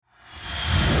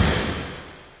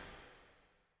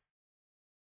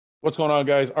What's going on,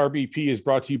 guys? RBP is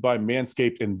brought to you by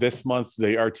Manscaped, and this month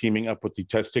they are teaming up with the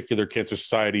Testicular Cancer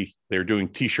Society. They're doing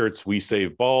t-shirts, We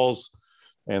Save Balls,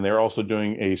 and they're also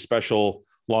doing a special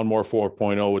Lawnmower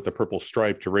 4.0 with the purple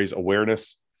stripe to raise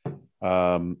awareness.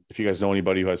 If you guys know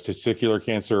anybody who has testicular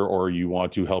cancer or you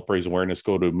want to help raise awareness,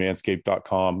 go to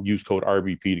manscaped.com, use code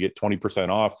RBP to get 20%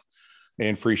 off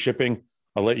and free shipping.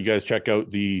 I'll let you guys check out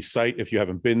the site if you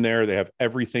haven't been there. They have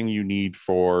everything you need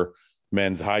for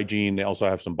men's hygiene. They also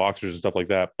have some boxers and stuff like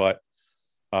that. But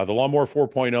the Lawnmower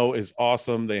 4.0 is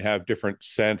awesome. They have different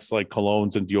scents like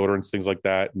colognes and deodorants, things like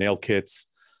that, nail kits,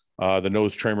 the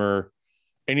nose trimmer,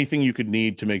 anything you could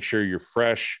need to make sure you're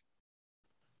fresh.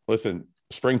 Listen,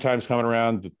 springtime's coming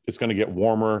around. It's going to get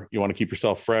warmer. You want to keep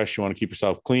yourself fresh. You want to keep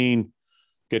yourself clean.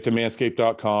 Get to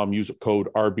manscaped.com, use code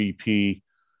RBP,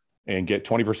 and get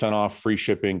 20% off, free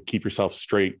shipping. Keep yourself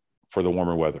straight for the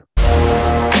warmer weather.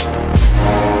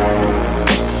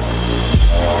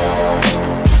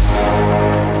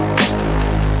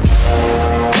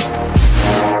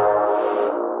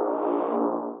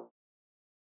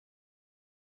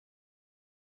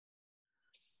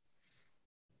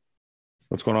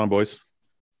 What's going on, boys?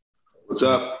 What's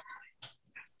up?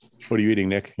 What are you eating,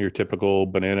 Nick? Your typical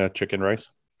banana chicken rice?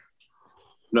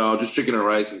 No, just chicken and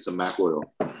rice and some mac oil.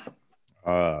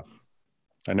 I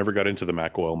never got into the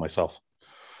mac oil myself.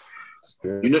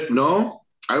 No,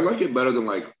 I like it better than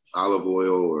like olive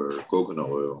oil or coconut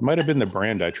oil. Might have been the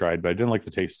brand I tried, but I didn't like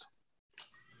the taste.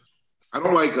 I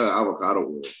don't like avocado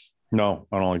oil. No,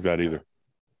 I don't like that either.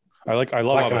 I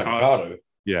love avocado.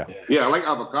 Yeah. Yeah, I like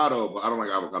avocado, but I don't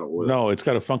like avocado oil. No, it's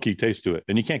got a funky taste to it.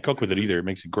 And you can't cook with it either. It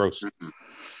makes it gross.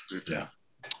 Yeah.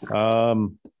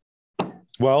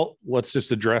 Well, let's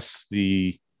just address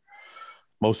the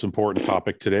most important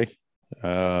topic today.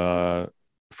 For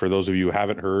those of you who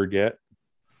haven't heard yet,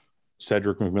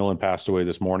 Cedric McMillan passed away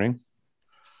this morning.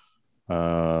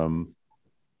 From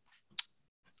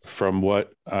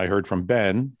what I heard from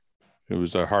Ben, it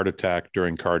was a heart attack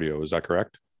during cardio. Is that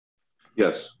correct?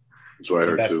 Yes, that's what I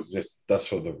heard too.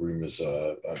 That's what the rumors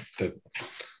are.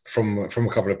 From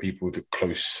a couple of people that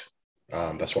close.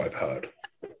 That's what I've heard.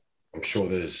 I'm sure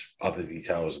there's other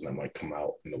details and that might come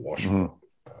out in the wash. Mm-hmm.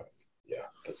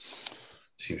 That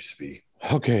seems to be.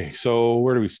 Okay, so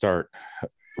where do we start?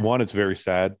 One, it's very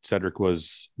sad. Cedric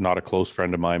was not a close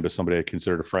friend of mine, but somebody I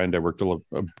considered a friend. I worked a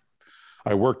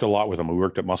lot with him. We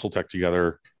worked at Muscle Tech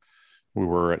together. We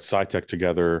were at SciTech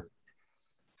together.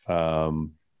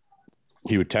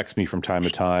 He would text me from time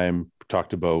to time,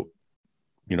 talked about,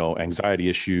 anxiety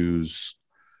issues,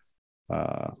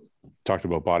 talked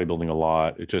about bodybuilding a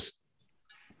lot.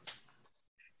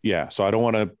 So I don't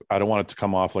want it to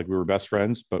come off like we were best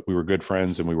friends, but we were good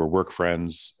friends and we were work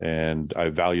friends, and I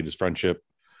valued his friendship.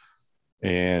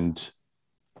 And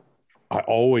I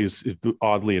always,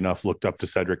 oddly enough, looked up to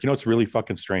Cedric. It's really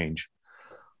fucking strange.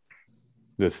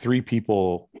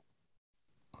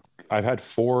 I've had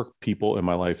 4 people in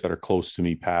my life that are close to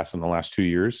me pass in the last 2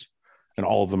 years, and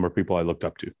all of them are people I looked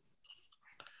up to.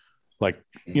 Like,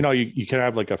 you can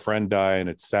have like a friend die and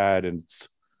it's sad,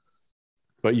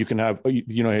 but you can have,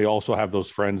 you also have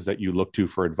those friends that you look to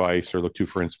for advice or look to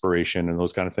for inspiration and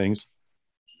those kind of things.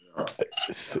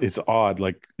 It's odd.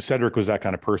 Like Cedric was that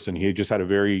kind of person. He just had a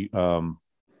very, when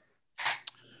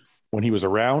he was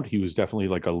around, he was definitely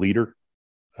like a leader.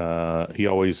 He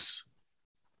always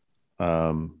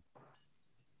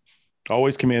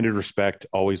commanded respect,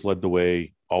 always led the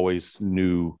way, always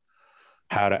knew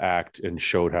how to act and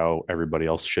showed how everybody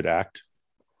else should act.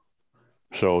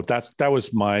 So that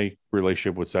was my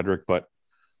relationship with Cedric, but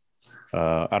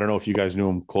I don't know if you guys knew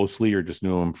him closely or just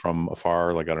knew him from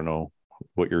afar. Like, I don't know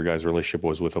what your guys' relationship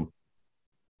was with him.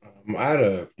 I had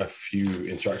a few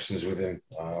interactions with him.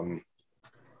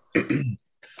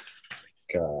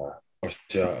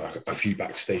 A few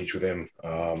backstage with him.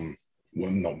 Well,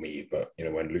 not me, but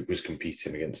when Luke was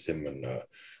competing against him, and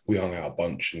we hung out a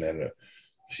bunch, and then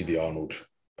obviously the Arnold.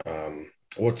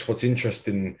 What's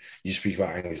interesting, you speak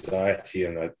about anxiety,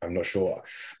 and I'm not sure,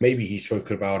 maybe he's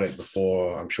spoken about it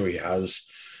before, I'm sure he has,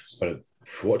 but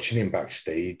watching him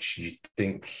backstage,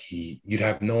 you'd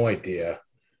have no idea.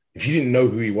 If you didn't know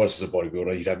who he was as a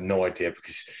bodybuilder, you'd have no idea,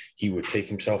 because he would take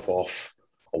himself off,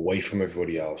 away from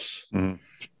everybody else,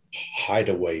 hide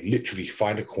away, literally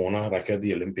find a corner, like at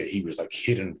the Olympia, he was like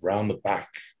hidden round the back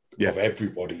of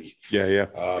everybody.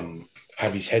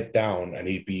 Have his head down, and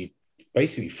he'd be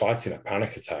basically fighting a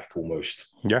panic attack almost.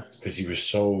 Because he was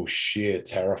so sheer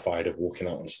terrified of walking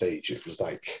out on stage. It was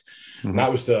like,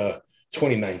 that was the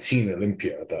 2019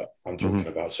 Olympia that I'm talking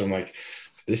about. So I'm like,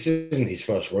 this isn't his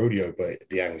first rodeo, but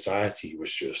the anxiety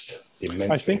was just immense.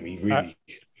 I think for him. He really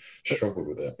struggled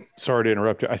with it. Sorry to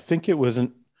interrupt you. I think it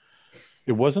wasn't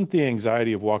the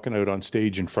anxiety of walking out on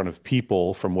stage in front of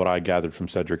people, from what I gathered from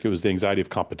Cedric. It was the anxiety of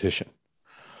competition.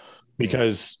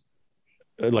 Because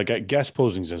like at guest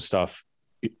posings and stuff,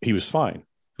 he was fine.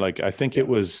 Like I think it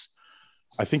was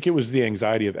the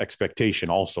anxiety of expectation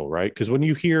also, right? Because when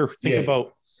you think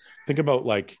about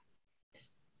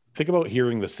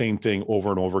hearing the same thing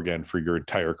over and over again for your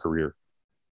entire career.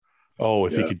 Oh,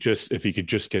 if he could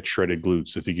just get shredded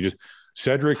glutes, if he could just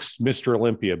Cedric's Mr.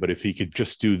 Olympia, but if he could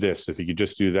just do this, if he could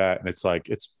just do that. And it's like,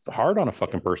 it's hard on a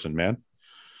fucking person, man.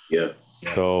 Yeah.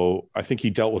 So I think he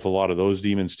dealt with a lot of those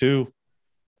demons too.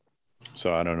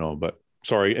 So I don't know, but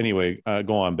sorry. Anyway,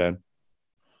 go on, Ben.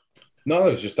 No,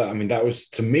 it's just that. I mean, that was,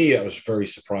 to me, that was very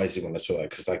surprising when I saw that,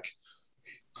 because like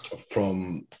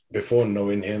from before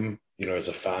knowing him, you know, as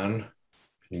a fan,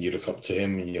 and you look up to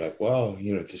him and you're like, well,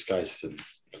 you know, this guy's a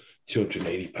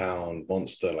 280-pound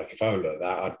monster. Like if I were like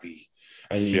that, I'd be,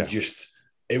 and you just,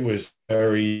 it was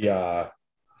very,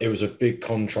 it was a big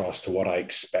contrast to what I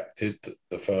expected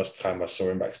the first time I saw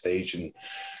him backstage. And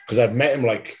because I'd met him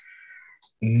like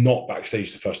not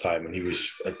backstage the first time, and he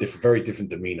was a very different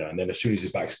demeanor. And then as soon as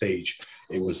he's backstage,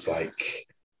 it was like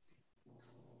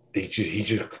he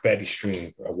just could barely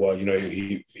string a word. You know,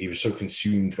 he was so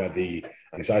consumed by the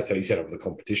anxiety, he said, of the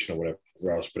competition or whatever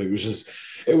else. But it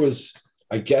was,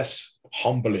 I guess,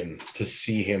 humbling to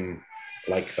see him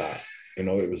like that. You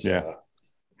know, it was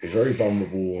very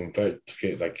vulnerable and very,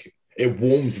 like, it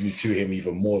warmed me to him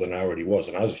even more than I already was.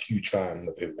 And I was a huge fan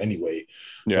of him anyway.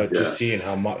 Yeah. But just seeing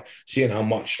how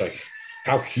much, like,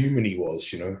 how human he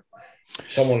was, you know,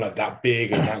 someone like that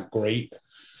big and that great,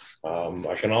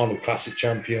 like an Arnold Classic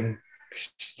champion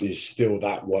is still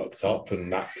that worked up,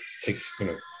 and that takes, you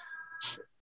know,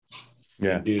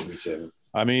 did me to him.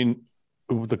 I mean,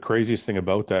 the craziest thing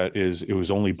about that is it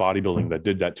was only bodybuilding that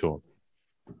did that to him.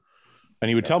 And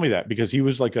he would tell me that because he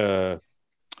was like I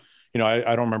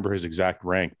don't remember his exact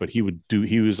rank, but he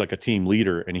was like a team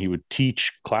leader, and he would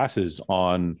teach classes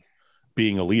on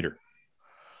being a leader.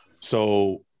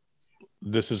 So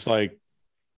this is like,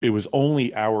 it was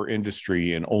only our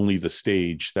industry and only the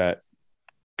stage that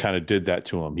kind of did that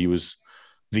to him. He was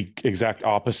the exact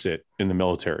opposite in the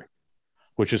military,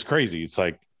 which is crazy. It's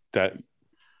like that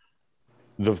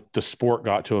the sport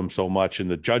got to him so much, and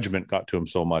the judgment got to him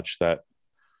so much that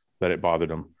it bothered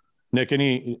him. Nick,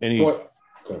 any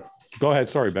go ahead.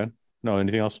 Sorry, Ben. No,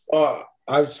 anything else? I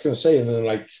was just going to say, and then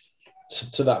like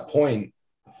to that point,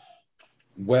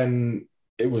 when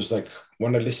it was like,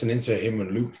 when I listened into him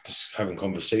and Luke just having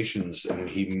conversations, and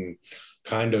him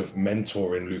kind of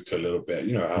mentoring Luke a little bit,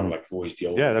 you know, how like always the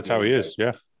old, that's how he is.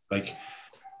 Yeah. Like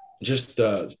just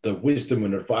the wisdom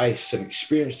and advice and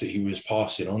experience that he was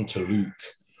passing on to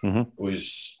Luke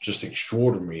was just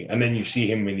extraordinary. And then you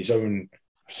see him in his own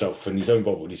self and his own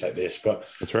bubble, he's like this, but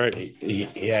that's right. He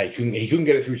couldn't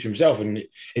get it through to himself. And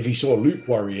if he saw Luke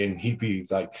worrying, he'd be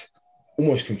like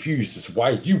almost confused as to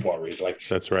why you worried. Like,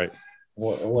 that's right.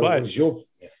 What was your?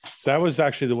 That was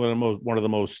actually one of the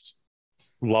most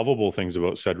lovable things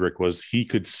about Cedric, was he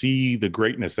could see the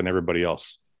greatness in everybody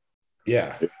else.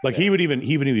 Yeah, like he would even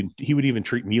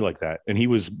treat me like that, and he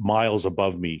was miles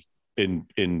above me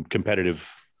in competitive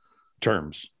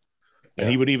terms. And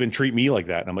he would even treat me like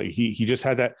that. And I'm like, he just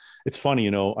had that. It's funny,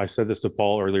 you know, I said this to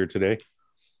Paul earlier today.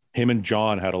 Him and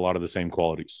John had a lot of the same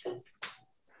qualities.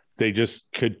 They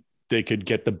could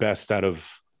get the best out of,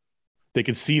 they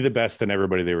could see the best in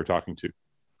everybody they were talking to.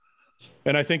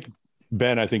 And I think,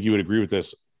 Ben, you would agree with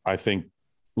this. I think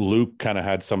Luke kind of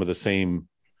had some of the same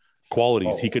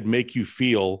qualities. He could make you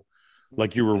feel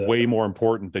like you were way more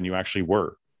important than you actually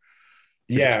were.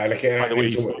 Yeah. Like,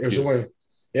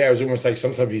 it was almost like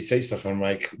sometimes he'd say stuff and I'm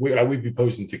like, we'd be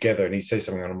posing together and he'd say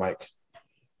something and I'm like,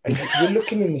 we're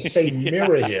looking in the same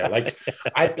mirror here. Like,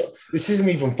 this isn't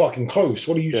even fucking close.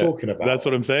 What are you talking about? That's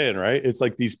what I'm saying, right? It's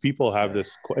like these people have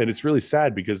this, and it's really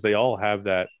sad because they all have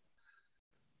that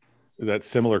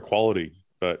similar quality.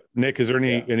 But Nick, is there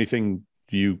anything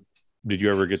did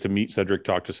you ever get to meet Cedric,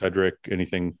 talk to Cedric,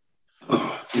 anything?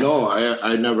 No,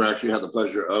 I never actually had the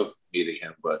pleasure of meeting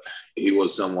him, but he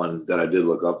was someone that I did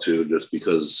look up to just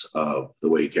because of the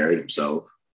way he carried himself.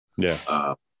 Yeah.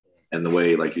 And the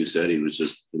way, like you said, he was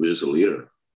just a leader.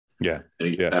 Yeah. And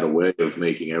he had a way of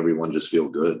making everyone just feel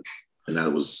good. And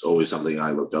that was always something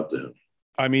I looked up to him.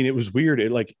 I mean, it was weird.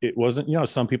 It wasn't, you know,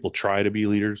 some people try to be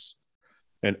leaders,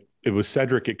 and it was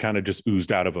Cedric. It kind of just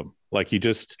oozed out of him. Like you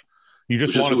just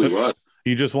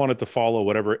wanted to follow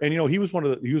whatever. And, you know, he was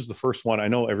the first one. I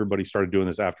know everybody started doing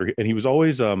this after, and he was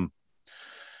always, it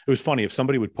was funny. If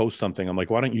somebody would post something, I'm like,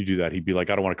 why don't you do that? He'd be like,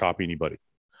 I don't want to copy anybody.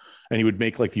 and he would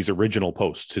make like these original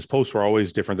posts. His posts were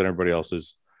always different than everybody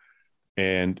else's.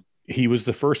 And he was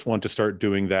the first one to start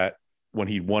doing that. When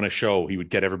he won a show, he would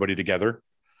get everybody together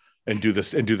and do the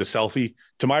selfie.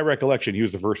 To my recollection, he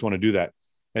was the first one to do that.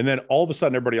 And then all of a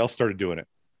sudden, everybody else started doing it.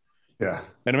 Yeah.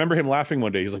 And I remember him laughing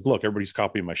one day. He's like, look, everybody's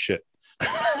copying my shit.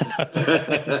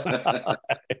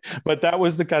 But that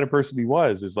was the kind of person he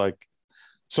was, is like,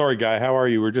 sorry, guy, how are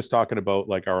you? We're just talking about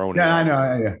like our own,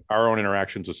 our own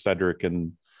interactions with Cedric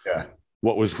and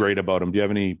what was great about him. Do you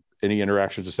have any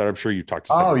interactions with Cedric? I'm sure you talked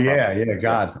to Cedric. Oh, yeah.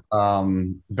 God.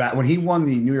 Back when he won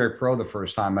the New York Pro the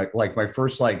first time, like my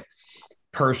first like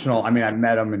personal, I mean, I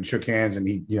met him and shook hands and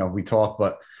he, we talked,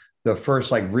 but the first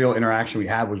like real interaction we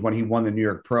had was when he won the New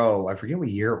York Pro. I forget what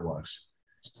year it was.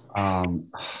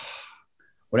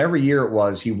 Whatever year it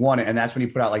was, he won it. And that's when he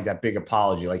put out like that big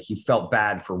apology. Like he felt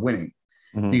bad for winning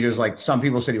because like some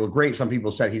people said he looked great. Some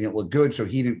people said he didn't look good. So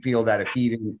he didn't feel that if he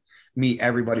didn't meet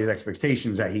everybody's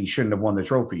expectations that he shouldn't have won the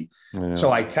trophy. Yeah.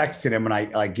 So I texted him and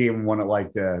I gave him one of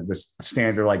like the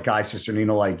standard, like, Guy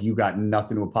Cisternino, like, you got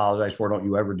nothing to apologize for. Don't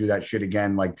you ever do that shit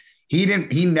again. Like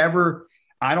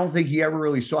I don't think he ever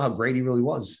really saw how great he really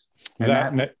was.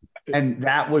 And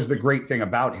that was the great thing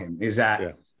about him, is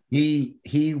that he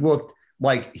looked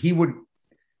like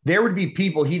there would be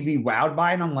people he'd be wowed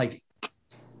by. And I'm like,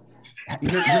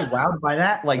 you're wowed by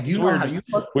that? Like, do you know how you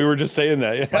look? We were just saying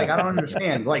that. Yeah. Like, I don't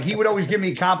understand. Like, he would always give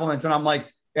me compliments and I'm like,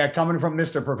 yeah, coming from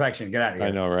Mr. Perfection, get out of here.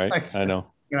 I know, right? Like, I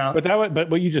know. But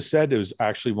what you just said, it was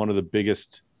actually one of the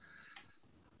biggest.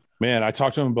 Man, I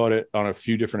talked to him about it on a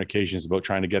few different occasions about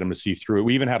trying to get him to see through it.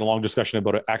 We even had a long discussion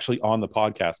about it actually on the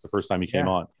podcast the first time he came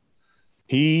on.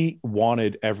 He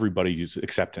wanted everybody's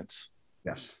acceptance.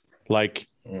 Yes. Like,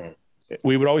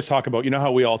 we would always talk about,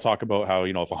 how we all talk about how,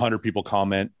 if 100 people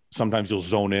comment, sometimes you'll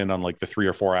zone in on like the 3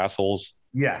 or 4 assholes.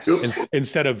 Yes.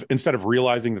 Instead of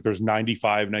realizing that there's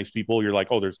 95 nice people, you're like,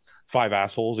 oh, there's 5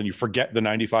 assholes, and you forget the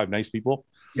 95 nice people.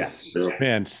 Yes.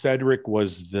 Man, Cedric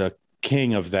was the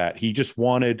king of that. He just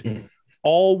wanted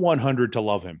all 100 to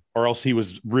love him, or else he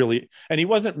was really, and he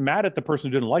wasn't mad at the person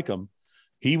who didn't like him.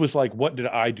 He was like, what did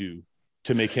I do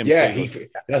to make him? Yeah, I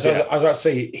was about to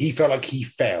say, he felt like he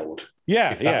failed.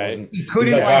 Yeah,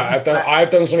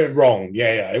 I've done something wrong.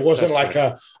 Yeah. It wasn't like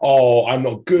I'm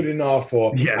not good enough,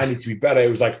 or I need to be better. It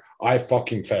was like, I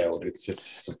fucking failed.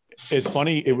 It's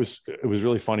funny. It was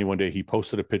really funny. One day he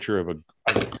posted a picture of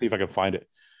I'll see if I can find it.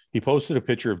 He posted a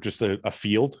picture of just a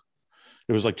field.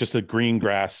 It was like just a green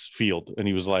grass field, and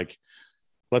he was like,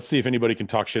 let's see if anybody can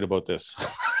talk shit about this.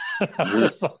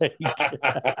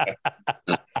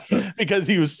 Because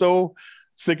he was so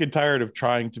sick and tired of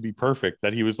trying to be perfect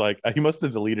that he was like, he must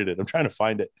have deleted it. I'm trying to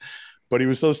find it, but he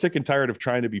was so sick and tired of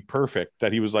trying to be perfect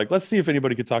that he was like, let's see if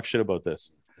anybody could talk shit about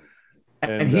this.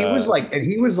 And he was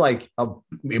like a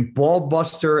ball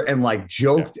buster and like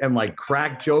joked and like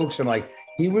cracked jokes and like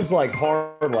he was like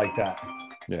hard like that.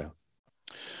 Yeah,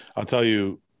 I'll tell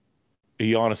you,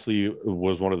 he honestly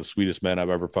was one of the sweetest men I've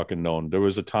ever fucking known. There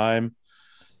was a time,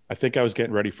 I think I was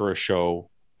getting ready for a show,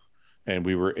 and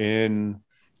we were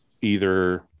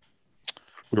either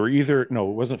no,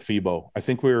 it wasn't FIBO. I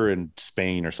think we were in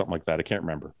Spain or something like that. I can't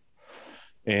remember.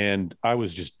 And I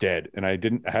was just dead. And I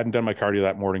hadn't done my cardio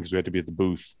that morning because we had to be at the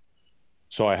booth.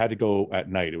 So I had to go at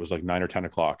night. It was like 9 or 10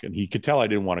 o'clock. And he could tell I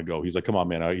didn't want to go. He's like, come on,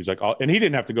 man. He's like, and he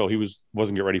didn't have to go. He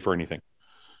wasn't get ready for anything.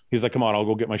 He's like, come on, I'll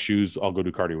go get my shoes. I'll go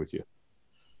do cardio with you.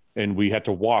 And we had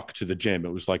to walk to the gym.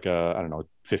 It was like a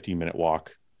 15-minute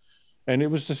walk. And it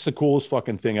was just the coolest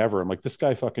fucking thing ever. I'm like, this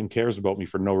guy fucking cares about me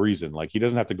for no reason. Like, he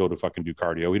doesn't have to go to fucking do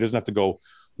cardio. He doesn't have to go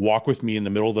walk with me in the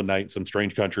middle of the night in some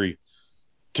strange country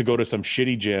to go to some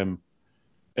shitty gym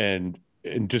and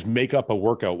just make up a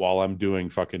workout while I'm doing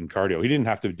fucking cardio. He didn't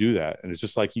have to do that. And it's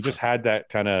just like, he just had that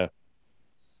kind of,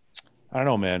 I don't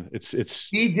know, man. It's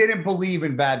he didn't believe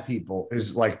in bad people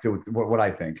is like what I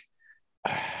think.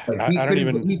 Like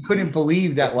he couldn't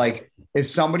believe that, like, if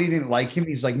somebody didn't like him,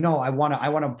 he's like, no, I want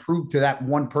to prove to that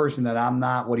one person that I'm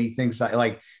not what he thinks.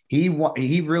 He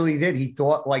really did. He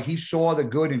thought, like, he saw the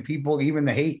good in people, even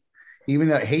the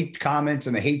hate comments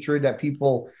and the hatred that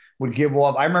people would give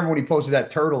off. I remember when he posted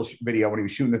that turtles video when he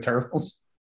was shooting the turtles.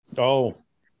 Oh,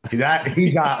 he got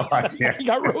he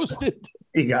got roasted.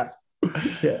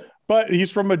 But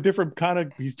he's from a different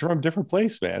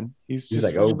place, man. He's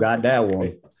like, oh, got that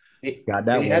one. He had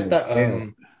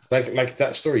that like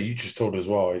that story you just told as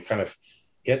well.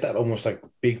 He had that almost like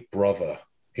big brother.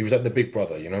 He was like the big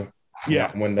brother, you know.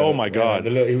 Yeah. My God.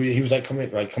 He was like,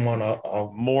 come on,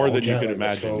 I'll more than you can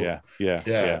imagine.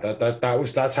 Yeah.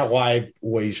 That's how I've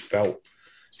always felt.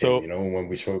 So, you know, when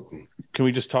we spoke. Can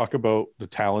we just talk about the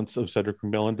talents of Cedric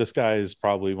McMillan? This guy is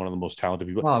probably one of the most talented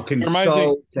people. Well, Him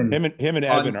and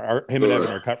Evan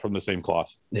are cut from the same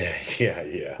cloth.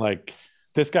 Yeah. Like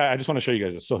this guy, I just want to show you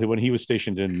guys this. So when he was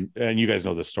stationed in, and you guys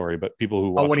know this story, but people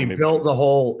who watch when he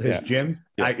built his gym,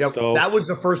 so, that was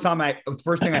the first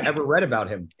thing I ever read about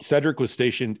him. Cedric was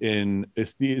stationed in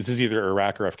this is either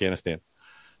Iraq or Afghanistan,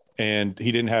 and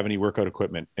he didn't have any workout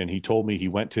equipment. And he told me he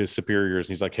went to his superiors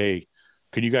and he's like, "Hey,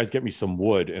 can you guys get me some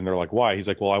wood?" And they're like, "Why?" He's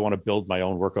like, "Well, I want to build my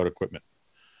own workout equipment."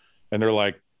 And they're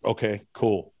like, "Okay,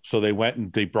 cool." So they went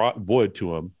and they brought wood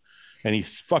to him, and he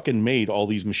fucking made all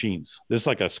these machines. This is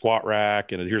like a squat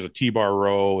rack, and here's a T-bar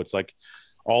row. It's like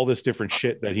all this different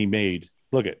shit that he made.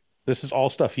 Look at this is all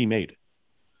stuff he made,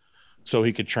 so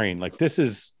he could train. Like this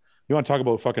is, you want to talk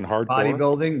about fucking hardcore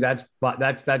bodybuilding?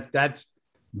 That's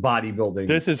bodybuilding.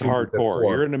 This is hardcore.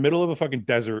 You're in the middle of a fucking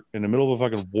desert, in the middle of a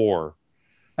fucking war.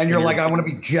 And you're like, I want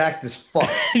to be jacked as fuck.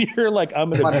 You're like,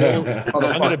 I'm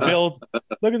gonna build.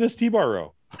 Look at this T-bar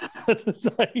row. It's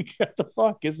like, what the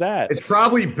fuck is that? It's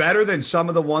probably better than some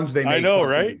of the ones they make. I know,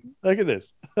 right? Look at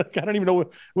this. I don't even know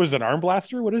what was an arm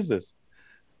blaster. What is this?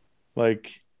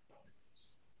 Like,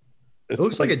 it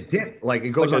looks like a dip. Like it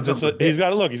goes on. He's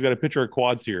got a picture of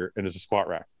quads here, and it's a squat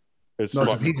rack. He's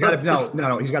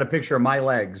got a picture of my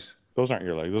legs. Those aren't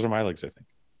your legs. Those are my legs, I think.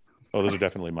 Oh, those are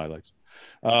definitely my legs.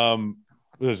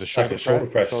 There's a shoulder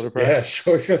press.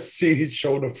 Yeah, see his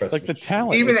shoulder press. Like the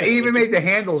talent. Even made the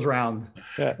handles round.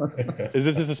 Yeah. Is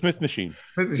this a Smith machine?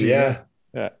 Yeah.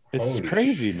 It's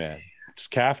crazy, man. Just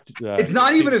calf. It's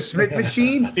not even a Smith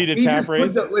machine. Seated calf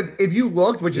raise. If you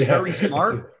looked, which is very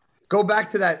smart, go back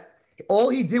to that. All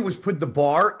he did was put the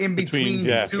bar in between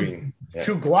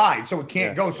two glides, so it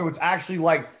can't go. So it's actually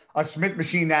like a Smith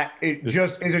machine that is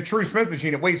a true Smith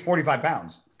machine. It weighs 45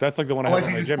 pounds. That's like the one I have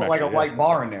in my gym. Put like a light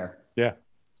bar in there. Yeah.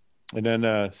 And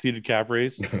then seated calf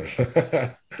raise. Look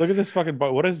at this fucking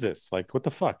bar. What is this? Like, what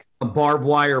the fuck? A barbed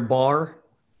wire bar.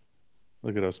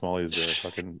 Look at how small he is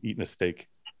there, fucking eating a steak.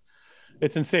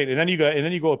 It's insane. And then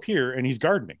you go up here and he's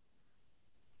gardening.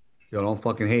 Yo, don't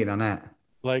fucking hate on that.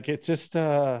 Like it's just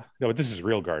no, but this is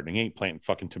real gardening. He ain't planting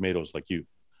fucking tomatoes like you.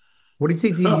 What do you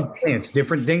think these plants?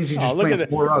 Different things. You just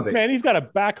plant more of it. Man, he's got a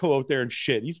backhoe out there and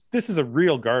shit. This is a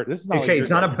real garden. This is not. Okay, it's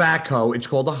not a backhoe. It's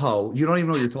called a hoe. You don't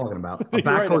even know what you're talking about. A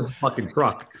backhoe is a fucking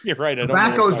truck. You're right. A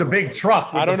backhoe is the big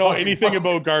truck. I don't know anything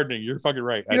about gardening. You're fucking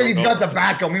right. He's got the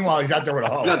backhoe. Meanwhile, he's out there with a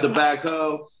hoe. He's got the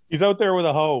backhoe. He's out there with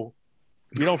a hoe.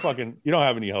 You don't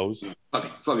have any hoes.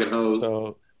 Fucking hoes.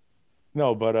 So,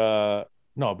 no,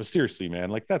 but seriously, man,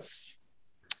 like that's.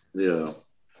 Yeah.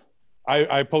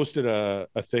 I posted a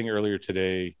thing earlier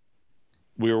today.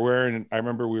 I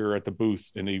remember we were at the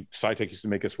booth and SciTech used to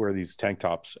make us wear these tank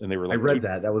tops and they were like, I read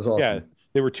that. That was awesome. Yeah.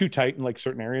 They were too tight in like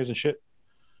certain areas and shit.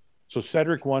 So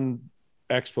Cedric One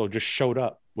Expo just showed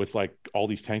up with like all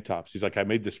these tank tops. He's like, I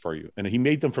made this for you. And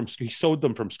he sewed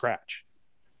them from scratch.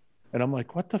 And I'm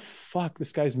like, what the fuck?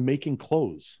 This guy's making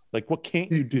clothes. Like, what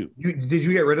can't you do? Did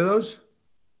you get rid of those?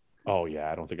 Oh yeah.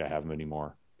 I don't think I have them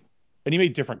anymore. And he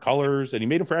made different colors and he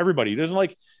made them for everybody. It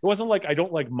wasn't like, I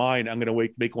don't like mine, I'm going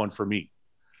to make one for me.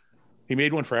 He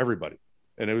made one for everybody.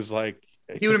 And it was like,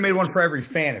 he would have made one for every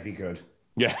fan if he could.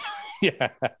 Yeah. Yeah.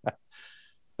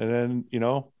 And then,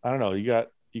 I don't know. You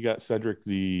got Cedric,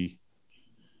 the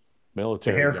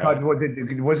military. The haircut.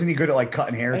 Wasn't he good at like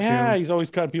cutting hair too? Yeah. He's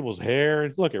always cutting people's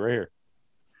hair. Look at right here.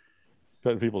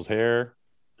 Cutting people's hair.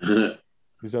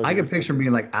 I can picture him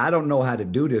being like, I don't know how to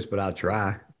do this, but I'll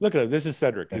try. Look at it. This is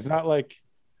Cedric. He's not like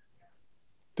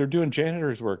they're doing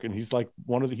janitor's work, and he's like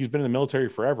he's been in the military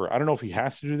forever. I don't know if he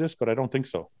has to do this, but I don't think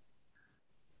so.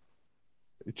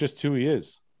 It's just who he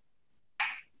is.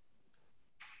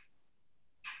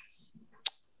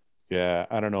 Yeah,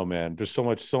 I don't know, man. There's so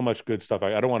much good stuff.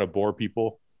 I don't want to bore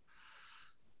people.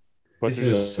 But this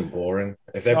is boring.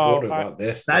 If they're bored about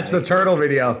this, that's the turtle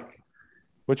video.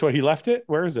 Which one? He left it?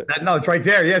 Where is it? No, it's right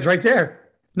there. Yeah, it's right there.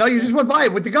 No, you just went by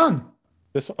it with the gun.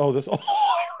 Oh,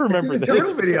 I remember this.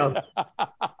 Turtle video.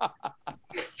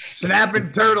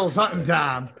 Snapping turtles, hunting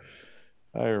time.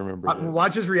 I remember.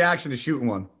 Watch his reaction to shooting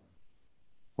one.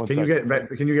 Can you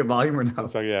get volume or no?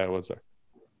 One sec.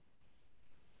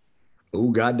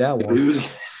 Oh, God, that one.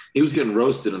 He was getting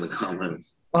roasted in the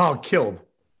comments. Oh, killed.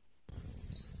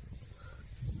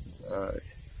 All right.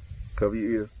 Cover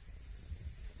your ears.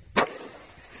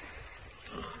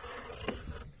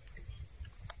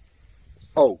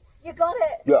 Oh. You got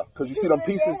it. Yeah, because you see them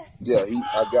pieces? Yeah,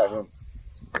 I got him.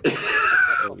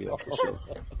 Oh, yeah, for sure.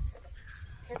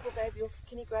 Careful, babe.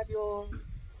 Can you grab your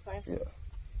phone? Yeah.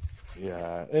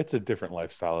 Yeah, it's a different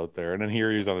lifestyle out there. And then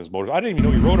here he's on his motor. I didn't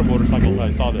even know he rode a motorcycle until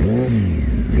I saw this.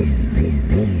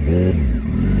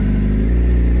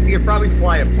 You could probably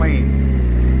fly a plane.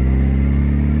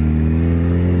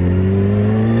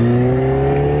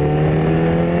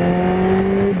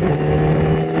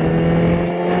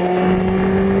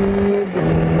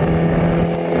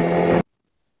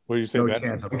 What did you say, No Ben?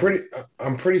 chance.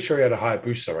 I'm pretty sure he had a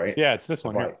Hayabusa, right? Yeah, it's this The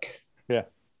one here. bike. Yeah.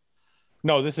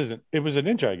 No, this isn't. It was a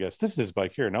Ninja, I guess. This is his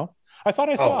bike here, no? I thought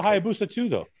I saw okay. a Hayabusa too,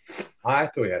 though. I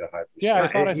thought he had a Hayabusa. Yeah, I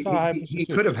thought I saw a Hayabusa He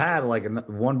too. could have had like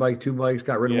one bike, two bikes,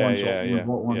 got rid of one,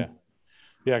 bought one.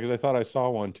 Yeah, because I thought I saw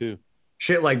one too.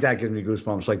 Shit like that gives me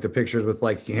goosebumps. Like the pictures with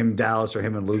like him, Dallas, or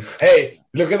him and Luke. Hey,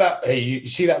 look at that. Hey, you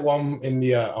see that one in the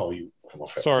you come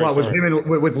off it. Sorry. What was him and,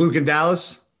 with Luke and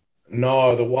Dallas?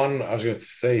 No, the one I was going to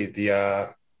say,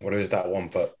 the what is that one?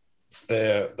 But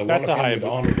the one That's a of him with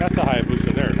Arnold. That's a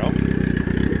Hayabusa there, no?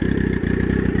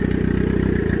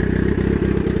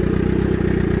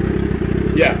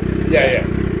 Yeah.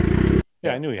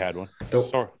 Yeah, I knew he had one.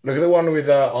 Look at the one with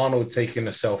Arnold taking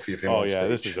a selfie of him. Oh on yeah, stage.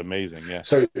 this is amazing. Yeah.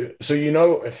 So you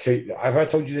know, okay, have I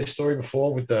told you this story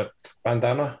before with the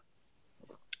bandana?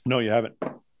 No, you haven't.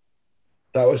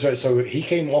 That was right. So he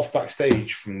came off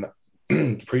backstage from the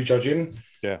pre-judging.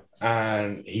 Yeah.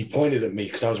 And he pointed at me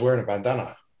because I was wearing a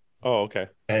bandana. Oh, okay.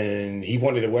 And he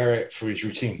wanted to wear it for his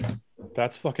routine.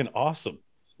 That's fucking awesome.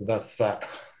 So that's that.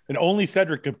 And only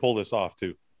Cedric could pull this off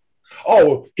too.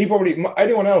 Oh, he probably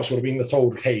anyone else would have been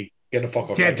told, "Hey, get the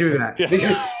fuck off." Can't do that. Yeah.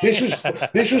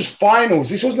 This was finals.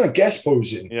 This wasn't a guest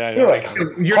posing. Yeah, I you know, know. like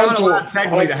You're not allowed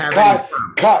technically to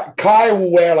have Kai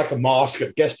will wear like a mask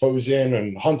at guest posing,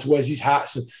 and Hunter wears his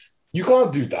hats. And you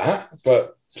can't do that,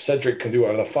 but Cedric can do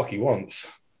whatever the fuck he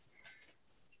wants.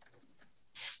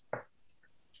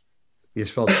 You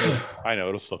spelled I know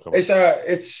it'll still come. It's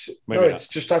Maybe it's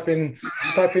just type in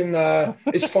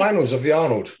it's finals of the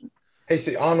Arnold. Hey, it's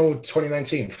the Arnold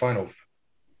 2019 final.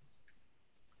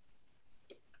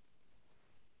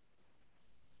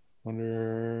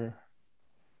 Wonder.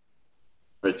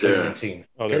 Right there. 2019.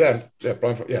 Oh, Okay, there. yeah,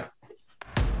 blindfold, yeah.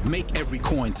 Make every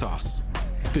coin toss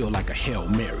feel like a Hail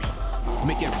Mary.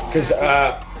 Make every Because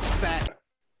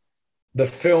the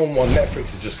film on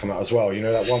Netflix has just come out as well. You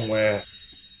know that one where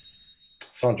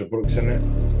Sandra Bullock's in it?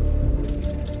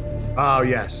 Oh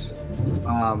yes.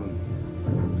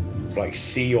 Like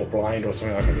See or Blind or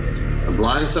something like that. The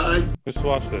Blind Side? Let's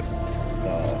watch this.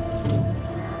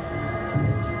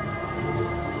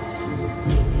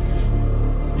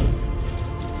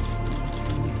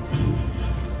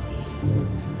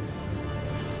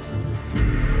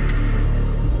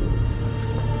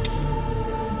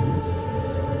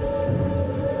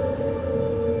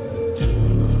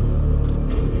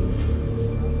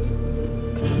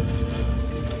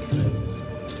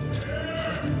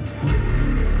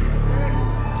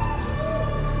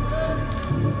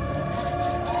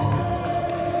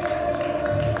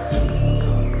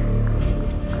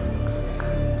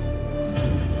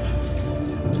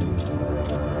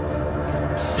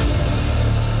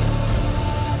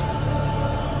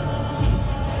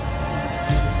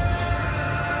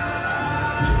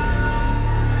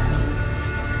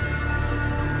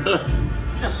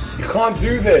 You can't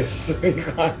do this. You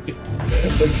can't do,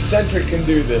 like Cedric can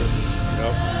do this.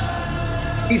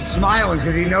 He's smiling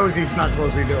because he knows he's not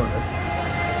supposed to be doing this.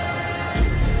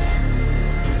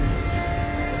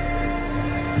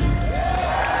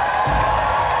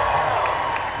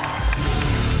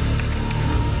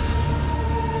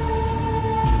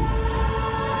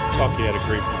 Fuck, he had a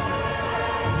great.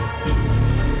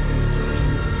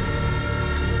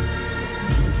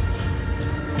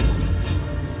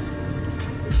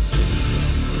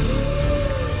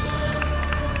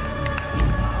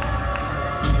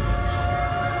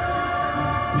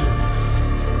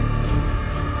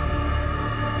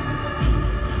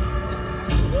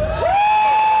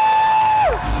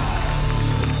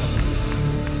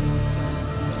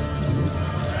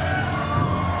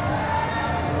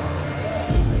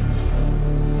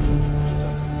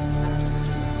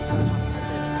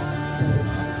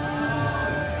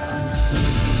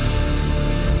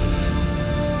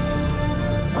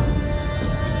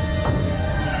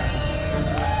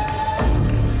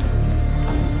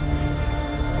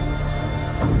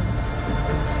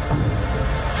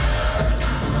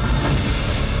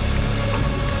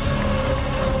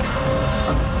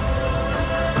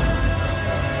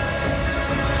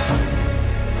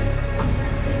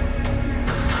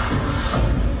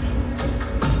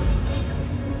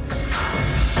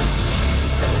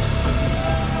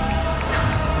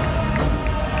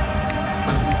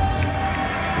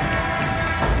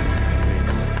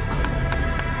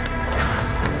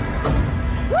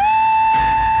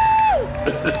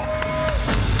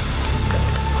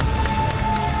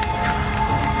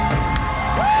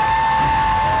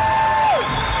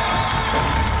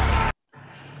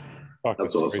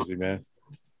 That's awesome. Crazy, man.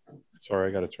 Sorry,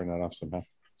 I got to turn that off somehow.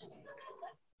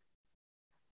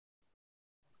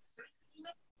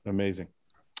 Amazing.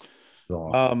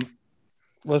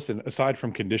 Listen, aside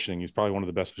from conditioning, he's probably one of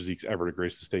the best physiques ever to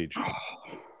grace the stage.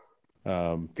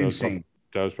 That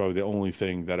was probably the only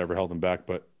thing that ever held him back.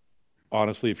 But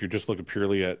honestly, if you're just looking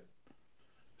purely at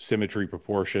symmetry,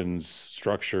 proportions,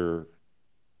 structure,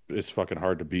 it's fucking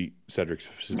hard to beat Cedric's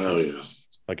physique. Oh, yeah.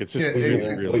 Like, it's just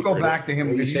really go back to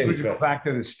him. Go back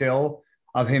to the still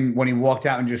of him when he walked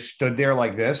out and just stood there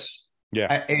like this.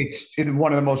 Yeah, it's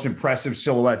one of the most impressive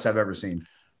silhouettes I've ever seen.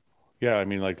 Yeah, I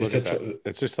mean, like, look at that.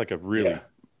 It's just like a really,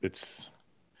 it's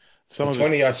some it's of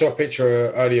funny. I saw a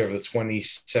picture earlier of the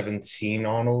 2017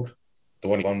 Arnold, the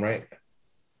one he won, right?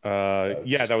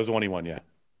 Yeah, that was the one he won. Yeah,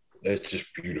 it's just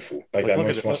beautiful. Like that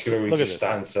most muscular, he just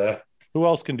stands there. Who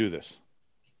else can do this?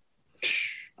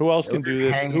 Who else can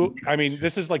do this? I mean,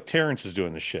 this is like Terrence is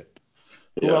doing this shit.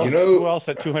 Who else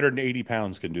at 280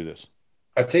 pounds can do this?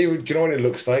 I tell you, do you know what it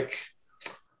looks like?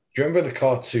 Do you remember the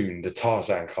cartoon, the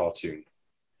Tarzan cartoon?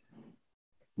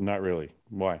 Not really.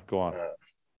 Why? Go on.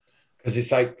 Because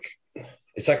it's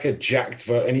like a jacked,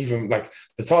 and even like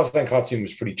the Tarzan cartoon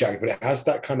was pretty jacked, but it has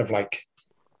that kind of like,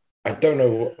 I don't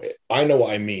know, I know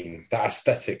what I mean, that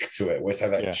aesthetic to it, where it's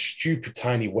like that stupid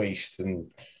tiny waist and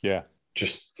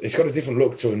just, it's got a different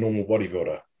look to a normal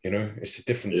bodybuilder, you know? It's a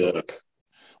different look.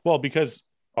 Well, because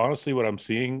honestly, what I'm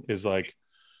seeing is like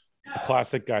a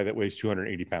classic guy that weighs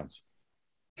 280 pounds.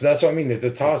 But that's what I mean.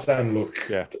 The Tarzan look,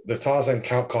 the Tarzan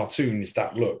cartoon is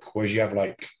that look, whereas you have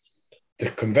like the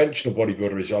conventional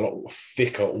bodybuilder is a lot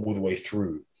thicker all the way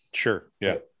through. Sure.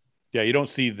 Yeah. Yeah. You don't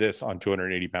see this on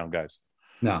 280 pound guys.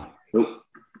 No.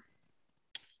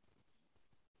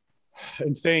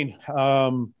 Insane.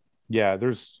 Yeah.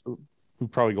 We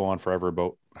probably go on forever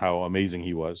about how amazing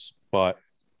he was, but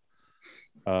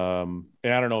and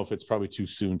I don't know if it's probably too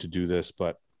soon to do this,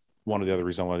 but one of the other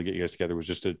reasons I wanted to get you guys together was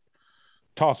just to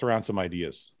toss around some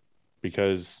ideas,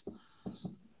 because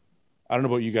I don't know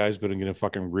about you guys, but I'm getting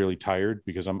fucking really tired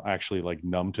because I'm actually like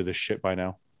numb to this shit by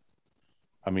now.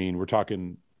 I mean, we're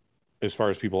talking as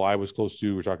far as people I was close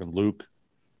to, we're talking Luke,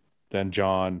 then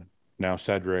John, now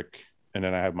Cedric, and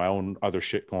then I have my own other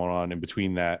shit going on in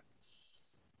between that.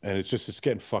 And it's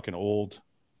getting fucking old,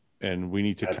 and we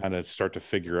need to kind of start to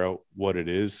figure out what it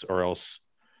is, or else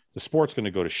the sport's going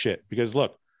to go to shit. Because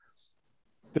look,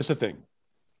 this is the thing.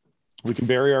 We can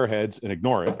bury our heads and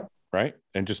ignore it, right?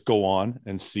 And just go on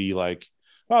and see like,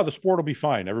 oh, the sport will be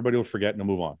fine. Everybody will forget and they'll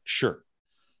move on. Sure.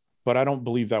 But I don't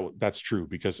believe that that's true,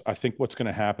 because I think what's going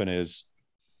to happen is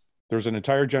there's an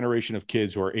entire generation of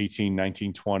kids who are 18,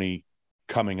 19, 20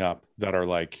 coming up that are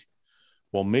like,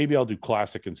 well, maybe I'll do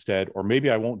classic instead, or maybe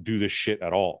I won't do this shit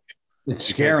at all. It's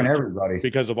scaring everybody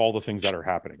because of all the things that are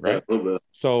happening, right?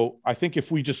 So I think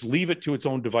if we just leave it to its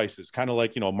own devices, kind of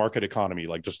like, market economy,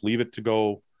 like just leave it to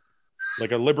go,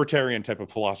 like a libertarian type of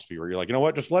philosophy where you're like, you know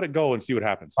what, just let it go and see what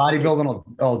happens.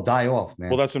 Bodybuilding will die off, man.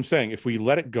 Well, that's what I'm saying. If we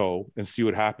let it go and see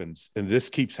what happens, and this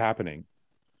keeps happening,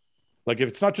 like if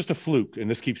it's not just a fluke and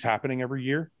this keeps happening every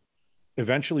year,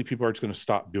 eventually people are just going to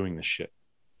stop doing this shit.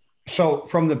 So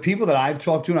from the people that I've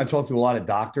talked to, and I talked to a lot of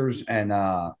doctors and,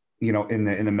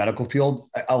 in the medical field,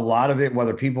 a lot of it,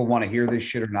 whether people want to hear this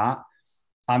shit or not,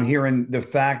 I'm hearing the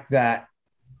fact that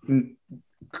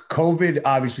COVID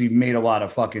obviously made a lot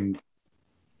of fucking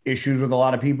issues with a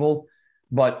lot of people,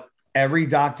 but every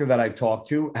doctor that I've talked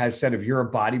to has said, if you're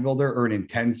a bodybuilder or an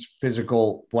intense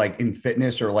physical, like in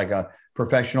fitness, or like a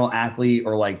professional athlete,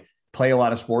 or like play a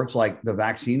lot of sports, like the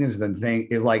vaccine is the thing.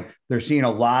 Is like they're seeing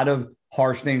a lot of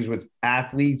harsh things with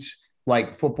athletes,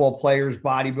 like football players,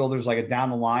 bodybuilders, like down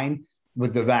the line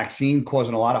with the vaccine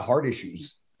causing a lot of heart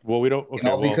issues. Well, we don't.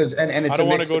 Okay, because and it's I don't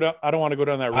want to go down. I don't want to go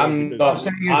down that road.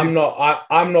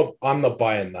 I'm not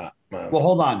buying that, man. Well,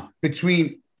 hold on.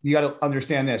 You got to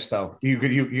understand this though.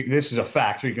 This is a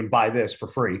fact, so you can buy this for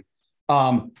free.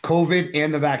 COVID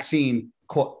and the vaccine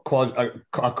cause a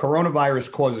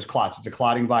coronavirus causes clots. It's a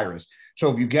clotting virus.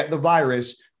 So if you get the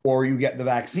virus or you get the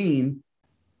vaccine,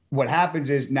 what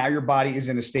happens is now your body is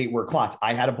in a state where clots.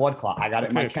 I had a blood clot. I got it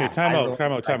in my cat. Time out.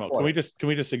 Can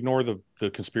we just ignore the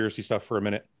conspiracy stuff for a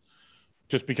minute?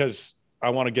 Just because I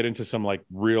want to get into some like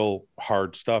real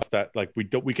hard stuff that like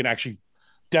we can actually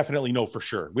definitely know for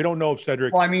sure. We don't know if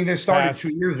Cedric. Well, I mean, this started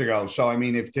 2 years ago. So I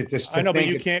mean, if this, I know, but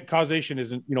you can't. Causation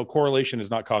isn't. Correlation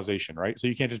is not causation, right? So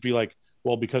you can't just be like,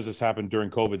 well, because this happened during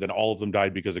COVID, then all of them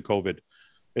died because of COVID.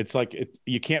 It's like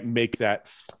you can't make that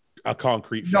a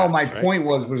concrete fact. No, my point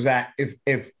was that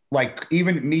if like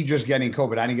even me just getting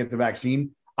COVID, I didn't get the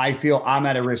vaccine, I feel I'm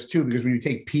at a risk too, because when you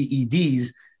take PEDs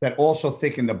that also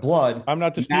thicken the blood. I'm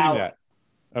not disputing that.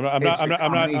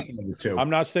 I'm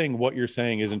not saying what you're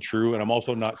saying isn't true. And I'm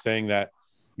also not saying that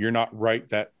you're not right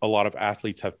that a lot of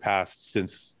athletes have passed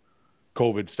since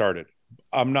COVID started.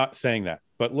 I'm not saying that,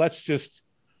 but let's just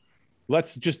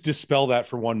dispel that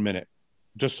for 1 minute,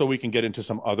 just so we can get into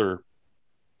some other,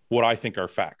 what I think are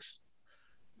facts.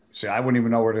 See, I wouldn't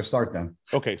even know where to start then.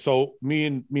 Okay. So me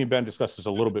and Ben discussed this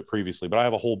a little bit previously, but I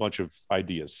have a whole bunch of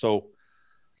ideas. So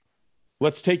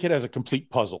let's take it as a complete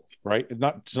puzzle, right?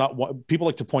 It's not one, people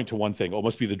like to point to one thing. Oh, it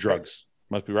must be the drugs.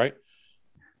 Must be right.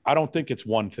 I don't think it's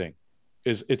one thing.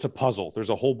 It's a puzzle.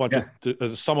 There's a whole bunch of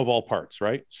the sum of all parts,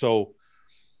 right? So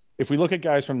if we look at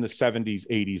guys from the 70s,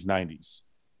 80s, 90s,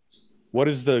 what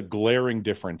is the glaring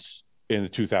difference in the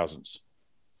 2000s?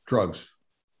 Drugs.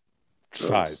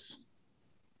 Size.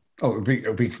 Oh,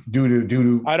 it'd be due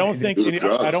to. I don't think guys.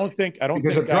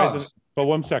 But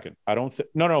 1 second. I don't think.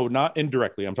 No, not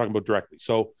indirectly. I'm talking about directly.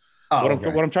 So what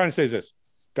I'm trying to say is this: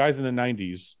 guys in the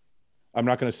 90s, I'm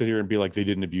not going to sit here and be like they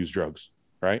didn't abuse drugs,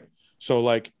 right? So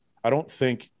like, I don't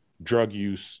think drug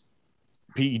use,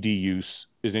 PED use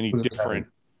is any different.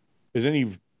 Is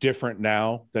any different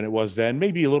now than it was then?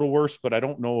 Maybe a little worse, but I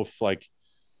don't know if like.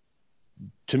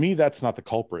 To me, that's not the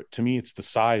culprit. To me, it's the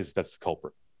size that's the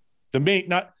culprit.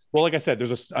 Like I said,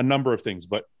 there's a number of things,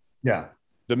 but yeah,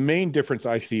 the main difference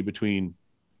I see between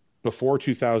before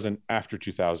 2000, after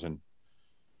 2000,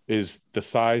 is the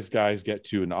size guys get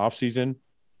to in the off season,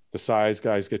 the size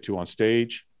guys get to on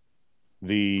stage,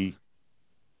 the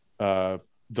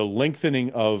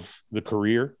lengthening of the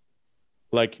career.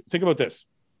 Like, think about this.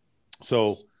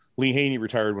 So Lee Haney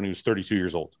retired when he was 32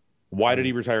 years old. Why did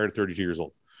he retire at 32 years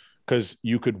old? Because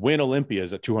you could win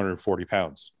Olympias at 240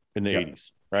 pounds in the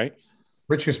 80s, right?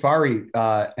 Rich Gaspari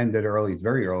ended early. It's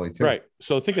very early too. Right.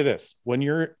 So think of this. When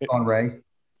you're on Ray,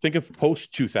 think of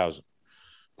post 2000.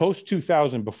 Post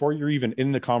 2000, before you're even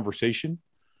in the conversation,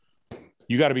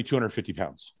 you got to be 250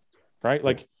 pounds, right?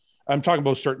 Like I'm talking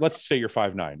about let's say you're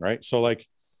 5'9", right? So like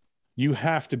you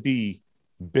have to be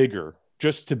bigger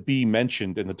just to be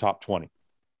mentioned in the top 20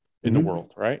 in the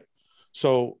world, right?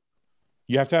 So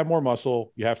you have to have more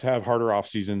muscle, you have to have harder off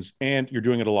seasons, and you're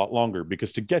doing it a lot longer,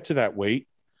 because to get to that weight,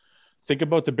 think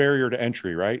about the barrier to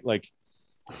entry, right? Like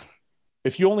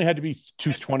if you only had to be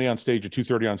 220 on stage or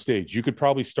 230 on stage, you could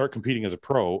probably start competing as a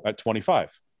pro at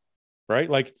 25, right?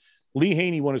 Like Lee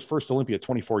Haney won his first Olympia at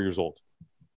 24 years old.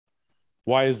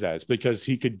 Why is that? It's because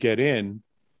he could get in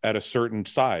at a certain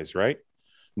size, right?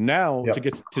 Now to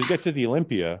get to the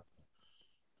Olympia,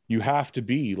 you have to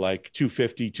be like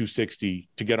 250, 260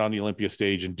 to get on the Olympia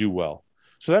stage and do well.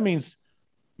 So that means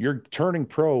you're turning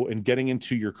pro and getting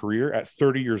into your career at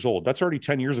 30 years old. That's already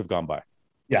 10 years have gone by.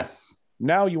 Yes.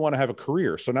 Now you want to have a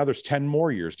career. So now there's 10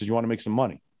 more years because you want to make some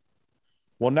money.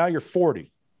 Well, now you're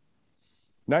 40.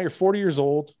 Now you're 40 years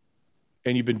old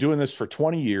and you've been doing this for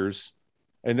 20 years.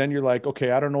 And then you're like,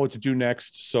 okay, I don't know what to do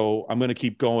next, so I'm going to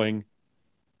keep going.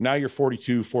 Now you're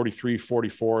 42, 43,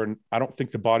 44, and I don't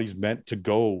think the body's meant to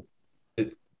go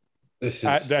at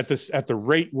the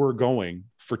rate we're going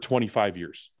for 25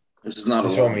 years. This is not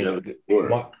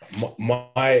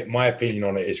my opinion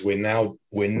on it is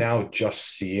we're now just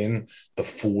seeing the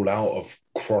fallout of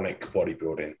chronic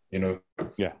bodybuilding, you know?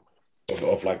 Yeah.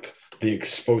 Of like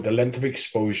the length of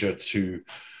exposure to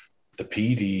the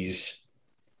PEDs,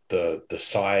 the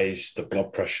size, the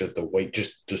blood pressure, the weight,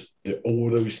 just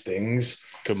all those things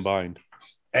combined.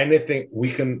 Anything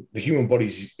the human body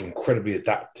is incredibly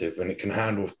adaptive, and it can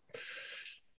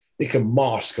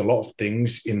mask a lot of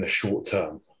things in the short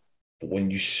term. But when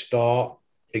you start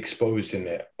exposing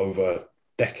it over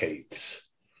decades,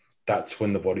 that's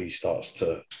when the body starts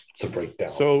to break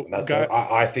down. So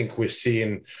I think we're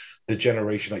seeing the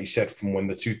generation, like you said, from when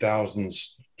the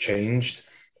 2000s changed.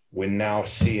 We're now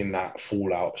seeing that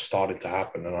fallout starting to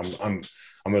happen, and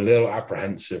I'm a little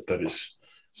apprehensive that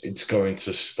it's going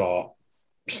to start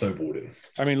snowballing.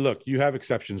 I mean, look, you have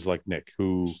exceptions like Nick,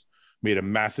 who made a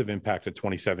massive impact at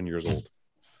 27 years old.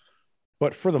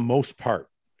 But for the most part,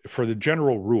 for the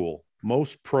general rule,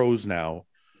 most pros now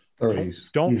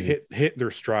don't hit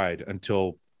their stride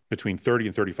until between 30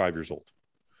 and 35 years old.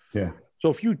 Yeah. So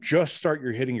if you just start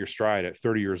hitting your stride at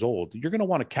 30 years old, you're going to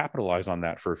want to capitalize on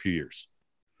that for a few years.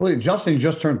 Well, Justin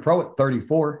just turned pro at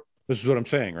 34. This is what I'm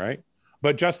saying, right?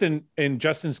 But in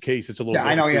Justin's case, it's a little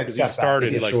different. I know because he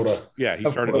started like shorter. Yeah, he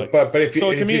started like. But if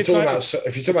you're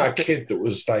talking about a kid that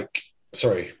was like,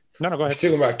 sorry, no, go ahead. If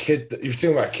you're talking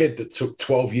about a kid that took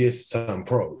 12 years to turn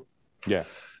pro. Yeah.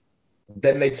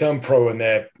 Then they turn pro and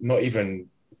they're not even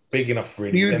big enough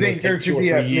really. Do you think there should be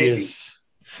years?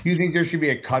 Do you think there should be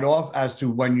a cutoff as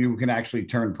to when you can actually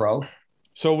turn pro?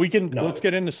 So let's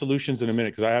get into solutions in a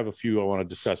minute, because I have a few I want to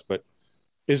discuss. But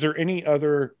Is there any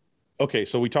other? Okay,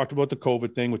 so we talked about the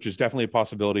COVID thing, which is definitely a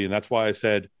possibility, and that's why I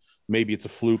said maybe it's a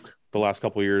fluke the last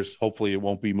couple of years. Hopefully, it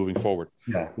won't be moving forward.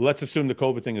 Yeah. Let's assume the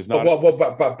COVID thing is not.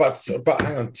 But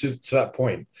hang on to that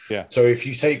point. Yeah. So if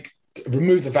you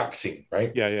remove the vaccine,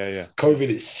 right? Yeah. COVID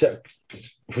itself.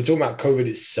 If we're talking about COVID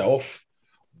itself,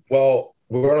 well,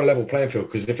 we're on a level playing field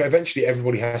because if eventually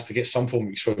everybody has to get some form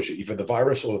of exposure, either the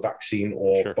virus or the vaccine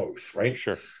or both, right?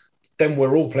 Sure. Then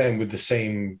we're all playing with the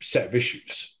same set of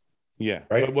issues. Yeah.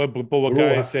 Right. But what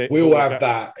Guy is saying, we all have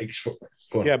that.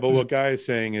 Yeah, but what Guy is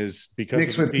saying is because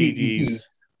of PEDs,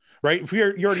 right? If you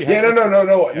already have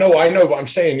no, I know, but I'm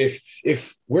saying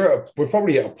if we're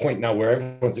probably at a point now where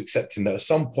everyone's accepting that at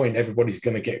some point everybody's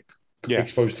going to get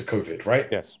exposed to COVID, right?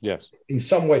 Yes. In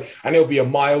some way, and it'll be a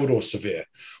mild or severe.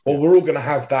 Well, we're all going to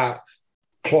have that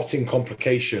clotting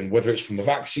complication, whether it's from the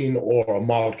vaccine or a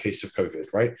mild case of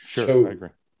COVID, right? Sure, so I agree.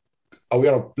 Are we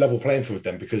on a level playing field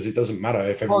then? Because it doesn't matter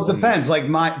if everyone. Well, it depends.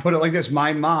 Put it like this: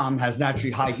 my mom has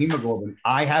naturally high hemoglobin.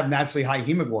 I have naturally high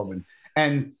hemoglobin,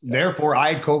 and therefore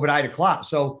I had COVID. I had a clot.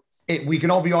 So we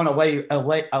can all be on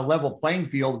a level playing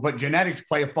field, but genetics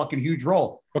play a fucking huge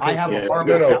role. Okay. I have a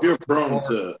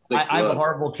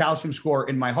horrible calcium score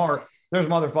in my heart. There's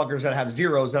motherfuckers that have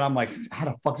zeros that I'm like, how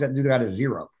the fuck does that dude got a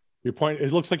zero? Your point.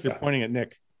 It looks like you're pointing at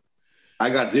Nick. I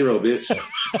got zero, bitch.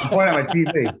 I'm pointing at my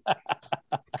TV.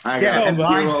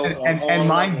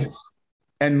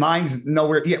 And mine's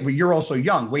nowhere. Yeah, but you're also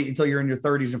young. Wait until you're in your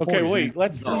 30s and 40s. Okay, wait.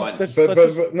 Let's that's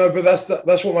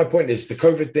what my point is. The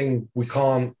COVID thing, we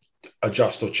can't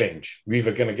adjust or change. We're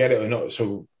either going to get it or not.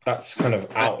 So that's kind of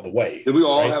out of the way. Did we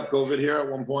all have COVID here at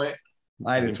one point?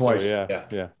 I had it twice. So,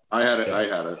 yeah. I had it.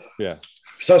 Yeah.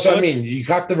 So I mean, you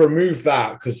have to remove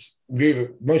that because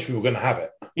most people are going to have it.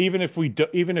 Even if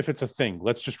it's a thing,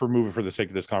 let's just remove it for the sake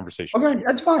of this conversation. Okay,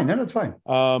 that's fine. That's fine.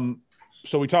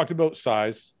 So we talked about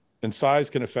size, and size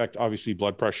can affect obviously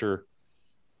blood pressure.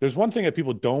 There's one thing that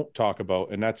people don't talk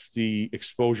about, and that's the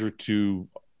exposure to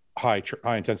high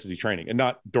intensity training, and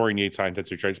not Dorian Yates high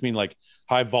intensity training. I just mean like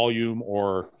high volume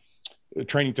or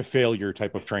training to failure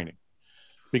type of training,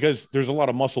 because there's a lot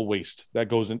of muscle waste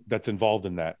that's involved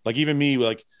in that. Like even me,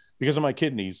 like because of my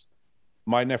kidneys,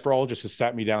 my nephrologist has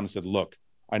sat me down and said, look,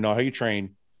 I know how you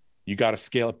train. You got to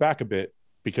scale it back a bit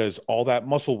because all that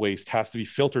muscle waste has to be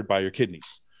filtered by your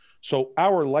kidneys. So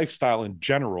our lifestyle in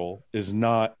general is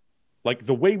not like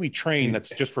the way we train. That's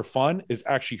just for fun is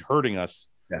actually hurting us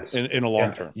in a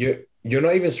long term. You're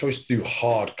not even supposed to do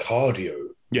hard cardio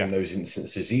in those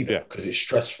instances either because it's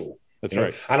stressful. That's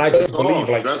right. And I don't believe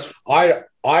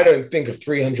I don't think a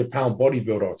 300-pound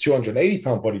bodybuilder or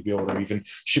 280-pound bodybuilder even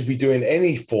should be doing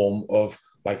any form of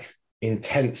like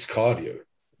intense cardio.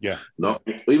 Yeah. No,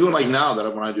 even like now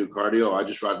that when I do cardio, I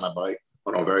just ride my bike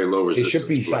on a very low resistance. It should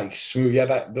be like smooth. Yeah,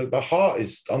 that the heart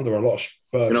is under a lot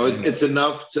of it's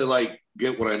enough to like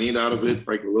get what I need out of it,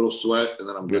 break a little sweat, and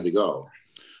then I'm good to go.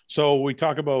 So we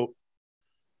talk about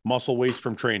muscle waste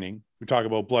from training. We talk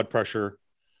about blood pressure.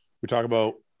 We talk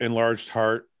about enlarged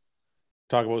heart.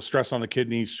 Talk about stress on the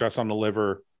kidneys, stress on the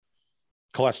liver,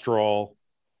 cholesterol.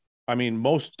 I mean,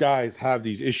 most guys have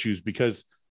these issues because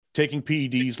taking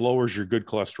PEDs lowers your good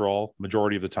cholesterol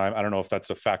majority of the time. I don't know if that's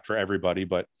a fact for everybody,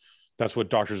 but that's what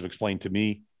doctors have explained to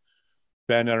me.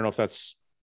 Ben, I don't know if that's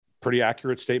a pretty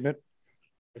accurate statement.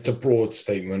 It's a broad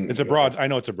statement. I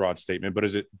know it's a broad statement, but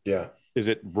is it? Yeah. Is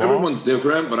it wrong? Everyone's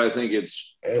different, but I think it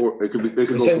could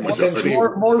go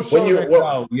from more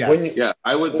so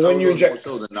I would when you inject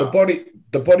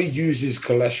the body uses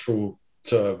cholesterol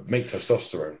to make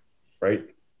testosterone, right?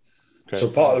 Okay. So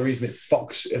part of the reason it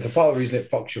fucks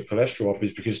your cholesterol up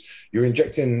is because you're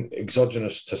injecting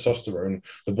exogenous testosterone.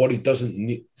 The body doesn't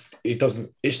need it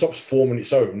stops forming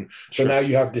its own. So now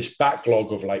you have this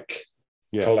backlog of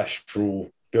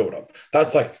cholesterol buildup.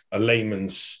 That's like a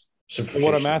layman's simplification.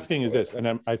 What I'm asking is this,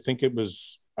 and I think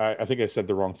I said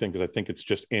the wrong thing because I think it's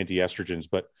just anti-estrogens,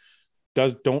 but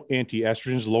don't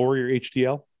anti-estrogens lower your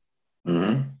HDL?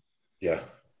 Mm-hmm. Yeah.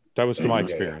 That was to my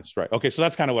experience. Right. Okay. So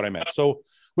that's kind of what I meant. So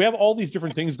we have all these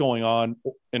different things going on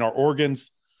in our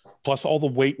organs, plus all the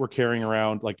weight we're carrying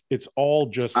around. Like it's all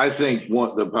just. I think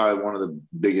probably one of the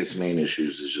biggest main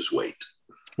issues is just weight.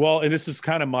 Well, and this is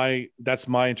kind of that's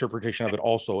my interpretation of it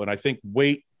also. And I think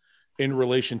weight in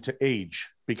relation to age,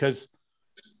 because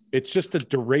it's just a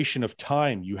duration of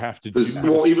time you have to do.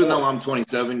 Well, even though I'm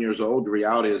 27 years old, the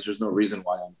reality is there's no reason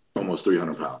why I'm almost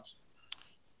 300 pounds.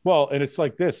 Well, and it's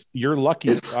like this. You're lucky.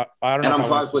 I don't know. And I'm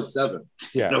 5'7".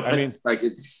 Yeah,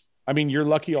 I mean, you're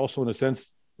lucky also in a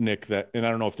sense, Nick. That, and I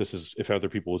don't know if other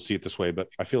people would see it this way, but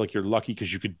I feel like you're lucky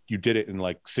because you did it in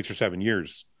like 6 or 7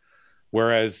 years,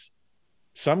 whereas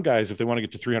some guys, if they want to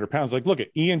get to 300 pounds, like look at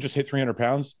Ian just hit 300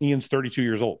 pounds. Ian's 32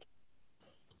 years old.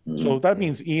 So that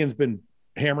means Ian's been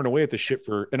hammering away at this shit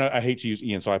for, and I hate to use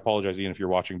Ian, so I apologize, Ian, if you're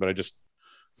watching, but I just,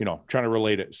 trying to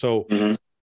relate it. So,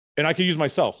 and I could use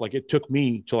myself, like it took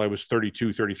me till I was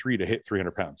 32, 33 to hit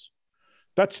 300 pounds.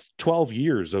 That's 12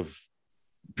 years of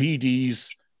PDs,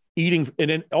 eating.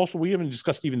 And then also we haven't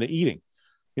discussed even the eating,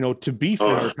 to be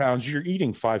 300 pounds, you're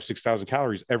eating 6,000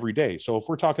 calories every day. So if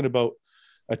we're talking about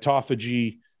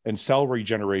autophagy and cell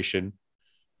regeneration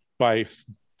by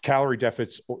calorie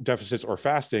deficits or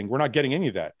fasting, we're not getting any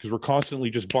of that because we're constantly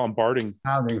just bombarding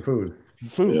food,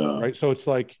 right? So it's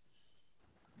like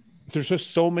there's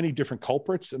just so many different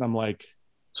culprits, and I'm like,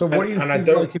 so what do you think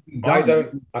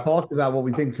talked about what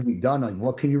we think can be done? Like,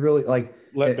 what can you really like?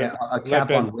 Let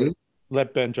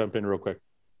Ben jump in real quick.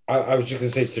 I was just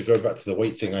going to say, to go back to the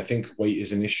weight thing, I think weight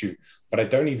is an issue, but I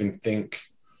don't even think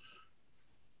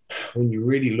when you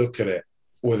really look at it,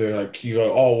 whether like you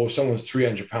go, oh, well, someone's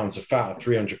 300 pounds of fat or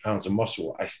 300 pounds of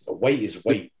muscle. Weight is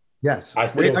weight. Yes.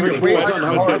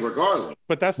 Regardless.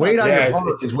 But that's weight on your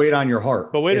heart is weight on your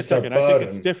heart. But wait a second. I think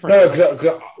it's different. No,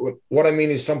 cause what I mean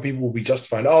is some people will be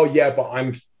justifying, oh, yeah, but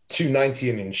I'm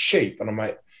 290 and in shape. And I'm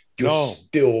like, you're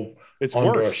still it's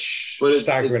under worse. a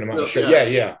staggering amount of shape.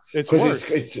 Yeah.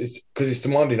 It's it's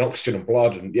demanding oxygen and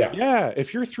blood. And yeah.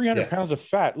 If you're 300 pounds of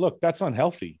fat, look, that's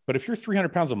unhealthy. But if you're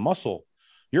 300 pounds of muscle,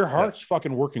 your heart's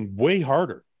fucking working way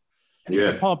harder.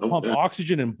 Yeah. Pump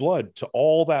oxygen and blood to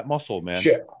all that muscle, man.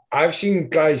 Shit. I've seen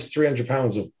guys 300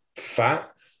 pounds of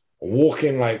fat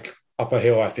walking like up a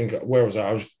hill. I think, where was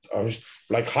I? I was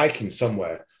like hiking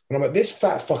somewhere. And I'm like, this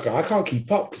fat fucker, I can't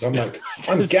keep up because I'm like,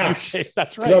 I'm gassed.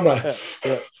 That's right. So I'm like,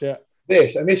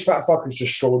 this fat fucker's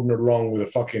just strolling along with a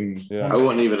fucking. Yeah. I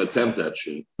wouldn't even attempt that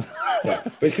shit. Yeah,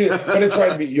 but it's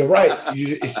like you're right.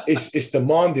 It's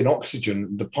demanding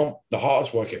oxygen. The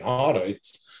heart's working harder.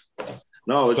 It's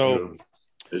true.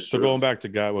 So going back to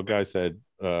what Guy said,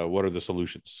 what are the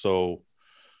solutions? So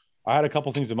I had a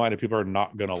couple things in mind that people are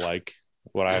not gonna like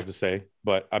what I have to say,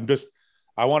 but I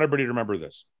want everybody to remember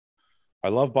this. I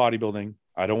love bodybuilding.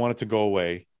 I don't want it to go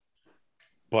away,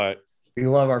 but we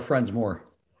love our friends more.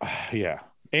 Yeah.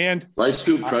 And life's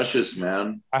too precious,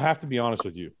 man. I have to be honest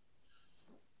with you.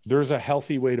 There's a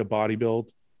healthy way to bodybuild,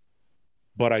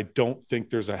 but I don't think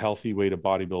there's a healthy way to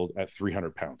bodybuild at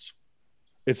 300 pounds.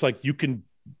 It's like you can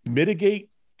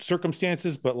mitigate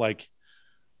circumstances, but like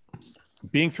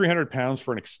being 300 pounds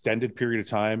for an extended period of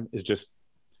time is just.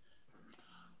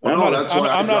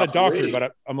 I'm not a doctor,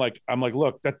 but I'm like,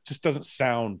 look, that just doesn't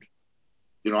sound.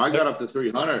 I got up to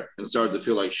 300 and started to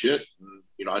feel like shit. And,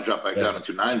 I dropped back down to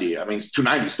 290. I mean,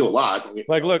 290 is still a lot.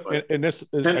 Like, look, and this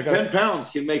 10 pounds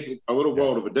can make a little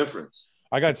world of a difference.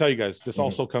 I got to tell you guys, this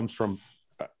also comes from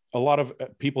a lot of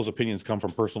people's opinions come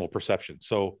from personal perception.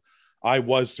 So I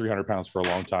was 300 pounds for a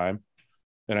long time,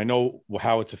 and I know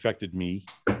how it's affected me.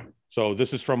 So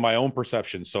this is from my own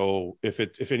perception. So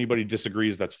if anybody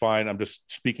disagrees, that's fine. I'm just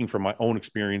speaking from my own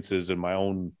experiences and my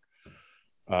own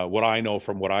what I know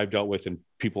from what I've dealt with and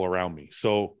people around me.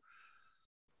 So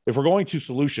if we're going to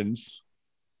solutions,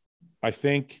 I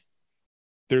think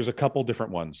there's a couple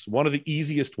different ones. One of the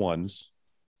easiest ones,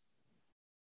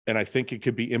 and I think it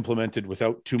could be implemented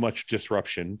without too much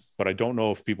disruption, but I don't know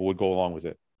if people would go along with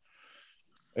it.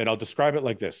 And I'll describe it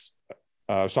like this.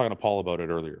 I was talking to Paul about it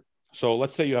earlier. So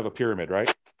let's say you have a pyramid,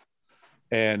 right?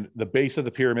 And the base of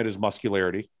the pyramid is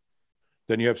muscularity.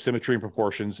 Then you have symmetry and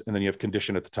proportions, and then you have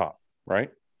condition at the top, right?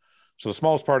 So the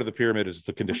smallest part of the pyramid is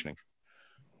the conditioning.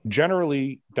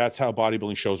 Generally, that's how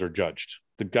bodybuilding shows are judged.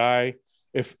 The guy,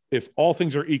 if all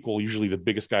things are equal, usually the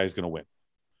biggest guy is going to win.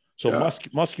 So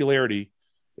muscularity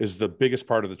is the biggest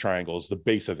part of the triangle, is the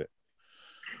base of it.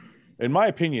 In my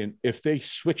opinion, if they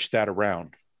switched that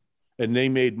around and they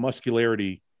made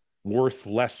muscularity worth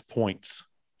less points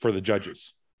for the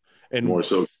judges, and more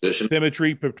so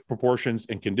symmetry, proportions,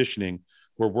 and conditioning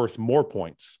were worth more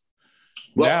points.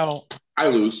 Well, now I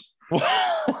lose.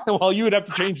 Well, you would have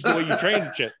to change the way you train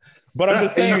and shit. But I'm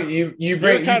just saying, you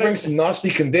bring some nasty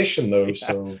condition though. Yeah,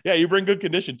 so yeah, you bring good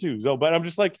condition too. So, but I'm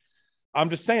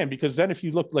just saying, because then if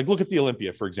you look at the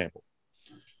Olympia, for example,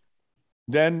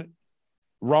 then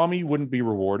Ramy wouldn't be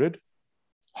rewarded.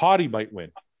 Hadi might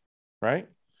win, right?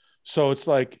 So it's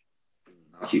like,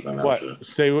 I'll keep my mouth shut.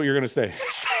 Say what you're going to say.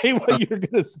 Say what you're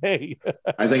going to say.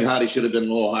 I think Hadi should have been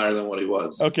a little higher than what he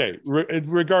was. Okay,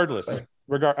 regardless.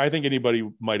 I think anybody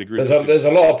might agree. There's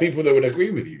a lot of people that would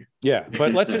agree with you. Yeah,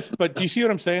 but do you see what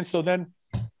I'm saying? So then,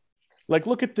 like,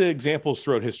 look at the examples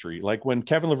throughout history. Like when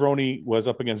Kevin Levrone was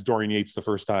up against Dorian Yates the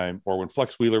first time, or when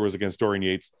Flex Wheeler was against Dorian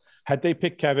Yates, had they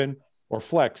picked Kevin or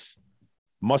Flex,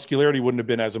 muscularity wouldn't have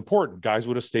been as important. Guys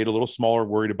would have stayed a little smaller,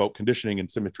 worried about conditioning and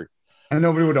symmetry. And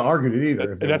nobody would have argued it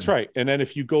either. That's right. And then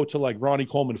if you go to like Ronnie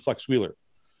Coleman, Flex Wheeler,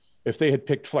 if they had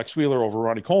picked Flex Wheeler over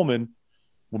Ronnie Coleman,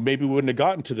 well, maybe we wouldn't have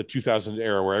gotten to the 2000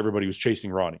 era where everybody was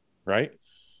chasing Ronnie, right?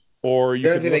 Or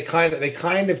you could they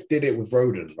kind of did it with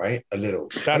Roden, right? A little.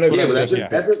 That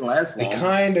didn't last long.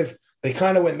 They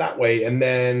kind of went that way, and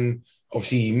then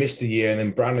obviously he missed a year, and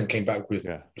then Brandon came back with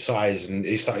size, and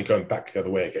it started going back the other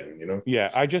way again. You know?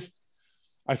 Yeah,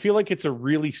 I feel like it's a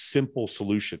really simple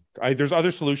solution. There's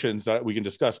other solutions that we can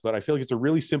discuss, but I feel like it's a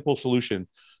really simple solution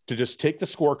to just take the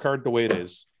scorecard the way it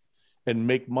is and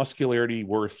make muscularity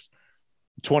worth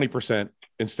 20%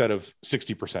 instead of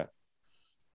 60%.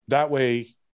 That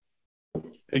way,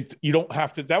 you don't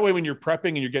have to. That way, when you're prepping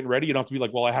and you're getting ready, you don't have to be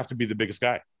like, well, I have to be the biggest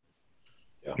guy.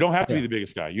 Yeah. You don't have to be the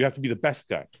biggest guy. You have to be the best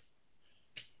guy.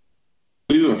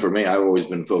 Even for me, I've always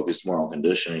been focused more on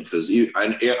conditioning because even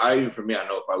for me, I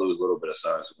know if I lose a little bit of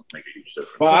size, it will make a huge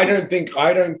difference. But I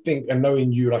don't think, and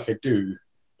knowing you like I do,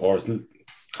 or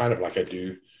kind of like I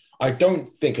do, I don't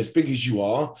think, as big as you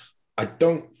are, I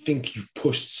don't think you've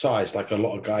pushed size like a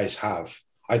lot of guys have.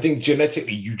 I think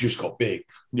genetically you just got big.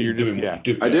 You're doing what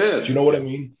you do. I did. Do you know what I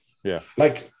mean? Yeah.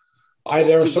 Like,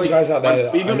 there are some guys out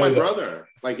there. Even my brother.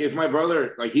 Like, if my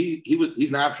brother, like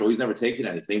he's natural. He's never taken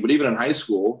anything. But even in high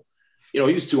school, he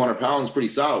was 200 pounds, pretty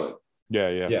solid.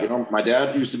 Yeah. My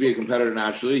dad used to be a competitor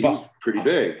naturally. He was pretty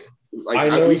big.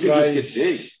 Like, we could just get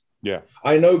big. Yeah.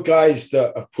 I know guys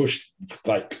that have pushed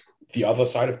like the other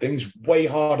side of things way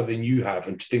harder than you have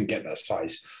and just didn't get that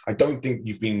size. I don't think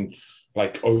you've been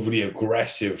like overly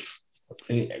aggressive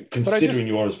considering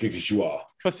you're as big as you are.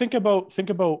 But think about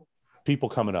people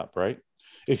coming up, right?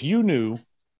 If you knew,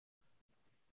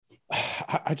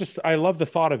 I love the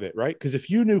thought of it, right? Because if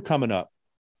you knew coming up,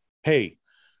 hey,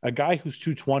 a guy who's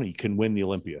 220 can win the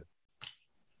Olympia.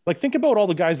 Like, think about all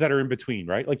the guys that are in between,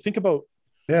 right? Like, think about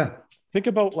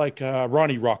like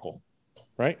Ronnie Rockel,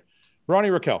 right? Ronnie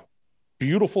Raquel,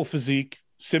 beautiful physique,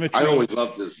 symmetry. I always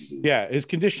loved his physique. Yeah, his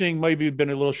conditioning maybe been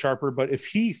a little sharper, but if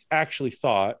he actually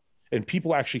thought and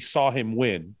people actually saw him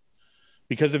win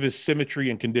because of his symmetry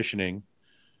and conditioning,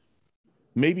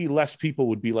 maybe less people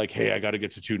would be like, hey, I got to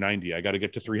get to 290. I got to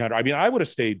get to 300. I mean, I would have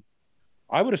stayed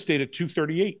at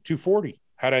 238, 240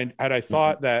 had I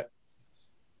thought that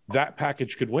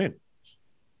package could win.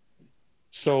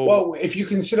 So, well, if you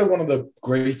consider one of the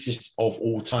greatest of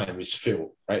all time is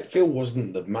Phil, right? Phil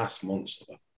wasn't the mass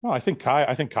monster. No, I think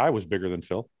Kai was bigger than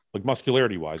Phil, like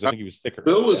muscularity wise. I think he was thicker.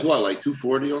 Phil was what, like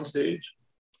 240 on stage?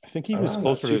 I think he was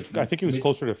closer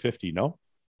to 50. No,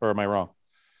 or am I wrong?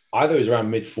 Either was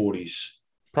around mid 40s.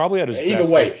 Probably at his either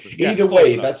best.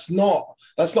 way, that's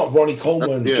not Ronnie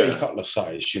Coleman, Jay Cutler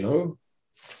size, you know.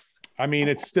 I mean,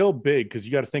 it's still big because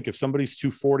you got to think if somebody's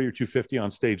 240 or 250 on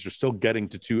stage, they're still getting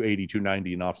to 280,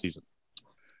 290 in off season.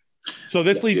 So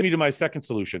this leads me to my second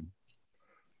solution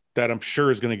that I'm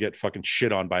sure is going to get fucking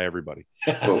shit on by everybody.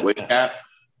 But wait,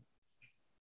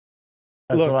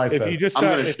 look, if you just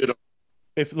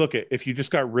if you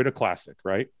just got rid of classic,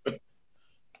 right?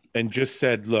 And just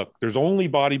said, look, there's only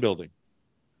bodybuilding.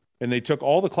 And they took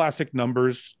all the classic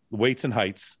numbers, weights and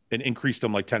heights, and increased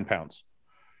them like 10 pounds.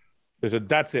 They said,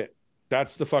 that's it.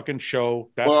 That's the fucking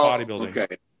show. That's bodybuilding. Okay.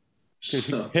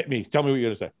 Hit me. Tell me what you're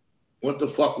going to say. What the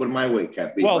fuck would my weight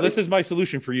cap be? Well, buddy? This is my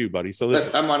solution for you, buddy. So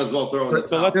I might as well throw in the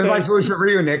top. This is my solution for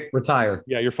you, Nick. Retire.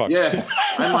 Yeah, you're fucked. Yeah,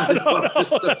 I might as well just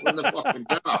throw in the fucking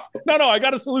top. No, I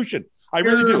got a solution. I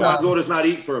really do. I'll go to not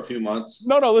eat for a few months.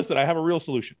 No, listen, I have a real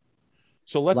solution.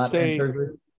 So let's say,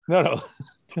 no.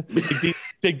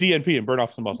 Take DNP and burn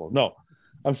off some muscle. No,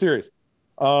 I'm serious.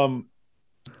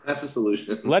 That's the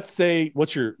solution. Let's say,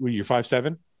 what's you're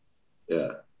 5'7"?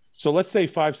 Yeah. So let's say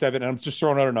 5'7", and I'm just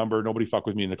throwing out a number. Nobody fuck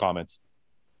with me in the comments.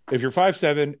 If you're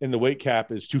 5'7" and the weight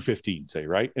cap is 215, say,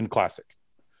 right? In classic.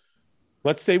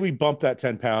 Let's say we bump that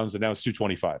 10 pounds and now it's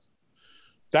 225.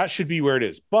 That should be where it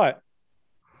is. But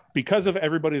because of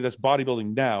everybody that's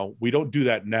bodybuilding now, we don't do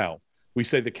that now. We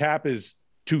say the cap is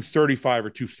 235 or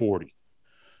 240.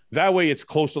 That way it's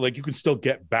close to, like, you can still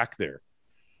get back there,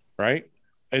 right?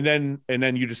 And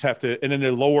then you just have to, and then they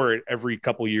lower it every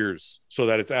couple years so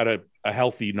that it's at a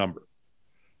healthy number.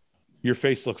 Your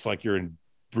face looks like you're in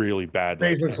really bad.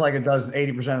 Face looks like it does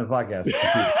 80% of the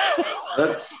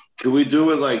podcast. Can we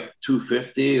do it like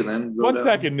 250 and then go One down?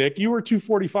 second, Nick. You were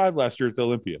 245 last year at the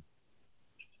Olympia.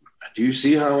 Do you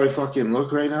see how I fucking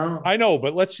look right now? I know,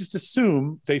 but let's just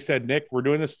assume they said, Nick, we're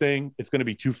doing this thing. It's going to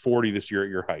be 240 this year at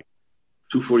your height.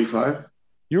 245?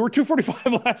 You were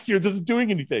 245 last year. This isn't doing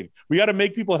anything. We got to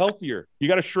make people healthier. You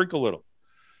got to shrink a little.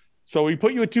 So we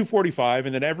put you at 245,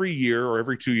 and then every year or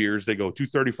every 2 years, they go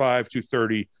 235,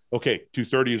 230. Okay,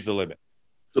 230 is the limit.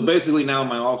 So basically now in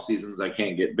my off seasons, I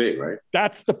can't get big, right?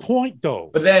 That's the point,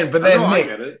 though. But then, I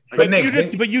get Nick, it. but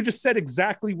Nick, But you just said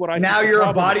exactly what I. Now think the you're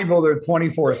a problem is. bodybuilder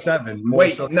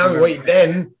 24/7.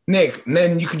 Then Nick,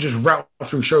 then you can just route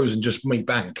through shows and just make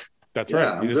bank. That's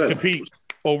Yeah, right. You just good. compete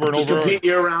over and Just over. compete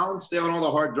year round, stay on all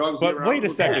the hard drugs. But year wait a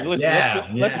round. second.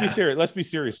 Listen, let's be serious. Let's be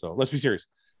serious, though. Let's be serious.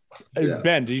 Yeah.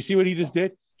 Ben, did you see what he just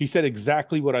did? He said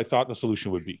exactly what I thought the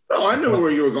solution would be. No, I knew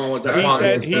where you were going with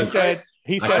that. He said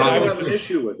I I don't would have an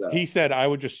issue with that. He said I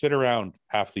would just sit around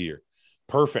half the year.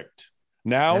 Perfect.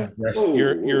 Now Ooh,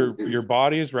 your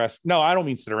body is rest. No, I don't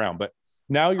mean sit around, but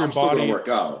now your I'm still body gonna work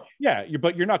out. Yeah,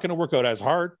 but you're not going to work out as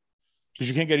hard because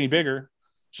you can't get any bigger.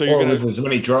 So you're going with as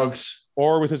many drugs.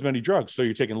 Or with as many drugs. So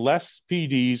you're taking less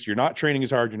PEDs, you're not training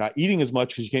as hard, you're not eating as much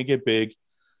because you can't get big.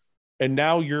 And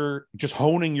now you're just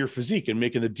honing your physique and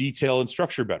making the detail and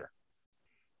structure better.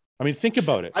 I mean, think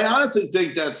about it. I honestly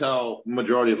think that's how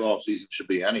majority of off season should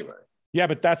be anyway. Yeah,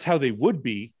 but that's how they would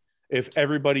be if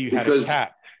everybody had a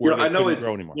cap. I know it's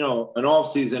an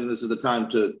off season. This is the time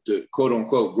to quote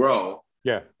unquote grow.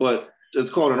 Yeah, but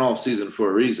it's called an off season for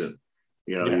a reason.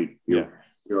 I'm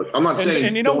not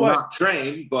saying you know what? Not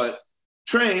train, but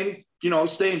train.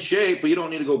 Stay in shape, but you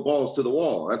don't need to go balls to the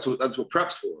wall. That's what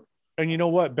prep's for. And you know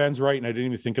what? Ben's right, and I didn't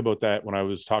even think about that when I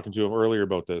was talking to him earlier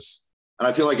about this. And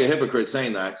I feel like a hypocrite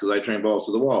saying that because I train balls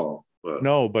to the wall. But.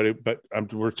 No, but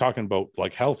we're talking about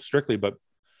like health strictly. But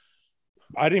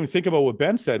I didn't even think about what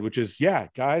Ben said, which is,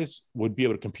 guys would be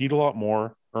able to compete a lot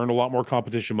more, earn a lot more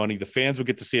competition money. The fans would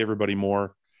get to see everybody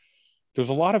more. There's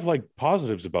a lot of like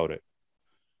positives about it.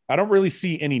 I don't really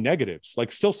see any negatives.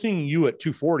 Like still seeing you at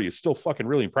 240 is still fucking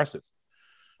really impressive.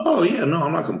 Oh yeah, no,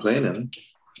 I'm not complaining.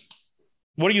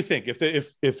 What do you think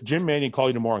if Jim Mannion called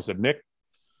you tomorrow and said, Nick,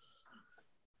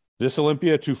 this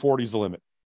Olympia 240 is the limit.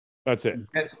 That's it.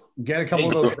 Get a couple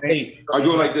of those. I'll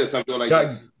go like this.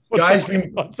 Guys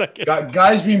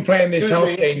been playing this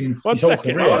health thing. One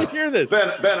second. I want to hear this.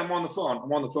 Ben, I'm on the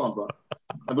phone. Bro.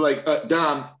 I'll be like,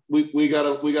 Don, we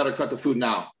gotta cut the food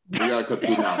now. We gotta cut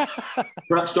food now.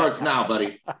 Prep starts now,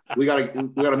 buddy. We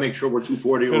gotta make sure we're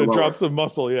 240 or lower. Drop some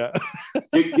muscle, yeah.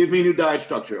 Give me a new diet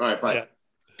structure. All right, bye.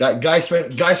 Yeah. Guy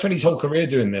spent his whole career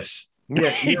doing this.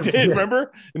 Yeah, he did.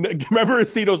 Remember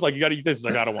Aceto's like, you got to eat this. He's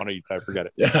like, I don't want to eat that. Forget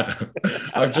it. Yeah,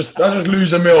 I just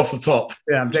lose a meal off the top.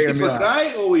 Yeah, I'm taking a meal. But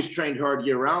Guy always trained hard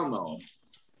year round, though.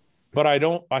 But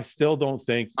I still don't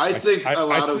think. I think a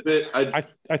lot of it.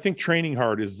 I think training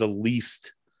hard is the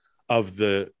least of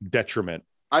the detriment.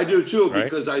 I do too, right?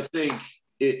 Because I think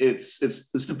it's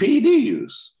the PED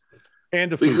use.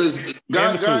 And the food. Because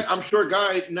Guy, I'm sure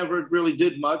Guy never really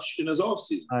did much in his off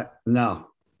season. No.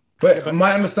 But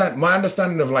my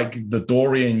understanding of like the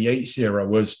Dorian Yates era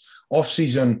was off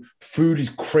season food is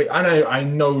crazy. I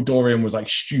know Dorian was like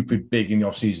stupid big in the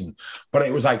off season, but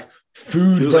it was like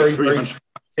food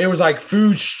it was like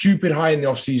food stupid high in the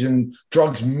off season,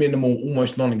 drugs minimal,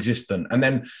 almost non-existent, and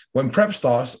then when prep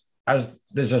starts, as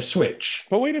there's a switch.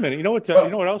 But wait a minute, you know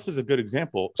what else is a good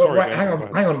example? Sorry, hang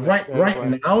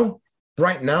on.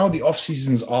 Right now, the off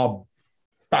seasons are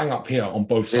bang up here on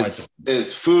both sides.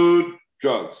 It's food,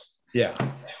 drugs. Yeah.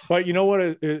 But you know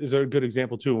what is a good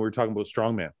example too when we're talking about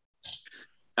strongman.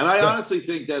 And I honestly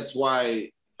think that's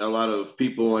why a lot of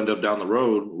people end up down the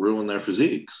road ruin their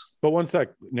physiques. But one sec,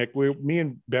 Nick, me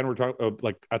and Ben were talking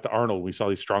like at the Arnold, we saw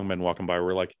these strongmen walking by.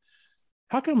 We're like,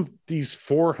 how come these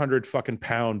 400 fucking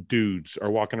pound dudes are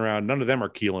walking around? None of them are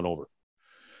keeling over.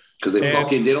 Because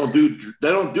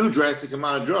they don't do drastic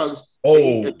amount of drugs. Oh,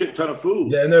 they eat a big ton of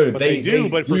food. Yeah, no, they do,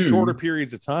 but for shorter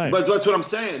periods of time. But that's what I'm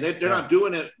saying. They're not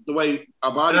doing it the way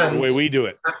our body, the way we do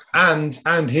it. And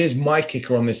here's my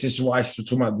kicker on this. This is what I was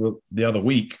talking about the other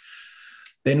week.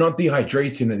 They're not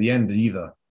dehydrating at the end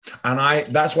either, and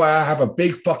that's why I have a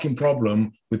big fucking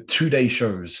problem with 2-day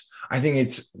shows. I think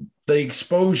it's the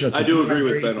exposure. I do agree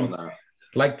with Ben on that.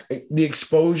 Like the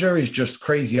exposure is just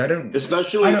crazy.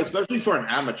 Especially for an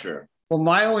amateur. Well,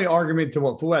 my only argument to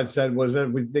what Fouad said was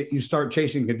that you start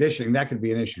chasing conditioning. That could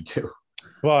be an issue too.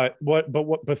 But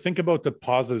think about the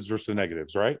positives versus the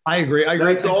negatives, right? I agree.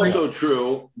 That's also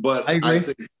true, but I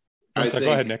agree. I think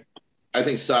go ahead, Nick. I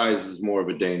think size is more of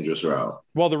a dangerous route.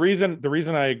 Well, the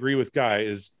reason I agree with Guy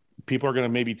is people are going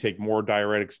to maybe take more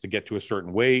diuretics to get to a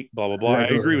certain weight, blah, blah, blah. I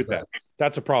agree with that.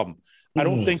 That's a problem. I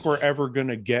don't think we're ever going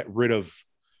to get rid of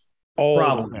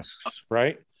all the risks,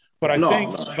 right? But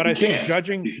I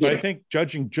think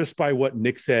judging just by what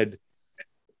Nick said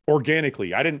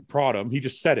organically, I didn't prod him. He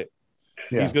just said it.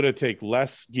 Yeah. He's going to take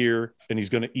less gear and he's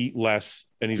going to eat less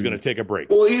and he's going to take a break.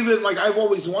 Well, even like I've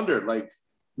always wondered, like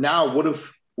now, what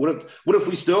if What if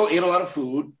we still ate a lot of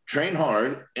food, trained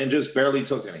hard, and just barely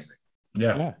took anything?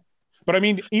 Yeah. But I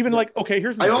mean, even like, okay,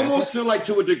 here's I almost feel like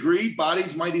to a degree,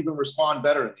 bodies might even respond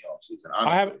better in the offseason.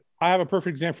 Honestly. I have a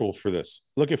perfect example for this.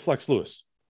 Look at Flex Lewis.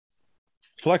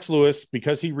 Flex Lewis,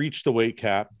 because he reached the weight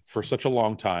cap for such a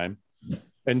long time,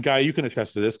 and Guy, you can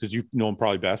attest to this because you know him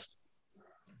probably best.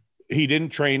 He didn't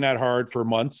train that hard for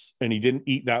months, and he didn't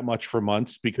eat that much for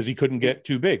months because he couldn't get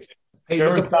too big. Hey,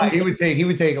 he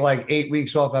would take like 8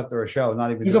 weeks off after a show,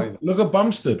 not even. Look at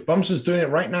Bumstead. Bumstead's doing it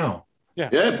right now. Yeah,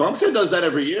 Bumstead does that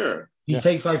every year. He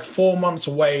takes like 4 months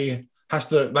away, has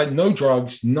to like no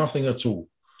drugs, nothing at all.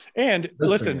 And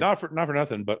listen, not for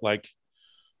nothing, but like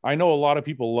I know a lot of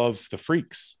people love the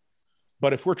freaks,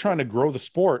 but if we're trying to grow the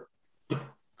sport,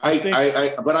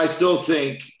 I still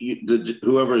think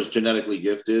whoever is genetically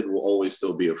gifted will always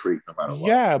still be a freak no matter what.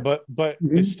 Yeah, but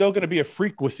it's still going to be a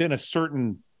freak within a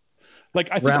certain. Like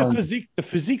I think the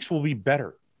physiques will be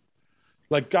better.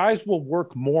 Like guys will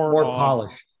work more on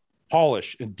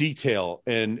polish and detail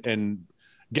and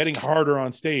getting harder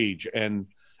on stage, and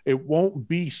it won't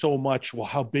be so much. Well,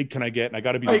 how big can I get? And I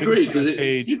got to be. I agree because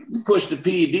if you push the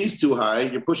PEDs too high,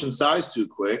 you're pushing size too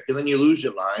quick, and then you lose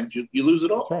your lines. You lose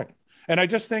it all. That's right. And I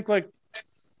just think like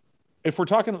if we're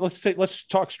talking, let's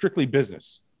talk strictly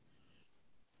business.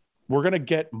 We're going to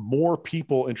get more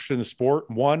people interested in the sport.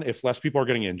 One, if less people are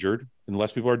getting injured and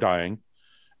less people are dying,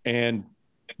 and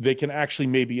they can actually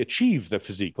maybe achieve the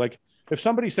physique. Like if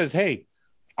somebody says, hey,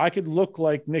 I could look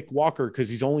like Nick Walker because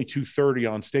he's only 230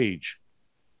 on stage.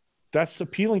 That's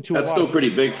appealing to a lot. That's still pretty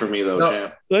big for me though,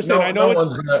 champ. Listen, I know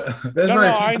there's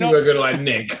very few people who are going to like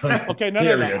Nick. Okay, no,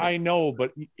 I know,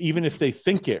 but even if they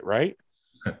think it, right?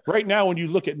 Right now, when you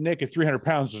look at Nick at 300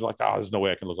 pounds, it's like, there's no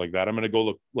way I can look like that. I'm going to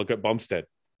go look at Bumstead.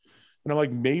 And I'm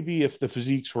like, maybe if the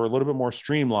physiques were a little bit more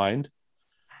streamlined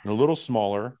and a little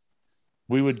smaller,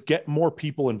 we would get more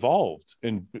people involved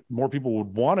and more people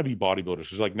would want to be bodybuilders.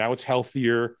 Because like now it's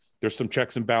healthier. There's some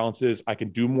checks and balances. I can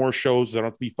do more shows. I don't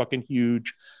have to be fucking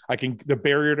huge. The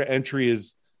barrier to entry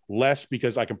is less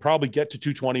because I can probably get to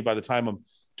 220 by the time I'm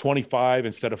 25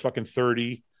 instead of fucking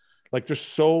 30. Like there's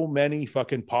so many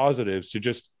fucking positives to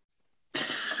just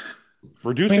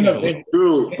reducing. It's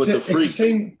true, but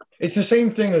it's the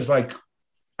same thing as like,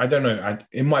 I don't know.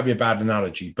 It might be a bad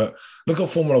analogy, but look at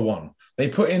Formula One. They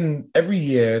put in every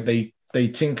year, they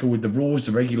tinker with the rules,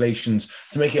 the regulations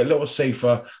to make it a little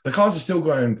safer. The cars are still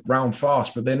going round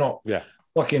fast, but they're not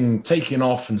fucking taking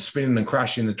off and spinning and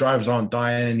crashing. The drivers aren't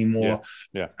dying anymore.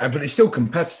 Yeah. But it's still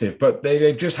competitive. But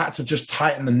they've just had to just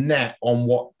tighten the net on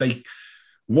what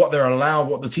they're allowed,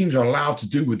 what the teams are allowed to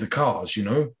do with the cars, you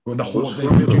know? With the whole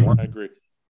thing. I agree.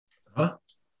 Huh?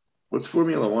 What's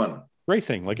Formula One?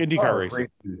 Racing, like IndyCar racing.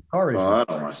 Car racing. Oh, I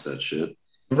don't watch that shit.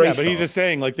 Yeah, but he's just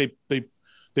saying like they've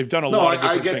done a lot of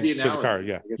different things to the car.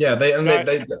 Yeah,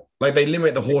 they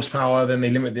limit the horsepower, then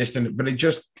they limit this, but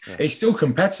it's still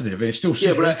competitive and it's still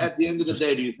super. But at the end of the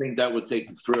day, do you think that would take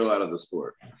the thrill out of the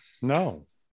sport? No,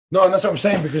 and that's what I'm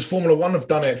saying, because Formula One have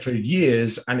done it for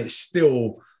years and it's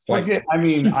still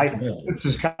this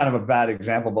is kind of a bad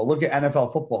example, but look at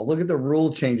NFL football. Look at the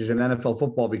rule changes in NFL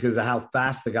football because of how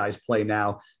fast the guys play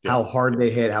now, how hard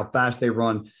they hit, how fast they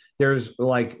run. There's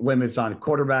like limits on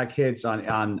quarterback hits,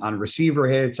 on receiver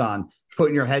hits, on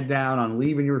putting your head down, on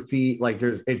leaving your feet. Like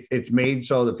it's made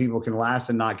so that people can last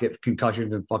and not get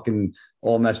concussions and fucking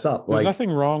all messed up. There's nothing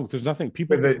wrong. There's nothing.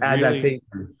 People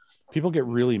get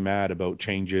really mad about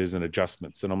changes and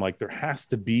adjustments, and I'm like, there has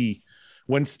to be.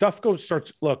 When stuff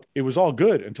look, it was all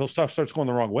good until stuff starts going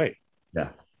the wrong way. Yeah.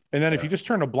 And then if you just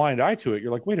turn a blind eye to it,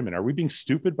 you're like, wait a minute, are we being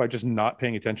stupid by just not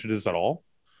paying attention to this at all?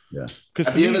 Yeah. Because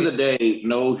at the end of the day,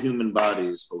 no human body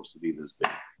is supposed to be this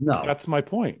big. No. That's my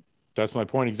point.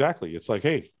 Exactly. It's like,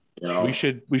 hey, we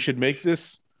should make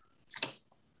this,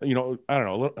 I don't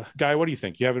know. Guy, what do you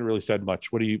think? You haven't really said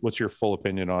much. What's your full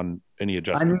opinion on any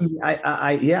adjustments?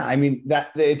 I mean,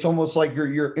 that it's almost like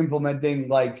you're implementing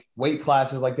like weight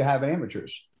classes like they have in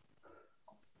amateurs.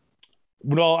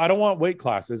 No, I don't want weight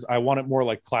classes. I want it more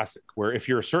like classic, where if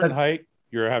you're a certain height,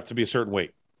 you have to be a certain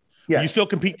weight. Yeah. You still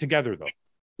compete together though.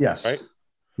 Yes. Right.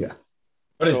 Yeah.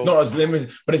 But it's not as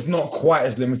limited, but it's not quite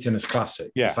as limiting as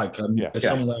classic. Yeah. It's like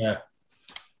somewhere.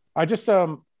 I just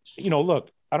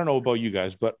look, I don't know about you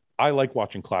guys, but I like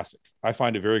watching classic. I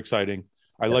find it very exciting.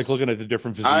 I like looking at the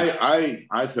different physiques.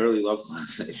 I thoroughly love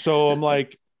classic. So I'm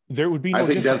like, there would be no I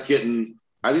think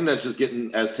that's just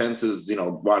getting as tense as,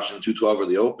 watching 212 or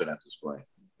the Open at this point.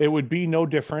 It would be no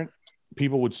different.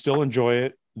 People would still enjoy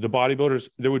it. The bodybuilders,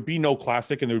 there would be no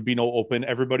classic and there would be no Open.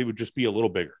 Everybody would just be a little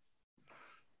bigger.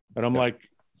 And I'm like,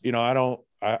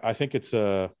 I think it's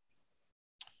a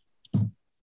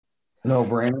no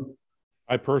brainer.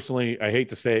 I hate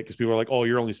to say it because people are like, oh,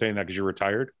 you're only saying that because you're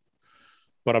retired.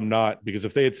 But I'm not, because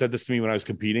if they had said this to me when I was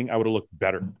competing, I would have looked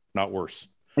better, not worse.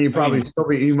 And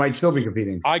you might still be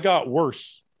competing. I got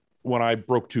worse when I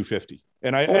broke 250.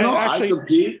 And I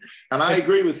compete, and I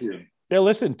agree with you. Yeah,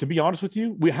 listen, to be honest with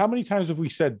you, how many times have we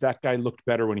said that guy looked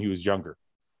better when he was younger?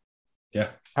 Yeah.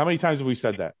 How many times have we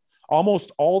said that?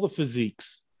 Almost all the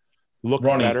physiques look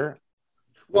better.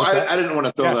 Well, I didn't want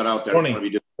to throw that out there.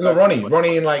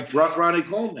 Ronnie in like Ronnie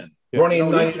Coleman. Yeah. Ronnie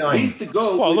in 99. He used to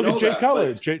go. Well, look at Jay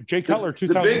Cutler. Jay Cutler,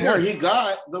 2001. The bigger he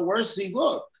got, the worse he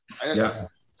looked. Yeah.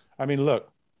 I mean, look,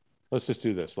 let's just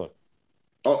do this. Look.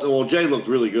 Oh, well, Jay looked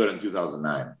really good in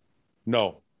 2009.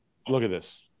 No, look at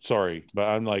this. Sorry, but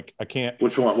I'm like, I can't.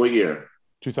 Which one? What year?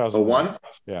 2001.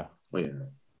 Yeah. Yeah.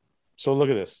 So look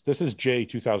at this. This is Jay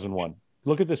 2001.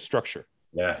 Look at this structure.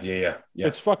 Yeah.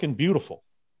 It's fucking beautiful.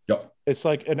 Yep. It's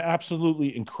like an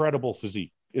absolutely incredible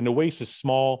physique. And the waist is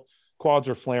small, quads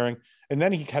are flaring. And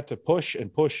then he had to push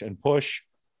and push and push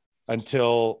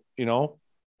until,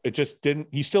 it just didn't.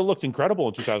 He still looked incredible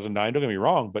in 2009. Don't get me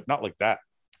wrong, but not like that.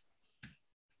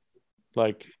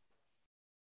 Like,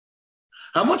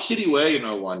 how much did he weigh in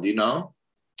 01? Do you know?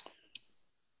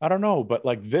 I don't know, but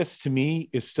like this to me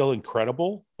is still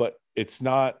incredible, but it's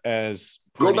not as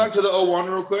pretty. Go back to the 01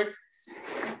 real quick.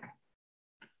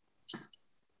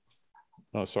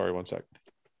 Oh, sorry, 1 sec.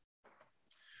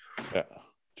 Yeah,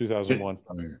 2001.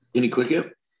 Can you click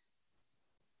it?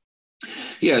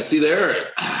 Yeah, see there?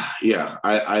 Yeah,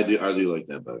 I do like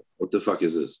that better. What the fuck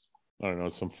is this? I don't know,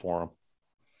 it's some forum.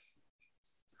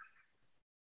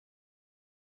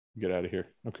 Get out of here.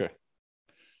 Okay.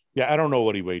 Yeah, I don't know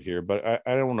what he weighed here, but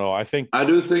I don't know. I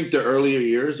do think the earlier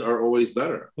years are always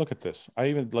better. Look at this.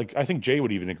 I think Jay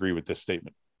would even agree with this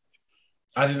statement.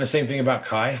 I think the same thing about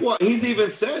Kai. Well, he's even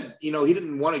said, he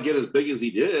didn't want to get as big as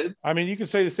he did. I mean, you could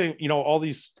say the same, all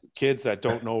these kids that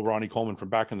don't know Ronnie Coleman from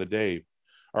back in the day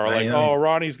are like, oh,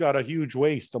 Ronnie's got a huge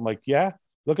waist. I'm like, yeah,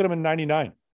 look at him in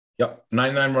 99. Yep.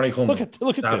 99 Ronnie Coleman.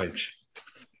 Look at Savage.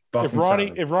 This.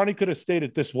 If Ronnie could have stayed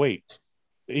at this weight,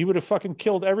 he would have fucking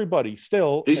killed everybody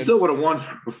still. He still would have won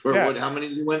for what, how many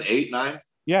did he win? 8, 9?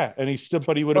 Yeah. And he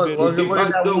would have been.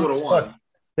 He still would have won.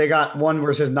 They got one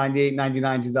where it says 98,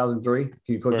 99, 2003. Can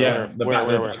you click the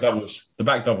back doubles. The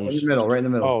back doubles. Right in the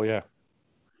middle. Oh, yeah.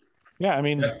 Yeah, I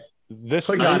mean, this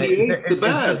click on it. The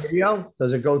best. Video?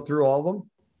 Does it go through all of them?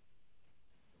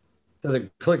 Does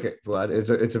it click it, Vlad?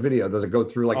 It's a video. Does it go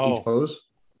through like each pose?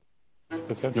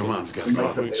 Your mom's got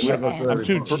problems. I'm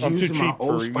too cheap for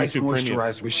Old Spice YouTube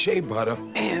moisturized with shea butter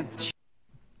and.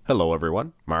 Hello,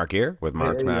 everyone. Mark here with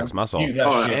Mark's Max Muscle,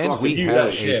 and we have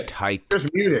a tight.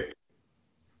 Just mute it.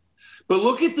 But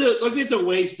look at the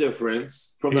waist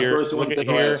difference from the first one to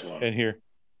the last one. And here.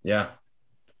 Yeah.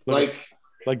 Like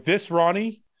this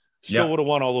Ronnie still would have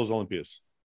won all those Olympias.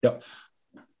 Yep.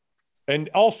 And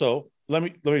also, let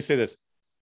me say this.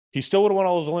 He still would have won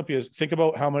all those Olympias. Think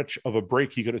about how much of a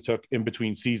break he could have took in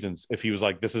between seasons if he was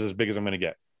like, this is as big as I'm going to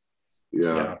get.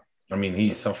 Yeah. I mean,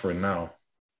 he's suffering now.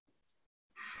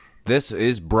 This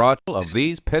is brought of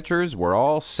these pictures were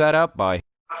all set up by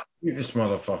this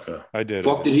motherfucker. I did.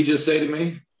 Fuck did he just say to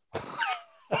me?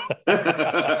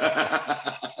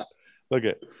 Look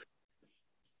at.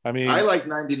 I mean, I like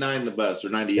 99 the best, or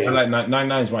 98. I like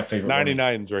 99 is my favorite.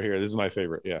 99's right here. This is my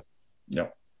favorite. Yeah.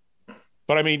 Yep.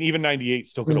 But I mean, even 98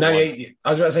 still could have 98. won. I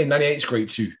was about to say 98 is great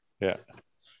too. Yeah.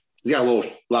 He's got a little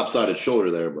lopsided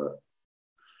shoulder there, but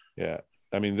yeah.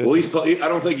 I mean, I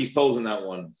don't think he's posing that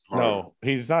one hard. No,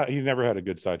 he's not. He's never had a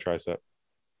good side tricep.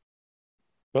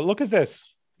 But look at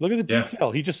this. Look at the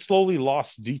detail. He just slowly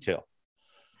lost detail.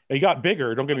 He got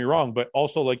bigger, don't get me wrong, but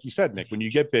also, like you said, Nick, when you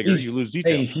get bigger, you lose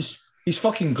detail. Hey, he's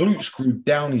fucking glute screwed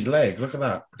down his leg. Look at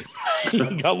that.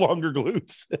 He got longer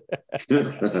glutes.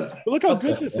 Look how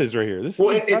good this is right here. This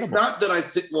is it's not that I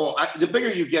think. Well, the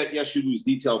bigger you get, yes, you lose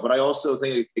detail, but I also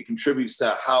think it contributes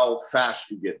to how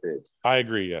fast you get big. I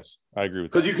agree. Yes, I agree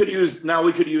with that. Because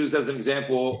we could use as an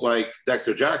example like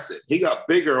Dexter Jackson. He got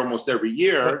bigger almost every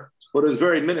year, but it was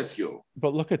very minuscule.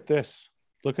 But look at this.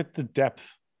 Look at the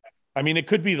depth. I mean, it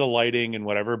could be the lighting and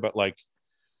whatever, but like.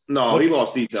 No, he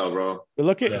lost detail, bro. But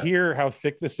look at here how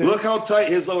thick this is. Look how tight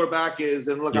his lower back is,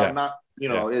 and look how not,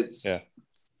 it's. Yeah.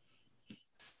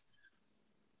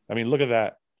 I mean, look at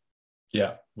that.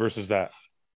 Yeah. Versus that.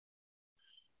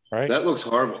 Right? That looks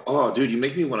horrible. Oh, dude, you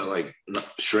make me want to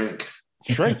shrink.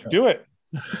 Shrink, do it.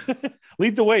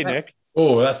 Lead the way, Nick.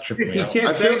 Oh, that's tripping me out.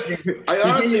 I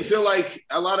honestly feel like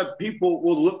a lot of people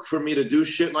will look for me to do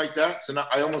shit like that. So now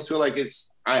I almost feel like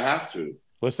I have to.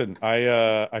 Listen,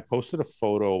 I posted a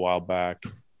photo a while back.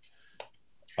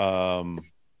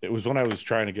 It was when I was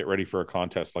trying to get ready for a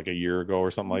contest like a year ago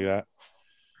or something like that.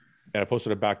 and I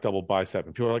posted a back double bicep,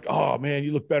 and people are like, "Oh man,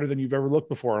 you look better than you've ever looked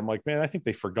before." I'm like, man, I think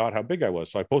they forgot how big I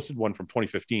was. So I posted one from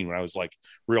 2015 when I was like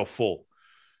real full,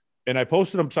 and I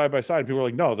posted them side by side. People were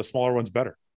like, "No, the smaller one's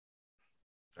better."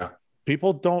 Yeah.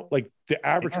 People don't like, the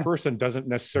average person doesn't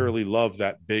necessarily love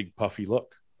that big puffy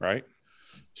look, right?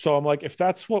 So I'm like, if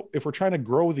we're trying to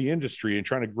grow the industry and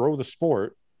trying to grow the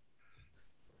sport,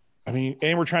 I mean,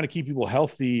 and we're trying to keep people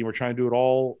healthy, and we're trying to do it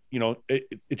all,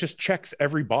 it just checks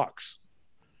every box.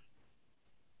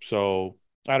 So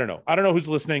I don't know. I don't know who's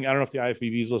listening. I don't know if the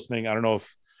IFBB is listening. I don't know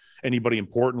if anybody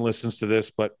important listens to this,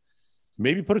 but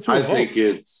maybe put it to a vote. I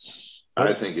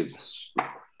think it's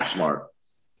smart.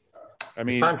 I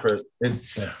mean, it's time for it.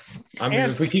 Yeah. I mean,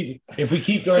 if we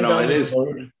keep going down this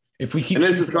road, if we keep, and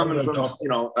this is coming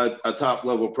from a top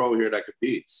level pro here that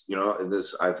competes. And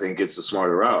this, I think it's a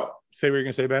smarter route. Say what you're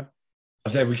gonna say, Ben. I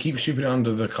said we keep sweeping it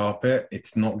under the carpet.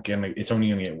 It's only gonna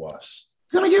get worse.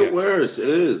 It's gonna get worse. It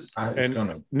is.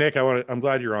 Nick, I'm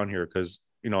glad you're on here because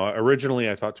originally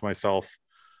I thought to myself,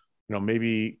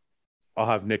 maybe I'll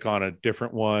have Nick on a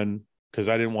different one because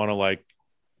I didn't want to like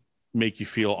make you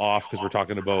feel off because we're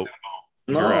talking about.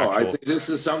 I think this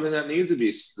is something that needs to be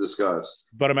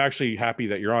discussed. But I'm actually happy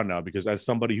that you're on now because as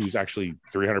somebody who's actually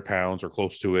 300 pounds or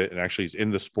close to it and actually is in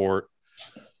the sport,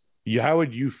 how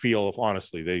would you feel if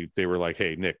honestly they were like,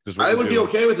 "Hey, Nick, this is what I would be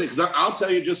okay with it," because I'll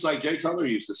tell you, just like Jay Cutler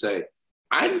used to say,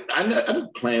 I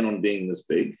didn't plan on being this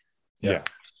big. Yeah.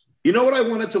 You know what I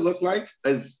want it to look like?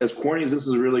 As corny as this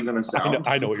is really going to sound.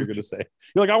 I know what you're going to say.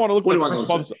 You're like, I want to look like Chris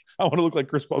Bumstead. I want to look like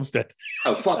Chris Bumstead.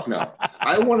 Oh, fuck no.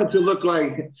 I want it to look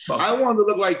like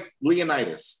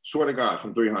Leonidas, swear to God,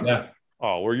 from 300. Yeah.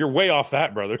 Oh, well, you're way off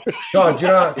that, brother. God, you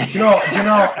know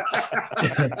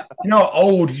how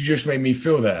old you just made me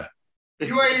feel there.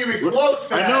 You ain't even close.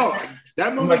 I know.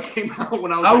 That movie came out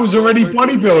when I was already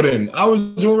bodybuilding. I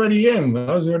was already in.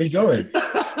 I was already going.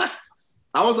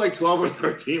 I was like 12 or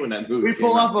 13 when that movie came out. We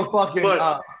pull up a fucking...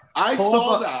 I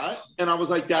saw that, and I was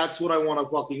like, that's what I want to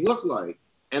fucking look like.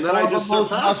 And then I just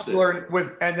surpassed it.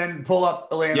 And then pull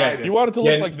up Leonidas. Yeah, you wanted to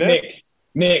look like this?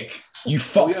 Nick, you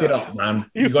fucked it up, man.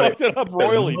 You fucked it up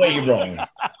royally. Way wrong.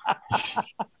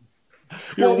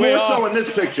 Well, more so in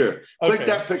this picture. Click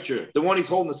that picture. The one he's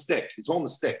holding the stick. He's holding the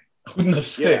stick. Holding the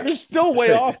stick. Yeah. You're still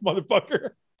way off,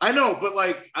 motherfucker. I know, but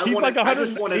like he's like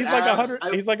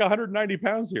 190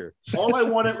 pounds here. All I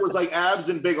wanted was like abs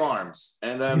and big arms,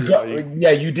 and then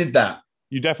you did that.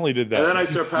 You definitely did that. And then I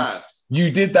surpassed.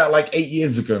 You did that like 8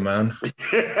 years ago, man.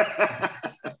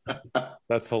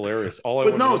 That's hilarious. That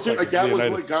was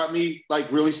what got me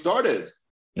like really started.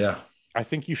 Yeah. I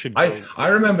think you should. I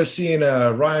remember seeing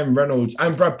Ryan Reynolds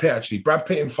and Brad Pitt, actually. Brad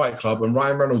Pitt in Fight Club and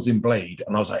Ryan Reynolds in Blade.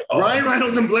 And I was like, oh. Ryan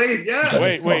Reynolds in Blade, yeah.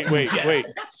 Wait.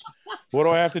 What do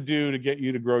I have to do to get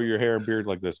you to grow your hair and beard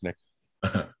like this, Nick?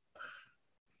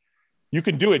 You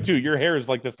can do it too. Your hair is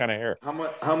like this kind of hair.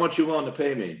 How much you willing to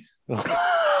pay me?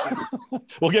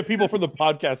 We'll get people from the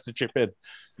podcast to chip in.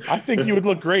 I think you would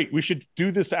look great. We should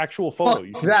do this actual photo.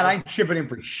 I ain't chipping in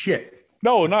for shit.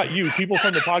 No, not you. People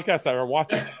from the podcast that are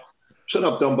watching. Shut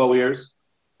up, Dumbo ears.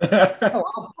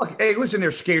 Hey, listen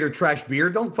there, skater trash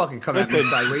beard. Don't fucking come at me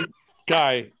sideways.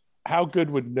 Guy, how good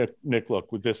would Nick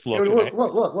look with this look?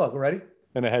 Look, ready?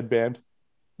 And a headband.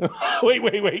 wait.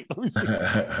 Let me see.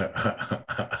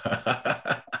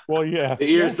 Well, yeah. The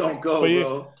ears don't go,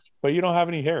 bro. But you don't have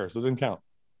any hair, so it didn't count.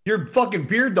 Your fucking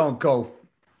beard don't go.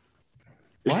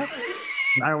 What?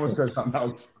 I almost said something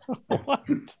else. What?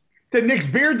 The Nick's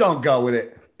beard don't go with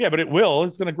it. Yeah, but it will.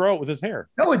 It's going to grow it with his hair.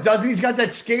 No, it doesn't. He's got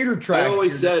that skater track. I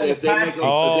always said if they make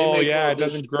it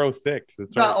doesn't grow thick.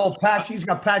 It's got all patchy. He's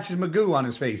got patches Magoo on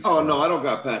his face. Oh, no, I don't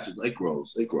got patches. It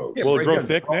grows. Yeah, will it grow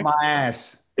thick, Nick? My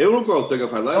ass. It will grow thick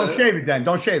if I let it. Don't shave it then.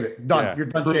 Don't shave it. Done. Yeah, you're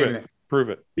done shaving it. Prove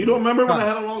it. You don't remember when I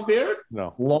had a long beard?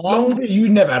 No. Long? You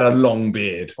never had a long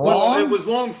beard. Well, it was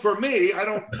long for me. I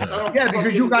don't yeah,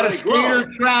 because you got a skater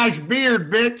trash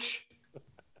beard, bitch.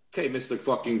 Okay, Mr.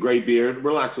 fucking gray beard.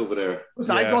 Relax over there.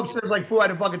 Listen, I go upstairs like Fuad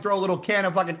and fucking throw a little can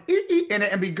of fucking in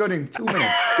it and be good in 2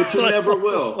 minutes. But you never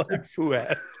will. Like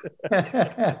Fuad.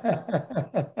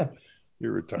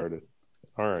 You're retarded.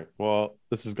 All right. Well,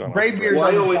 this is gone.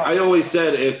 Well, I always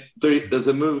said if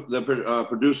the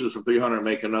producers from 300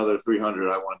 make another 300,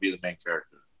 I want to be the main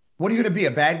character. What are you going to be,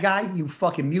 a bad guy? You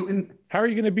fucking mutant? How are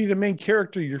you going to be the main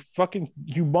character? You're fucking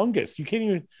humongous. You can't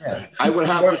even. Yeah. I would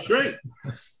have to shrink.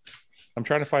 I'm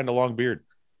trying to find a long beard.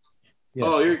 Yeah.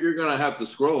 Oh, you're going to have to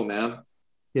scroll, man.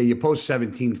 Yeah, you post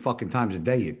 17 fucking times a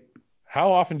day.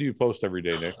 How often do you post every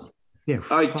day, Nick? Yeah,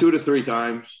 like 2 to 3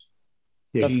 times.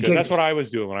 Yeah, that's good. That's what I was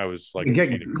doing when I was like. Why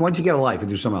don't you get a life and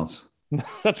do something else?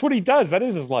 That's what he does. That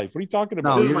is his life. What are you talking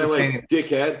about? This is my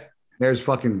dickhead. There's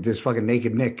fucking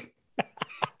naked Nick.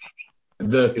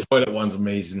 The toilet one's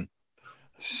amazing.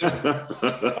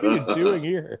 What are you doing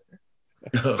here?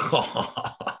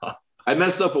 I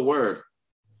messed up a word.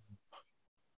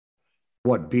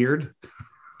 What, beard?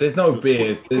 There's no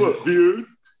beard. What, beard?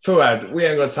 Fuad, we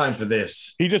ain't got time for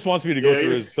this. He just wants me to go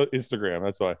through his Instagram.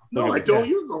 That's why. No, I don't.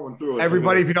 You're going through it.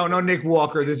 Everybody, if you don't know Nick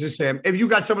Walker, this is him. If you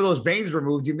got some of those veins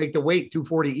removed, you make the weight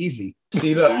 240 easy.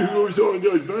 See, look. You lose all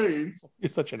those veins.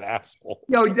 You're such an asshole.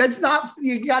 Yo, that's not.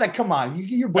 You gotta come on.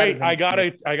 You're better. Wait, I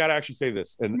gotta actually say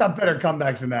this. And not better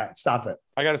comebacks than that. Stop it.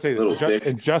 I gotta say this.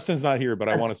 And Justin's not here, but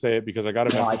I want to say it because I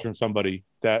got a message from somebody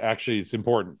that actually is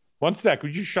important. One sec.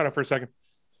 Would you shut up for a second?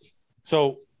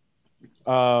 So,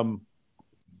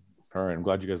 all right, I'm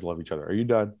glad you guys love each other. Are you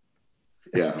done?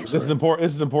 Yeah. This is important.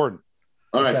 This is important.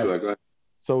 All right, Phil, go ahead.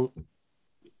 So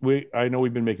I know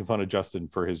we've been making fun of Justin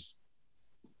for his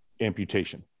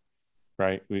amputation,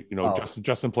 right?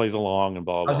 Justin plays along and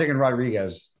blah, blah, blah. I was thinking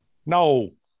Rodriguez.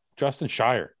 No, Justin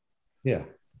Shire. Yeah.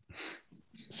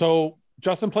 So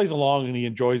Justin plays along and he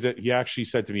enjoys it. He actually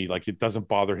said to me, like, it doesn't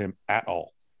bother him at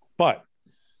all. But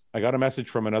I got a message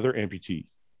from another amputee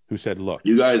who said, look,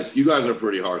 you guys are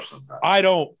pretty harsh sometimes. I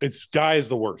don't. It's Guy is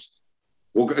the worst.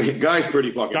 Well, Guy's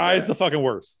pretty fucking Guy is bad. the fucking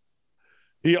worst.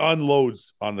 He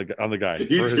unloads on the guy.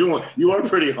 You are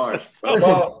pretty harsh.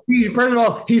 Listen, first of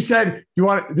all, he said,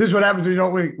 this is what happens when you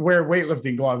don't wear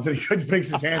weightlifting gloves. And he couldn't fix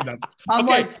his hand up. I'm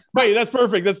okay, like, wait, that's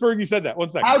perfect. That's perfect. You said that. 1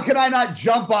 second. How can I not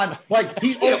jump on? Like,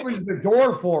 he opens the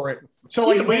door for it. So,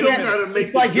 like, we don't gotta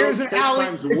make like, here's an alley.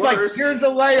 It's like, here's a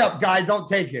layup, guy. Don't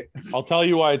take it. I'll tell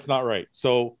you why it's not right.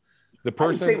 So, the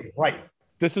person, right.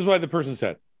 This is why the person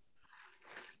said,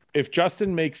 if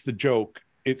Justin makes the joke,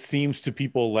 it seems to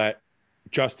people that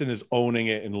Justin is owning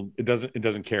it and it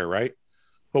doesn't care, right?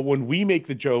 But when we make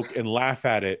the joke and laugh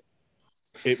at it,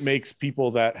 it makes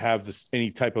people that have any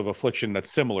type of affliction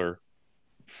that's similar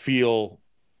feel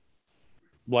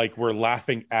like we're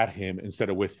laughing at him instead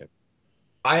of with him.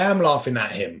 I am laughing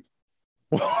at him.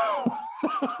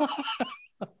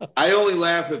 I only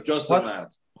laugh if Justin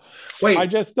laughs. Wait, I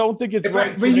just don't think it's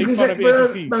right to make fun of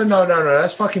amputees. No.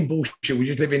 That's fucking bullshit. We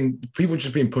just live in people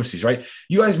just being pussies, right?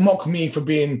 You guys mock me for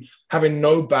having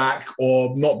no back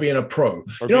or not being a pro.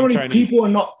 You know how many people are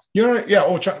not?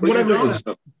 Whatever it is.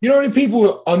 You know how many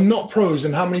people are not pros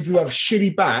and how many people have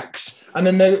shitty backs? And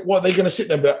then they're going to sit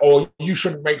there and be like, "Oh, you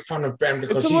shouldn't make fun of Ben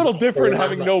because it's a little different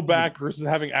having no back versus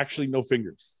having actually no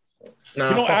fingers." Nah,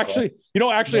 you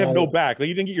don't actually have no back. Like,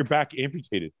 you didn't get your back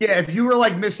amputated. Yeah, if you were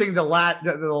like missing the lat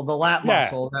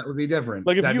muscle, that would be different.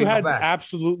 Like, if you had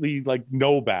absolutely like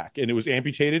no back and it was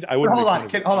amputated, I wouldn't. Hold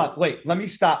on. Wait, let me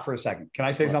stop for a second. Can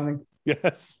I say something?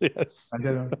 Yes. I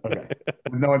did. Okay.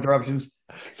 With no interruptions.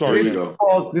 Sorry.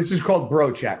 This is called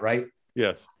bro chat, right?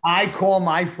 Yes. I call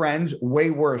my friends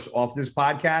way worse off this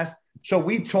podcast. So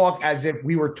we talk as if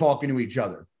we were talking to each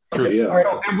other. True. Yeah. Right.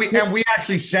 And we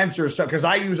actually censor stuff because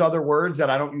I use other words that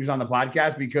I don't use on the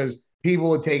podcast because people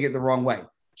would take it the wrong way.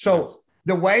 So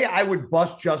the way I would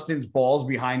bust Justin's balls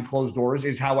behind closed doors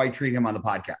is how I treat him on the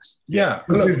podcast. Yeah.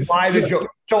 This is why the joke.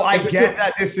 So I get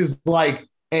that this is like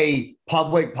a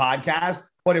public podcast,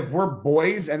 but if we're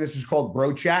boys and this is called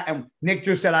bro chat, and Nick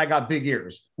just said I got big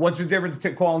ears. What's the difference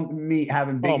to calling me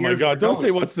having big ears? Oh my God! Don't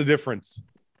say what's the difference.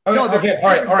 Okay.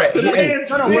 All right. Nick,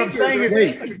 how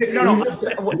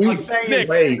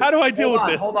do I deal with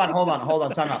this? Hold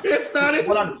on. Time out. It's not even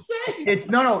the same. It's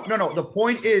no. The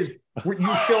point is,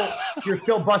 you're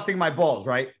still busting my balls,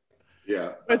 right?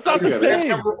 Yeah, it's not the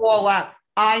same. We're all out.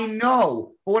 I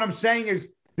know, but what I'm saying is,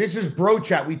 this is bro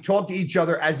chat. We talk to each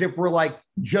other as if we're like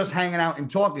just hanging out and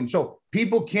talking. So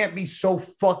people can't be so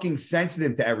fucking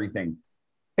sensitive to everything,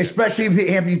 especially if the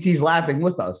amputee's laughing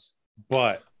with us.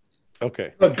 But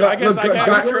okay, look, I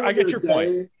get your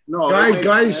point. No,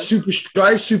 guy's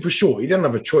super short. He doesn't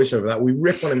have a choice over that. We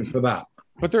rip on him for that.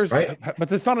 But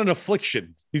that's not an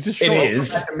affliction. He's just short. It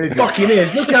is. It fucking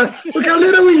is. Look how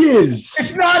little he is.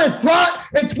 It's not a plot.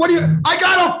 It's I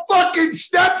got a fucking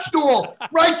step stool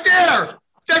right there.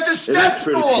 That's a step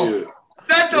stool.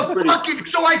 That's fucking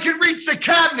so I can reach the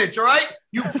cabinets, all right?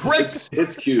 You pricks.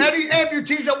 It's cute. Any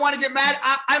amputees that want to get mad,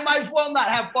 I might as well not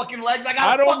have fucking legs.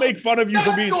 I don't make fun of you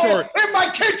for being short. In my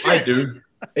kitchen. I do.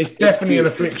 It's definitely an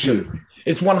affliction.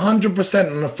 It's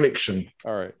 100% an affliction.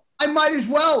 All right. I might as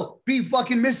well be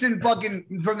fucking missing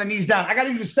fucking from the knees down. I got to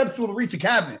use a step stool to reach a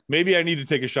cabinet. Maybe I need to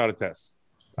take a shot of test.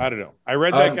 I don't know. I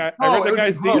read that guy. I read the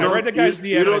guy's DM.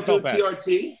 You don't do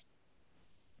TRT?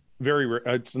 Very rare.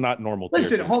 It's not normal.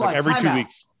 Listen, hold on. Every 2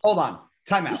 weeks. Hold on.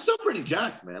 Time out. You're still pretty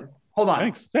jacked, man. Hold on.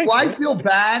 Thanks. Do I feel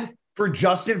bad for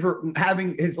Justin for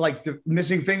having his the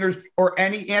missing fingers or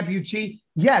any amputee?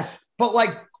 Yes. But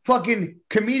fucking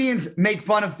comedians make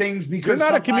fun of things because you're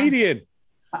not a comedian.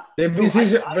 This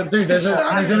is, but dude, there's an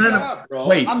element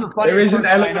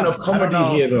of comedy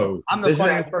here, though. I'm the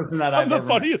funniest person that I've ever met. I'm the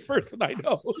funniest person I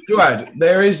know. Dude,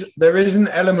 there is an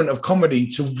element of comedy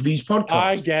to these podcasts.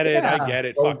 I get it. Yeah. I get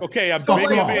it. Fuck. Okay, I'm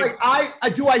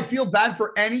I feel bad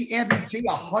for any amputee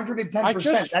 110%. I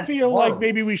just feel like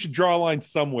maybe we should draw a line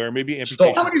somewhere. Maybe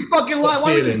amputation. How many fucking lines?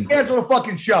 Why don't you cancel the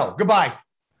fucking show? Goodbye.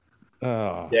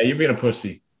 Yeah, you're being a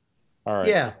pussy. All right.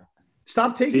 Yeah.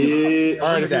 Stop taking it.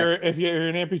 All right, if you're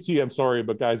an amputee, I'm sorry,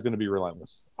 but guy's going to be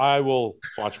relentless. I will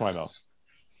watch my mouth.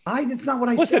 That's not what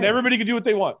I said. Listen, everybody can do what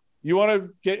they want. You want to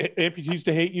get amputees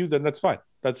to hate you, then that's fine.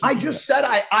 I just said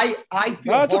I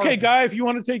feel that's okay, Guy. If you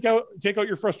want to take out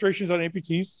your frustrations on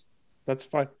amputees, that's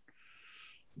fine.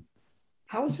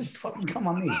 How is this fucking come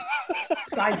on me?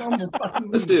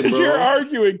 Because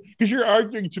you're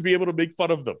arguing to be able to make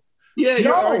fun of them. Yeah,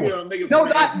 you're arguing.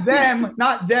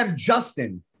 Not them,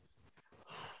 Justin.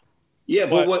 Yeah,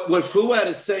 but what Fouad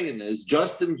is saying is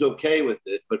Justin's okay with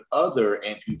it, but other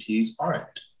amputees aren't.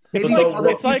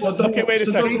 It's like okay, wait a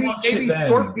second. Maybe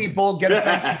short people get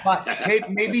offended by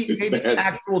maybe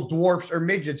actual dwarfs or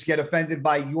midgets get offended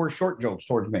by your short jokes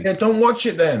towards me. Yeah, don't watch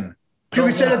it then. Should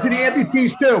we send it to the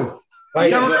amputees too?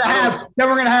 Then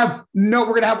we're gonna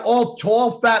have all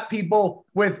tall, fat people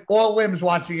with all limbs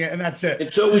watching it, and that's it.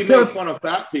 Until we make fun of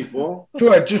fat people.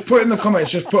 Just put in the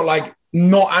comments. Just put like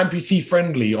not amputee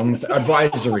friendly on the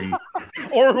advisory,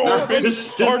 or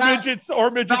midgets or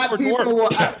dwarfs,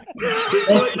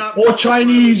 or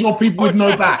Chinese or people with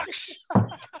no backs.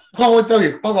 I'll tell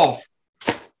you, fuck off.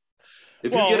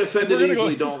 If you get offended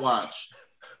easily, don't watch.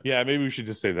 Yeah, maybe we should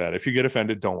just say that. If you get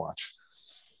offended, don't watch.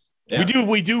 Yeah.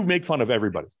 We do make fun of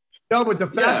everybody. No, but the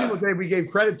fat people that we gave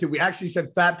credit to, we actually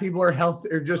said fat people are healthy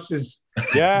or just as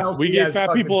we gave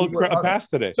fat people a pass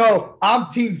today. So I'm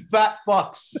team fat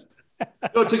fucks.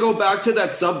 So to go back to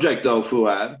that subject though,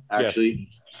 Fouad, actually,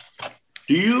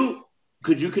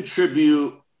 could you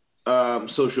contribute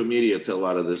social media to a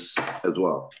lot of this as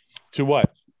well? To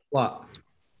what? What?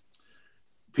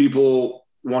 People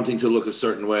wanting to look a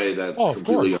certain way that's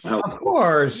completely unhealthy. Of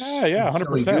course. Yeah,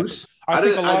 100%. I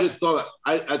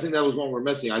think that was one we're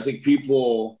missing. I think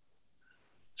people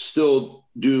still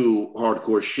do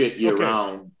hardcore shit year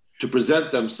round to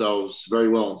present themselves very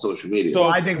well on social media. So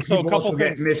I think people also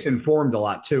get misinformed a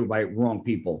lot too by wrong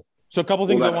people. So a couple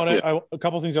things I want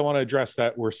to address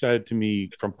that were said to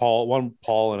me from Paul.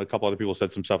 Paul and a couple other people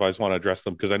said some stuff. I just want to address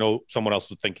them because I know someone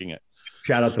else is thinking it.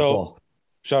 Shout out to Paul.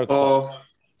 Shout out to Paul.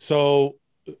 So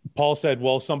Paul said,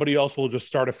 well, somebody else will just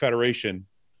start a federation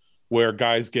where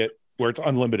it's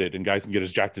unlimited and guys can get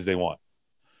as jacked as they want.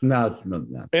 No.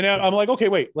 And I'm like, okay,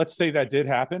 wait, let's say that did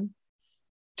happen.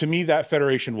 To me, that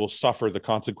federation will suffer the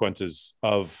consequences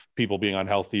of people being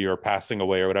unhealthy or passing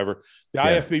away or whatever. The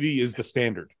IFBB is the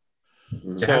standard.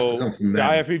 So the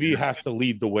IFBB has to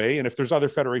lead the way. And if there's other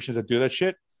federations that do that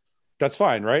shit, that's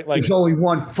fine, right? Like there's only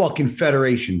one fucking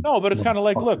federation. No, but it's kind of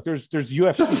like, look, there's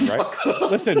UFC, right?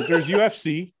 Listen, there's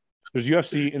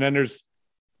UFC, and then there's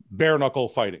bare knuckle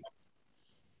fighting.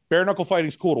 Bare knuckle fighting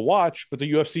is cool to watch, but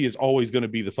the UFC is always going to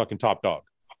be the fucking top dog.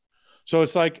 So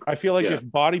it's like, I feel like if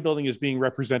bodybuilding is being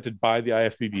represented by the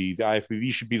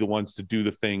IFBB should be the ones to do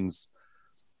the things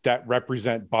that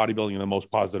represent bodybuilding in the most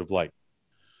positive light.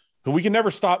 But we can never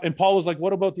stop. And Paul was like,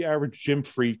 what about the average gym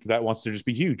freak that wants to just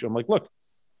be huge? I'm like, look,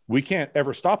 we can't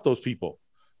ever stop those people.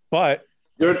 But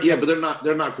they're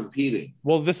not competing.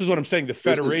 Well, this is what I'm saying. The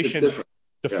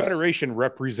federation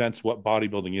represents what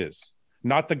bodybuilding is.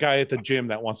 Not the guy at the gym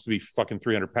that wants to be fucking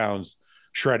 300 pounds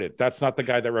shredded. That's not the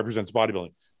guy that represents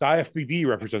bodybuilding. The IFBB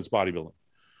represents bodybuilding.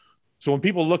 So when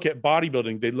people look at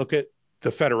bodybuilding, they look at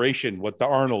the federation, what the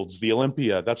Arnolds, the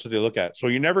Olympia, that's what they look at. So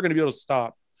you're never going to be able to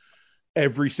stop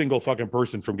every single fucking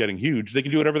person from getting huge. They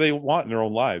can do whatever they want in their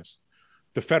own lives.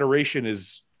 The federation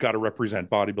is got to represent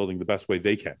bodybuilding the best way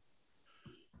they can.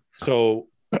 So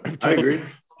I agree.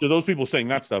 To those people saying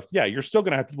that stuff, you're still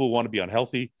going to have people who want to be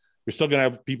unhealthy. You're still going to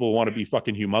have people who want to be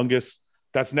fucking humongous.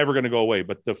 That's never going to go away.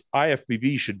 But the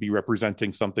IFBB should be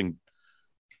representing something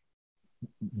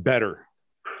better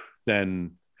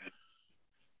than,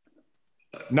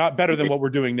 not better than what we're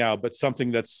doing now, but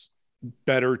something that's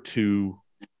better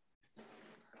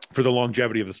for the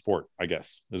longevity of the sport, I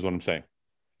guess, is what I'm saying.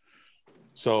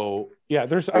 So I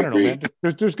don't know, man.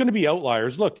 There's going to be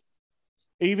outliers. Look,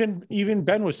 even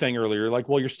Ben was saying earlier, like,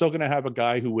 well, you're still going to have a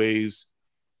guy who weighs,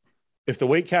 if the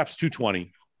weight cap's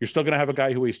 220, you're still going to have a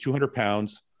guy who weighs 200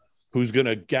 pounds who's going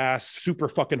to gas super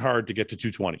fucking hard to get to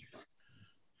 220.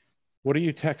 What are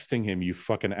you texting him, you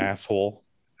fucking asshole?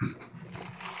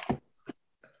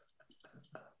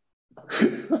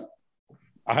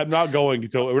 I'm not going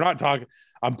until we're not talking.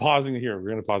 I'm pausing here. We're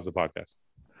going to pause the podcast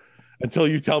until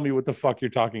you tell me what the fuck you're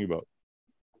talking about.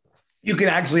 You can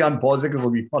actually unpause it because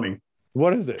it'll be funny.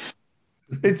 What is it?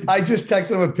 I just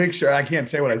texted him a picture. I can't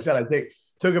say what I said. I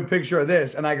took a picture of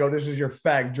this and I go, "This is your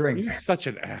fag drink." You're such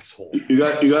an asshole. You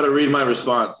got to read my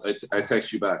response. I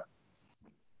text you back.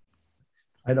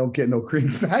 I don't get no cream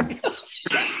fag.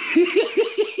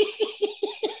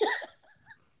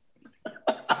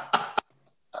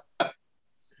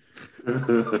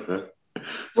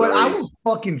 But I will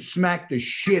fucking smack the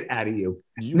shit out of you.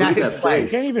 Look at that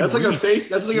face. That's like a face.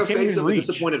 That's like a face of a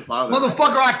disappointed father.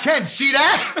 Motherfucker, I can't see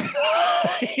that.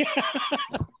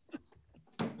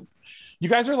 You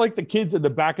guys are like the kids in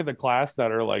the back of the class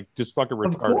that are like just fucking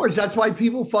retarded. Of course, that's why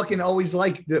people fucking always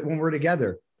like that when we're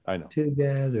together. I know.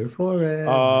 Together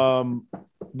forever.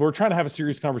 We're trying to have a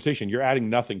serious conversation. You're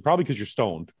adding nothing, probably because you're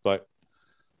stoned. But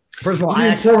first of all,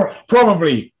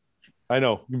 probably. I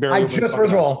know.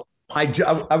 First of all,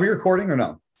 are we recording or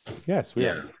no? Yes, we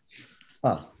are.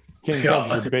 Oh, can't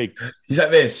tell if you're baked. He's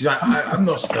like this. He's like, I'm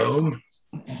not stoned.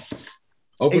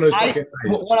 Open those fucking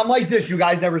eyes. When I'm like this, you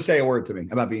guys never say a word to me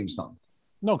about being stoned.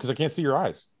 No, because I can't see your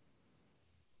eyes.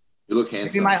 You look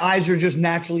handsome. My eyes are just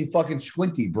naturally fucking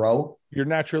squinty, bro. You're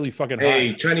naturally fucking Hey,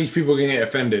 high. Chinese people can get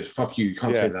offended. Fuck you. You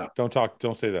can't say that. Don't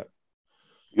say that.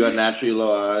 You got naturally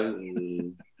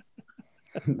low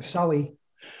eyes. Sorry.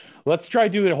 Let's try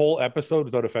doing a whole episode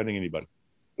without offending anybody.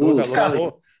 Ooh,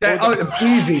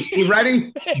 easy. You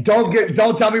ready?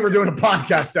 Don't tell me we're doing a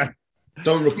podcast then.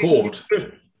 Don't record.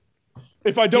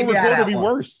 If I don't record, it'll be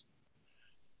worse.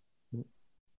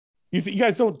 You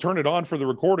guys don't turn it on for the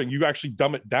recording. You actually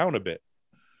dumb it down a bit.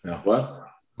 Yeah. What?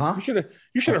 Huh?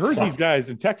 You should have heard these guys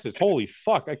in Texas. Holy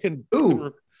fuck!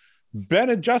 Ben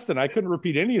and Justin, I couldn't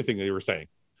repeat anything they were saying.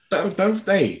 Don't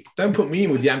put me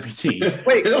in with the amputee.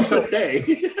 Wait,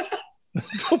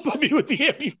 Don't put me with the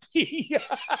amputee.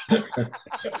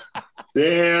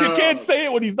 Damn. You can't say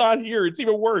it when he's not here. It's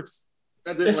even worse.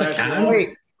 That didn't last long.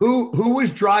 Wait, who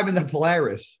was driving the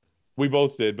Polaris? We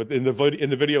both did, but in the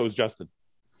video it was Justin.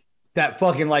 That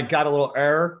fucking got a little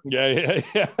error. Yeah.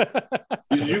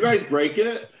 Did you guys break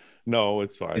it? No,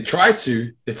 it's fine. They tried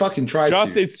to. They fucking tried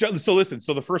to. It's just so listen.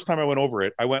 So the first time I went over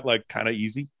it, I went like kind of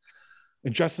easy.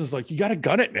 And Justin's like, "You got to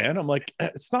gun it, man." I'm like,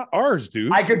 "It's not ours,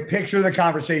 dude." I could picture the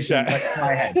conversation in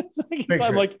my head.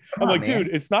 I'm like, dude,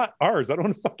 it's not ours. I don't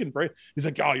want to fucking break. He's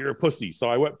like, "Oh, you're a pussy." So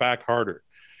I went back harder.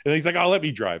 And he's like, "Oh, let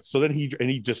me drive." So then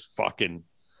he just fucking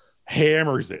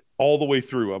hammers it all the way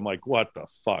through. I'm like, "What the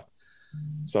fuck?"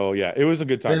 So yeah, it was a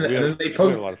good time. We had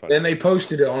a lot of fun. Then they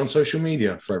posted it on social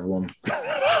media for everyone.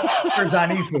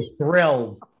 Denise was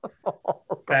thrilled.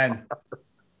 Ben.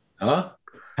 Huh?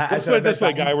 Let's put it this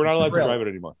way, guy. We're not allowed to drive it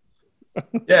anymore.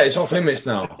 Yeah, it's off limits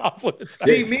now. It's off limits.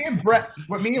 See, me and Brett,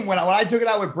 when I took it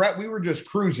out with Brett, we were just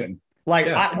cruising. Like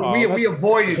we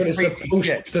avoided. It's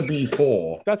supposed to be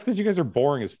 4. That's because you guys are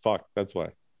boring as fuck. That's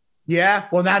why. Yeah.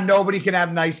 Well, now nobody can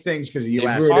have nice things because of you.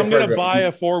 So I'm gonna buy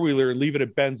a 4-wheeler and leave it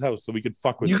at Ben's house so we could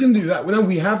fuck with. You can do that. Well, no,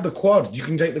 we have the quad. You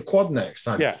can take the quad next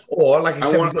time. Yeah. Or like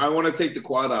I want to take the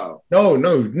quad out. No,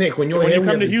 Nick. When you're here, you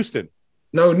come to Houston.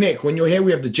 No, Nick. When you're here,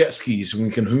 we have the jet skis and we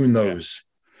can hoon those.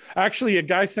 Yeah. Actually, a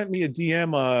guy sent me a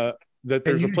DM that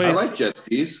there's a place. I like jet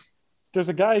skis. There's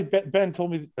a guy. Ben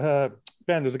told me.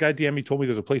 Ben, there's a guy DM me told me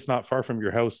there's a place not far from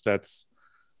your house that's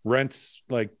rents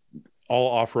like all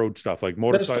off-road stuff, like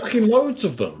motorcycles. There's fucking loads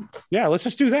of them. Yeah, let's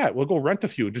just do that. We'll go rent a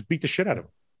few and just beat the shit out of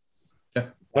them. Yeah.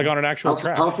 Like on an actual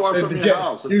track. How far from your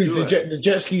house? The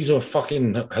jet skis are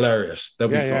fucking hilarious. They'll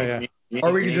be fun. Yeah.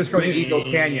 Or we can just go to Eagle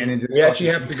Canyon and just we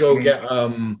actually have to go get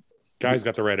Guys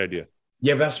got the right idea.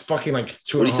 Yeah, that's fucking like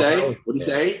 2.5 What do you say? hours. What do you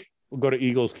say? We'll go to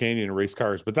Eagles Canyon and race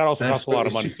cars, but that also costs a lot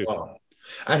of money too.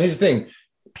 And here's the thing,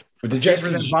 with the jet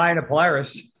skis, buying a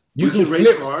Polaris, you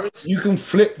can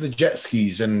flip the jet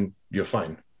skis and you're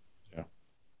fine. Yeah.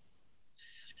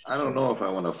 I don't know if I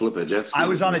want to flip a jet ski. I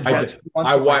was on a jet ski once.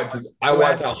 I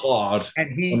wiped out hard.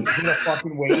 And he did a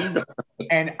fucking wave.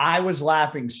 And I was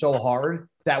laughing so hard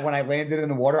that when I landed in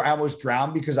the water, I almost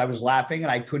drowned because I was laughing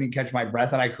and I couldn't catch my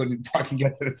breath and I couldn't fucking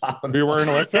get to the top of the You weren't wearing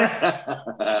a life vest?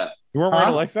 You weren't wearing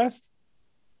a life vest?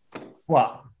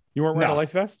 What? You weren't wearing a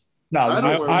life vest? No,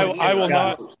 I will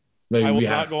not. No, I will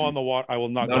not go on the water. I will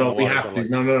not go on the water. We have to.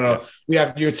 No. We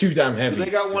have. You're too damn heavy.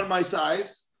 They got one my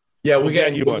size. Yeah, we're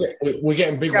getting big ones. We're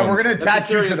going to attach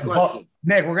you to the boat.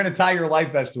 Nick, we're going to tie your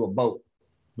life vest to a boat.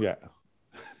 Yeah.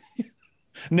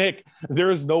 Nick,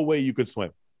 there is no way you could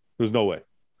swim. There's no way.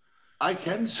 I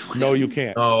can swim. No, you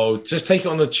can't. Oh, just take it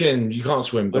on the chin. You can't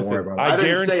swim. Don't worry about it. I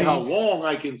didn't say how long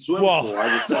I can swim for.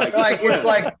 I just said it's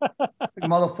like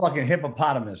motherfucking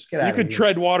hippopotamus. Get out You could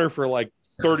tread water for like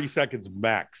 30 seconds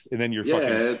max, and then you're Yeah, fucking,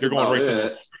 it's you're going about right to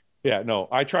it. the, yeah, no,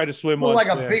 I tried to swim Well, once,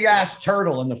 like a man. big ass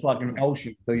turtle in the fucking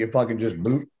ocean until you fucking just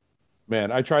boot.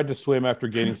 Man, I tried to swim after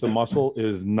gaining some muscle. It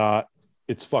is not,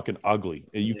 it's fucking ugly.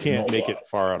 And you can't make it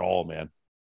far at all, man.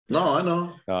 No, I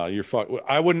know. You're fuck.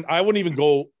 I wouldn't even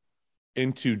go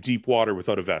into deep water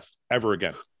without a vest ever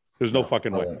again. There's no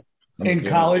fucking way. In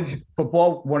college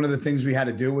football, one of the things we had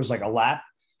to do was like a lap.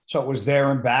 So it was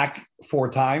there and back 4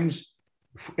 times.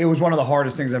 It was one of the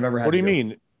hardest things I've ever had. What do you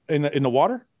mean? In the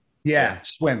water? Yeah,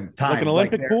 swim time. Like an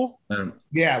Olympic pool?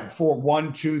 Yeah,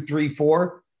 1, 2, 3,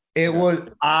 4. It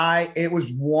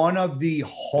was one of the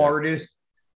hardest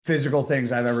physical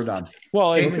things I've ever done.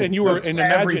 Well, and you were, and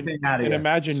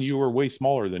imagine you were way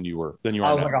smaller than you are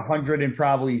I was like 100 and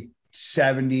probably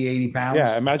 70, 80 pounds.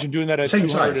 Yeah, imagine doing that at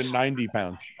 290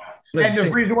 pounds. And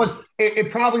the reason was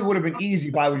it probably would have been easy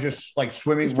if I was just like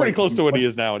swimming. It's pretty close to what he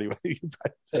is now, anyway.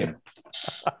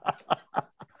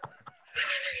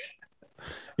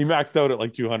 He maxed out at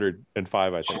like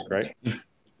 205, I think, right?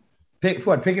 Pick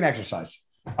an exercise.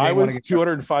 I was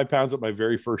 205 pounds at my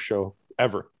very first show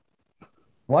ever.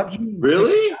 What?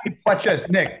 Really? Watch this,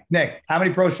 Nick. How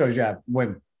many pro shows you have?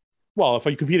 Win. Well, if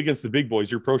you compete against the big boys,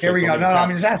 your pro shows. Here we go. No,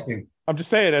 I'm just asking. I'm just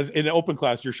saying, as in an open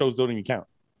class, your shows don't even count.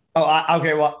 Oh,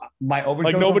 okay. Well, my open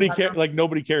like shows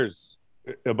nobody cares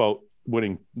about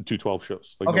winning 212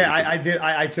 shows. Like okay,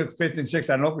 I took 5th and 6th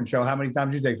at an open show. How many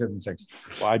times did you take 5th and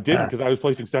 6th? Well, I didn't because I was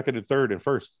placing 2nd and 3rd and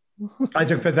 1st. I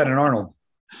took 5th at an Arnold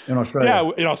in Australia.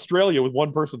 Yeah, in Australia with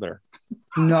one person there.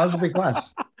 No, that was a big class.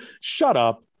 Shut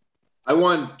up. I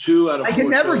won 2 out of 4. I can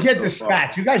never get the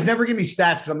stats. You guys never give me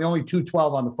stats because I'm the only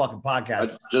 212 on the fucking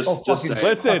podcast.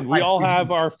 Listen, we all have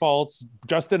our faults.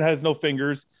 Justin has no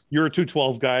fingers. You're a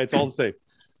 212 guy. It's all the same.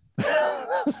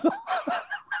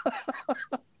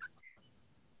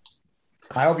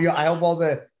 I hope all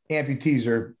the amputees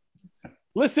are.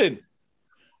 Listen,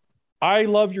 I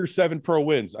love your 7 pro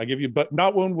wins. I give you, but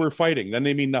not when we're fighting. Then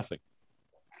they mean nothing.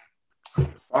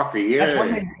 Fucker,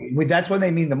 yeah. That's when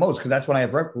they mean the most because that's when I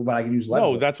have rep, but I can use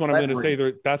level. No, that's what I'm going to say.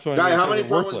 That's what. Guy, how many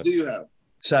pro wins do you have?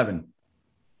 7.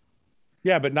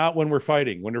 Yeah, but not when we're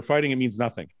fighting. When we're fighting, it means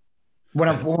nothing. When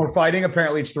we're fighting,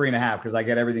 apparently it's 3.5 because I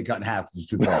get everything cut in half because it's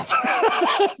too bad.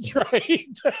 That's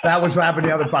right. That was what happened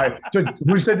the other fight. So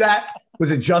who said that? Was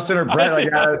it Justin or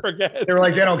Brett? I forget. They were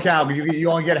like, they don't count because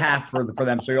you only get half for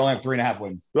them, so you only have 3.5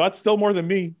 wins. Well, that's still more than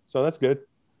me, so that's good.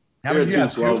 How many do you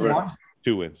have?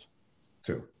 2 wins.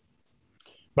 2.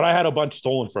 But I had a bunch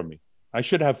stolen from me. I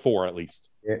should have 4 at least.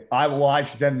 Yeah, I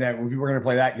should then. If we were going to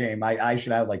play that game, I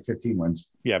should have like 15 wins.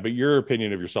 Yeah, but your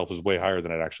opinion of yourself is way higher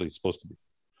than it actually is supposed to be.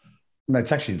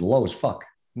 That's actually low as fuck.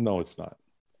 No, it's not.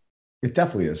 It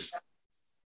definitely is.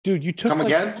 Dude, you took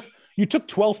again? You took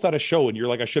 12th at a show and you're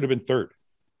like, I should have been 3rd.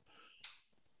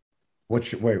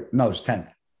 Wait, no, it's 10th.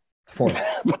 4th.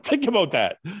 But think about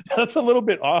that. That's a little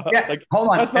bit odd. Yeah, like, hold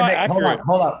on. That's not accurate.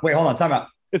 Hold on. Wait, hold on. Time out.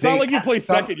 It's not like you play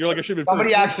second. You're like, I should have been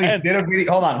somebody first. Somebody actually did a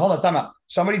video. Hold on. Time out.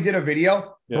 Somebody did a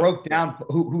video, broke down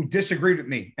who disagreed with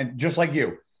me, and just like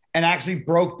you, and actually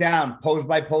broke down pose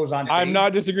by pose on stage. I'm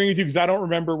not disagreeing with you because I don't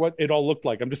remember what it all looked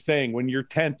like. I'm just saying when you're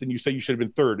 10th and you say you should have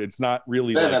been 3rd, it's not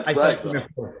really like.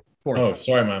 Oh,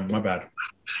 sorry, man. My bad.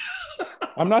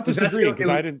 I'm not disagreeing because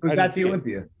I didn't. That's the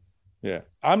Olympia. Yeah,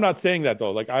 I'm not saying that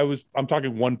though. Like I'm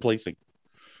talking one placing.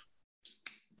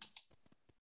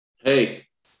 Hey,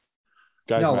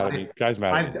 guys mad at me. Guys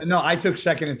mad at me. No, I took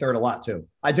 2nd and 3rd a lot too.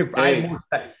 I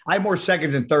have more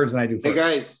 2nds and 3rds than I do first. Hey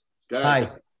guys. Hi.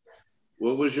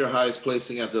 What was your highest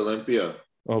placing at the Olympia?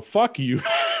 Oh, fuck you.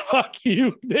 Fuck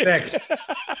you, Nick.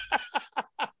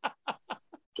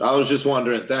 I was just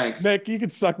wondering. Thanks. Nick, you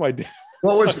can suck my dick.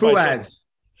 What was Fuad's?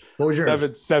 What was yours?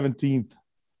 17th.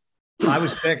 I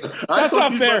was 6th. That's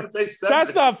not fair.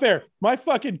 That's not fair. My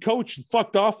fucking coach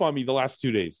fucked off on me the last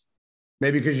 2 days.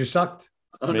 Maybe because you sucked.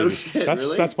 Oh, no shit,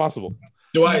 really? That's possible.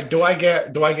 Do I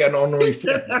get an honorary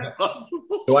 4th?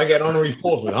 Do I get an honorary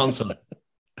 4th with Hunter?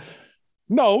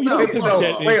 No, you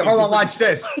don't. Wait, hold on, watch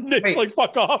this. Nick's like,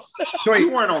 fuck off. So you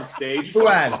weren't on stage.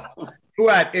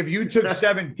 Fuad, if you took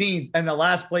 17th and the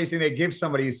last placing they give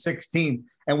somebody is 16th,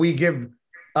 and we give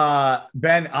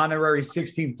Ben honorary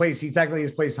 16th place, he technically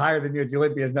is placed higher than you at the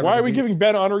Olympia. Why are we giving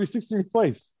Ben honorary 16th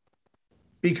place?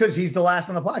 Because he's the last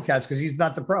on the podcast because he's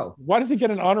not the pro. Why does he get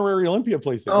an honorary Olympia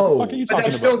placing? Oh, what the fuck are you talking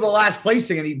that's about? still the last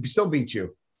placing and he still beat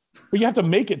you. But you have to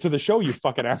make it to the show, you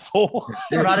fucking asshole.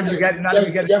 You have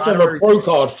to have a pro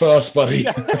card first, buddy.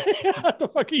 Yeah. What the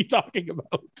fuck are you talking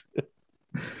about?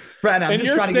 Brad, I'm and just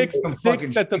you're trying sixth to get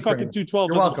sixth at the fucking 212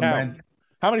 You're doesn't welcome, count. man.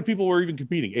 How many people were even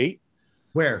competing? 8?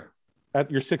 Where?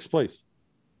 At your 6th place.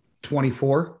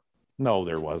 24? No,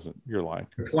 there wasn't. You're lying.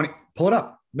 20. Pull it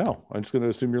up. No, I'm just going to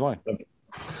assume you're lying.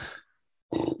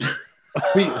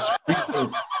 Sweet.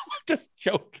 Just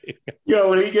joking. Yo,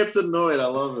 when he gets annoyed, I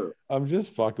love it. I'm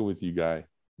just fucking with you, guy.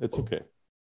 It's okay.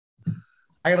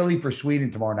 I got to leave for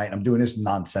Sweden tomorrow night. I'm doing this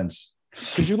nonsense.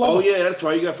 Because you love. Oh yeah, that's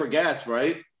right. You got for gas,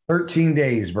 right? 13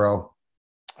 days, bro.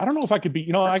 I don't know if I could be.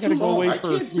 You know, That's I got to too go long. away I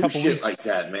for a can't do couple shit weeks. like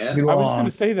that, man. Too I was long. going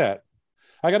to say that.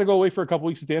 I got to go away for a couple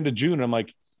weeks at the end of June. I'm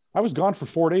like, I was gone for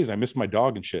 4 days. I missed my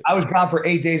dog and shit. I was gone for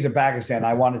 8 days in Pakistan.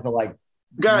 I wanted to like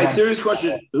Guys, serious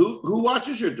question. Who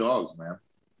watches your dogs, man?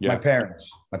 Yeah. my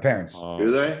parents.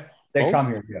 Do they? They come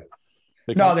here. Yeah.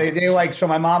 They No, come- they like, so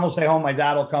my mom will stay home. My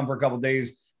dad will come for a couple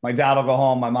days. My dad will go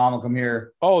home. My mom will come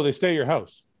here. Oh, they stay at your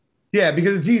house. Yeah,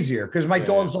 because it's easier. Because my Yeah,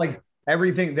 dogs like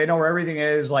everything. They know where everything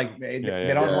is. Like they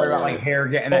don't worry about like hair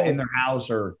getting in their house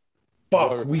or.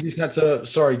 Fuck, we just had to.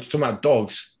 Sorry, talking about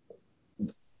dogs.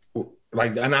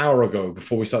 Like an hour ago,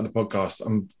 before we started the podcast,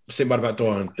 I'm sitting by the back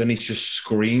door and Denise just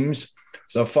screams.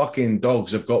 The fucking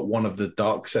dogs have got one of the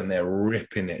ducks and they're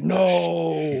ripping it.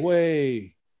 No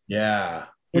way. Yeah.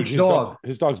 Dude, Which his dog?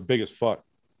 His dog's big as fuck.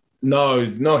 No,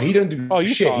 he don't do Oh,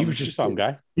 you shit. saw him. He was You just saw him,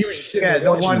 guy. He was just sitting Yeah, there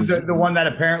the one, watching. the one that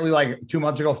apparently like 2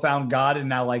 months ago found God and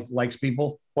now like likes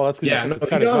people. Well, that's because Yeah, he no, cut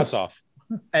he his does. nuts off.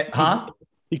 Huh?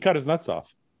 He cut his nuts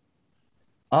off.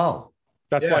 Oh,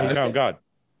 That's Yeah, why he okay. found God.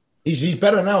 He's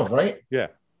better now, right? Yeah.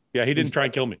 Yeah, he didn't try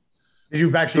and kill me. did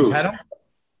you actually pet him?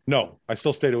 No, I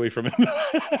still stayed away from him.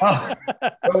 Oh.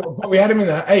 But we had him in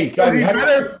the. Hey, guys, we had him.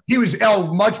 Better? He was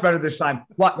much better this time.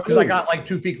 What? Because I got like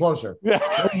 2 feet closer. yeah.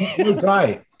 No,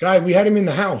 guy, we had him in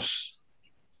the house.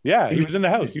 Yeah, he was in the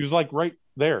house. He was like right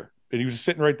there. And he was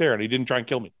sitting right there and he didn't try and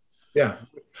kill me. Yeah,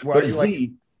 Why but are you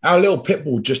Z, our little pit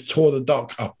bull just tore the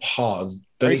duck apart.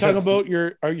 Are you talking about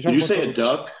Did you say a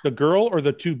duck? the girl or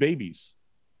the 2 babies?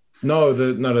 No,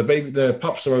 the baby, the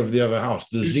pups are over the other house.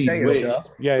 The Z. say it. Wait,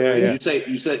 Yeah.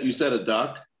 you said a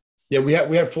duck? Yeah, we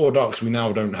had 4 ducks. We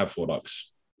now don't have 4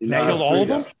 ducks. Now Killed all of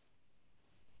them?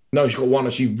 No, she got one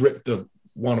and she ripped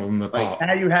one of them apart.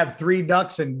 Now you have 3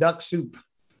 ducks and duck soup.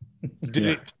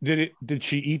 Did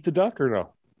she eat the duck or no?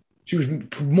 She was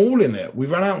mauling it. We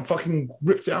ran out and fucking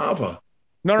ripped it out of her.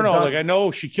 No. The duck- Like I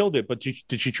know she killed it, but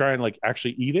did she try and like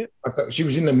actually eat it? I thought she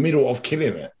was in the middle of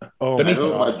killing it. Oh, Denise-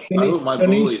 I hope my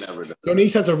Denise- bully never does.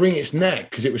 Denise had to wring its neck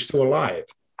because it was still alive.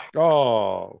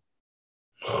 oh,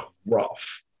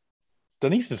 Rough.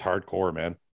 Denise is hardcore,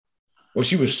 man. Well,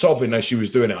 she was sobbing as she was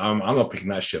doing it. I'm not picking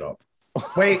that shit up.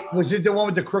 Wait, was it the one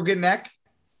with the crooked neck?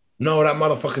 No, that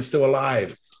motherfucker's still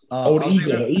alive. I was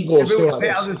Igor's gonna still say-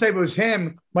 I was alive. going to say if it was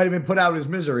him, might have been put out of his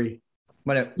misery.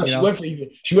 Might have, No, you know.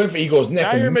 she went for Igor's neck.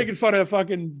 Now and- you're making fun of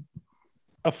fucking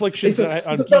afflictions.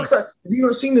 the duck's like, have you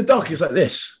not seen the duck? It's like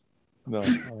this. No.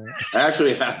 I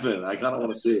actually haven't. I kind of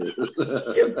want to see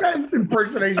it. That's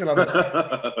impersonation of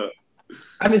it.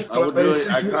 And it's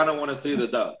I kind of want to see the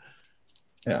duck.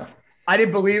 yeah. I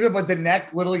didn't believe it, but the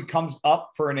neck literally comes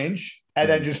up for an inch and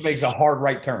then just makes a hard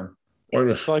right turn.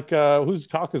 It's like whose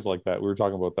cock is like that? We were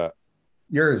talking about that.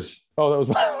 Yours. Oh, that was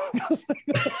my.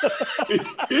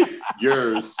 It's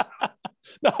yours.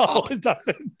 No, it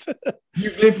doesn't.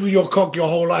 You've lived with your cock your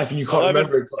whole life and you can't 11,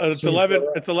 remember it. it's 11.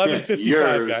 It's 11:55,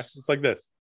 Yours. guys. It's like this.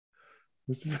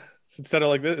 Instead of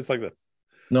like this, it's like this.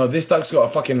 No, this duck's got a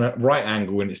fucking right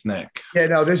angle in its neck. Yeah,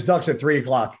 no, this duck's at 3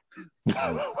 o'clock.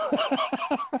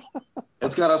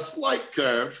 It's got a slight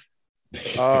curve.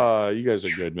 You guys are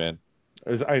good, man.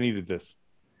 I needed this.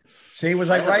 See, was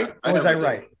I right? Or was I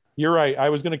right? You're right. I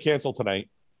was going to cancel tonight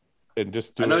and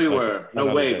just do I know it you like were. No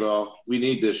another way, day. bro. We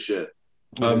need this shit.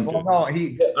 Well, no,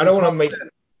 I don't want to make.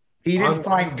 he didn't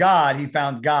find God. He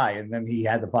found Guy, and then he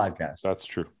had the podcast. That's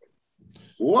true.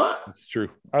 What? That's true.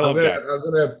 I love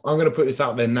that. I'm gonna put this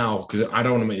out there now because I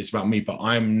don't want to make this about me, but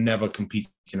I'm never competing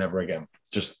ever again.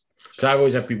 Just because I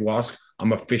always have people ask,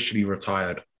 I'm officially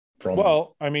retired from.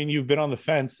 Well, I mean, you've been on the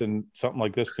fence, and something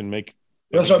like this can make.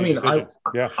 That's what I mean. decisions.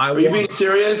 Are you being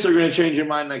serious or are you going to change your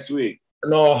mind next week?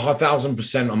 No,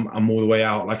 1,000%. I'm all the way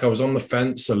out. Like I was on the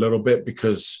fence a little bit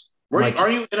because. Are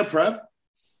you in a prep?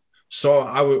 So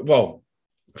I would. Well,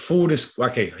 full this.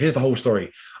 Okay, here's the whole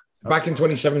story. Back in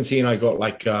 2017, I got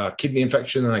like kidney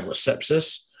infection and I got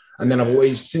sepsis, and then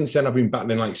since then I've been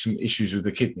battling like some issues with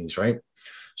the kidneys, right?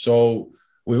 So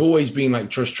we've always been like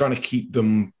just trying to keep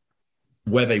them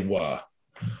where they were.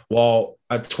 Well,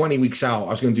 at 20 weeks out, I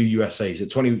was going to do USAs.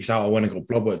 At 20 weeks out, I went and got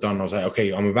blood work done. I was like,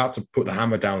 okay, I'm about to put the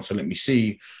hammer down, so let me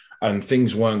see. And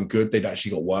things weren't good. They'd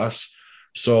actually got worse.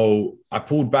 So I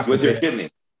pulled back with your kidney.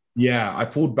 Yeah, I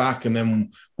pulled back and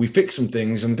then we fixed some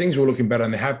things and things were looking better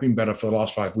and they have been better for the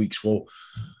last 5 weeks. Well,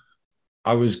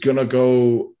 I was going to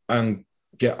go and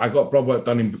I got blood work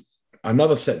done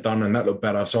another set done and that looked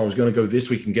better. So I was going to go this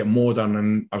week and get more done.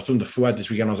 And I was doing the Fuad this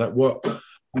weekend. I was like, well,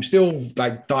 I'm still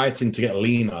like dieting to get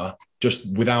leaner, just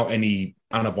without any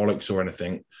anabolics or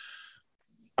anything.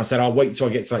 I said, I'll wait till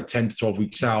I get to like 10 to 12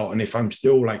 weeks out. And if I'm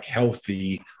still like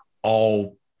healthy,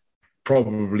 I'll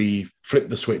probably flip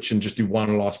the switch and just do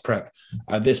one last prep.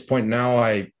 At this point now,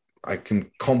 I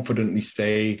can confidently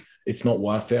say it's not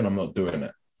worth it and I'm not doing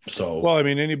it. So, well, I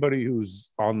mean, anybody who's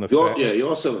on the you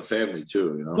also have a family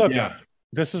too, you know. Look,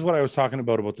 this is what I was talking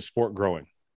about the sport growing.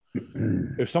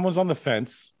 If someone's on the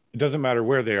fence, it doesn't matter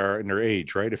where they are in their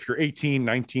age, right? If you're 18,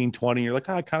 19, 20, you're like,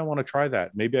 I kind of want to try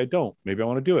that. Maybe I don't. Maybe I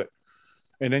want to do it.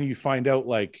 And then you find out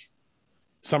like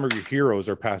some of your heroes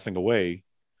are passing away.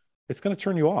 It's going to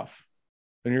turn you off.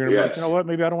 And you're going to be like, you know what?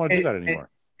 Maybe I don't want to do that anymore.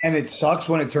 And it sucks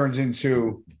when it turns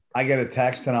into, I get a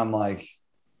text and I'm like,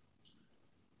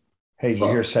 hey, did you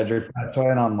hear Cedric?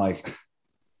 And I'm like,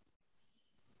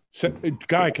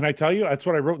 Guy, can I tell you? That's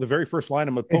what I wrote. The very first line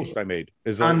of a post I made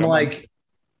is I'm numb. Like,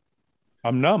 I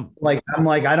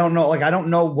don't know. Like, I don't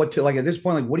know what to, like, at this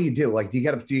point, like, what do you do? Like, do you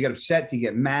get upset? Do you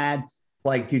get mad?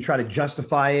 Like, do you try to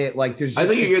justify it? Like, I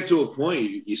think you get to a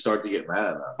point you start to get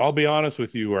mad. I'll be honest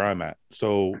with you where I'm at.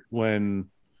 So when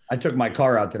I took my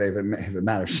car out today, if it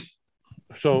matters.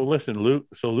 So listen,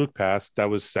 Luke passed. That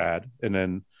was sad. And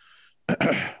then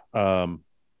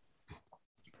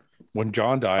when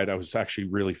John died, I was actually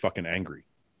really fucking angry.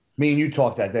 Me and you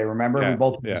talked that day, remember? We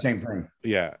both did the same thing.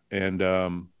 Yeah. And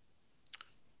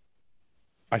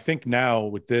I think now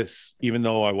with this, even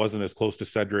though I wasn't as close to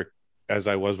Cedric as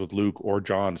I was with Luke or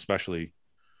John, especially,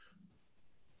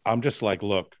 I'm just like,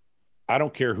 look, I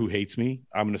don't care who hates me.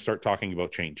 I'm going to start talking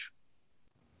about change.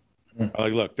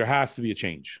 Like, look, there has to be a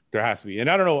change. There has to be. And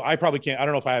I don't know. I probably can't. I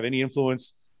don't know if I have any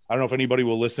influence. I don't know if anybody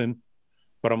will listen,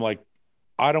 but I'm like,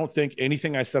 I don't think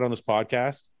anything I said on this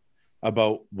podcast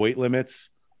about weight limits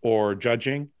or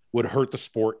judging would hurt the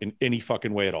sport in any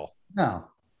fucking way at all. No.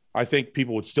 I think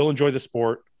people would still enjoy the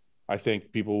sport. I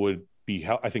think people would be,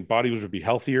 I think bodybuilders would be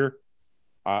healthier.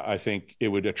 I think it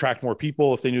would attract more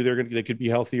people if they knew they could be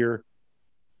healthier.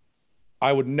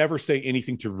 I would never say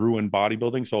anything to ruin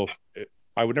bodybuilding. So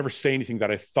I would never say anything that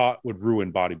I thought would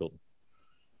ruin bodybuilding.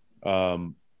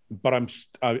 But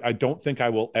I don't think I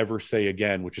will ever say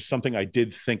again, which is something I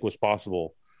did think was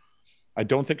possible. I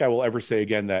don't think I will ever say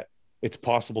again that it's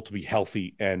possible to be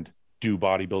healthy and do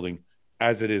bodybuilding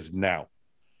as it is now,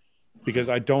 because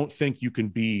I don't think you can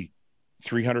be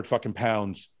 300 fucking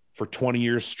pounds for 20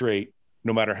 years straight,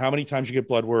 no matter how many times you get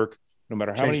blood work, no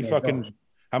matter how many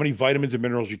vitamins and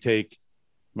minerals you take,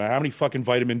 no matter how many fucking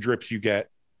vitamin drips you get.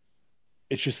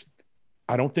 It's just,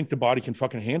 I don't think the body can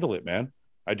fucking handle it, man.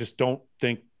 I just don't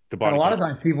think the body. And a lot of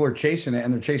times people are chasing it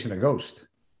and they're chasing a ghost.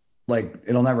 Like,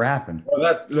 it'll never happen.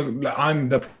 Well, look, I'm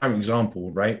the prime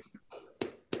example, right?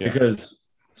 Yeah. Because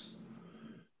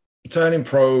turning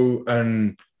pro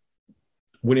and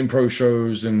winning pro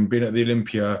shows and being at the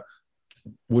Olympia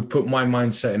would put my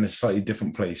mindset in a slightly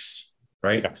different place,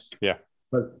 right? Yeah.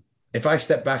 But if I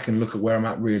step back and look at where I'm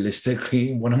at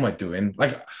realistically, what am I doing?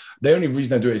 Like, the only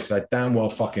reason I do it is because I damn well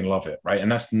fucking love it, right?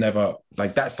 And that's never,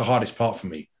 like, that's the hardest part for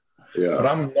me. Yeah. But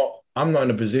I'm not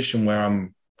in a position where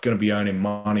I'm going to be earning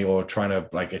money or trying to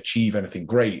like achieve anything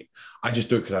great. I just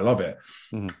do it because I love it.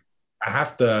 Mm-hmm. I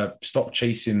have to stop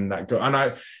chasing that goal.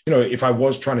 And if I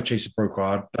was trying to chase a pro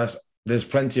card, there's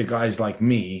plenty of guys like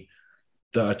me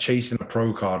that are chasing a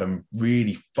pro card and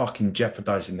really fucking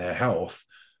jeopardizing their health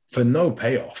for no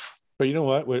payoff. But you know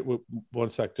what? Wait, 1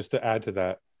 sec, just to add to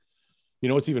that. You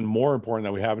know what's even more important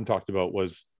that we haven't talked about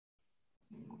was,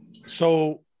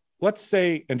 so let's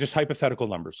say, and just hypothetical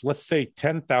numbers, let's say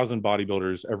 10,000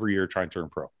 bodybuilders every year try and turn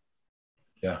pro.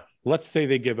 Yeah. Let's say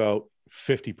they give out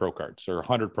 50 pro cards or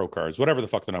 100 pro cards, whatever the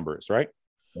fuck the number is, right?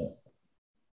 Yeah.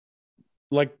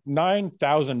 Like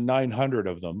 9,900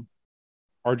 of them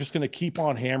are just going to keep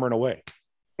on hammering away.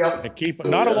 Yep. And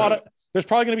there's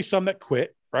probably going to be some that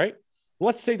quit, right?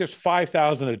 Let's say there's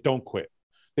 5,000 that don't quit.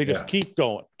 They just keep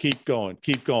going.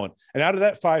 And out of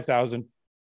that 5,000,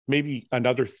 maybe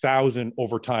another 1,000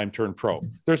 over time turn pro.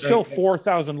 There's still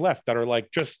 4,000 left that are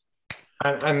like just.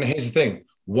 And here's the thing: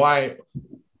 why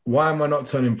am I not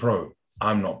turning pro?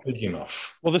 I'm not big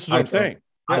enough. Well, this is what I'm saying.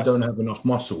 I don't have enough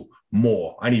muscle.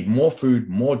 I need more food,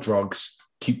 more drugs.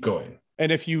 Keep going.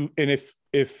 And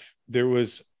if there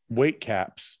was weight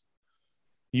caps,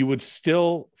 you would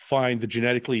still find the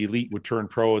genetically elite would turn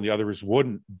pro and the others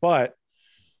wouldn't. But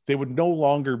they would no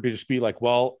longer just be like,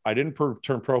 well, I didn't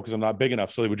turn pro because I'm not big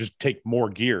enough. So they would just take more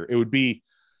gear. It would be,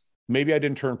 maybe I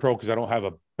didn't turn pro because I don't have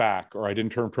a back, or I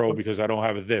didn't turn pro because I don't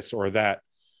have a this or that.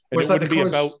 And it wouldn't be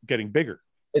about getting bigger.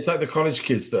 It's like the college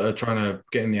kids that are trying to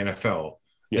get in the NFL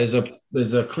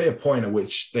there's a clear point at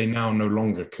which they now no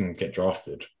longer can get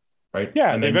drafted, right?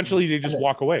 Yeah, and eventually they just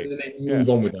walk away. And then they move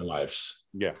on with their lives.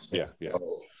 Yes, yeah.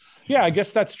 Yeah, I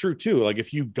guess that's true too. Like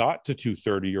if you got to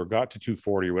 230 or got to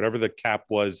 240 or whatever the cap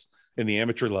was in the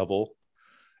amateur level,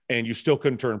 and you still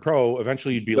couldn't turn pro,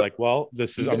 eventually you'd be like, well,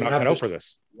 I'm not cut out for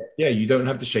this. Yeah, you don't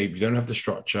have the shape, you don't have the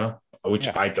structure, which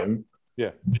I don't.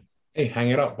 Yeah. Hey, hang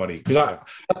it up, buddy. Because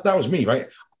that was me, right?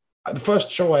 The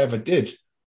first show I ever did,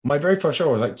 my very first show,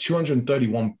 I was like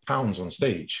 231 pounds on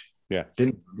stage. Yeah.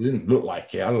 Didn't look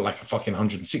like it. I looked like a fucking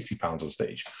 160 pounds on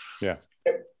stage. Yeah.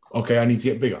 Okay, I need to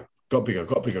get bigger. Got bigger.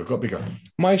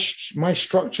 My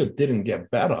structure didn't get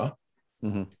better.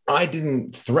 Mm-hmm. I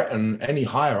didn't threaten any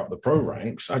higher up the pro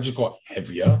ranks. I just got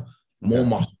heavier, more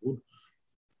muscle.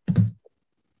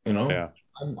 You know, yeah.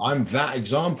 I'm that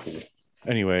example.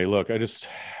 Anyway, look,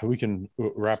 we can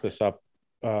wrap this up.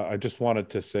 I just wanted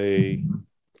to say,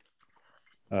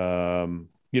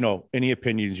 any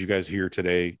opinions you guys hear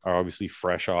today are obviously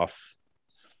fresh off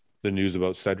the news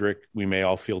about Cedric. We may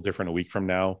all feel different a week from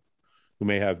now. We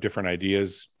may have different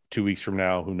ideas 2 weeks from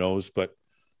now, who knows? But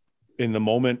in the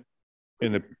moment,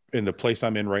 in the place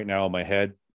I'm in right now in my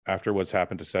head, after what's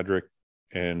happened to Cedric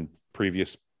and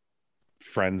previous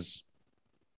friends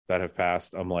that have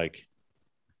passed, I'm like,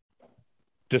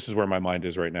 this is where my mind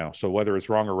is right now. So whether it's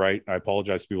wrong or right, I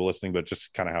apologize to people listening, but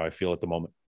just kind of how I feel at the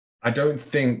moment. I don't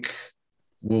think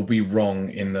we'll be wrong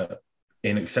in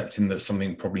accepting that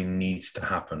something probably needs to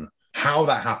happen. How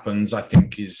that happens, I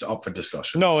think, is up for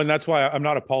discussion. No, and that's why I'm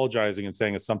not apologizing and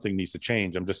saying that something needs to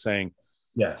change. I'm just saying,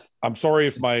 yeah, I'm sorry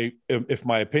if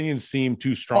my opinions seem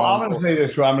too strong. Well, I'm going to say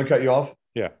this, I'm going to cut you off.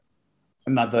 Yeah.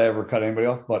 Not that I ever cut anybody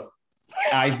off, but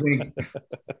I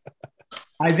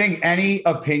think any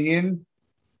opinion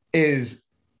is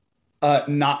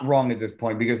not wrong at this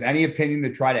point, because any opinion to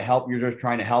try to help, you're just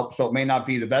trying to help. So it may not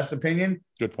be the best opinion.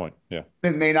 Good point. Yeah.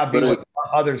 It may not be what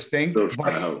others think,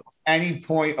 but any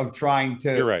point of trying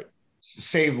to You're right.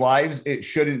 save lives, it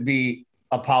shouldn't be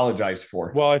apologized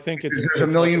for. Well, I think there's a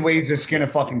million ways to skin a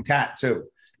fucking cat too.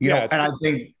 You know, and I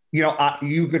think,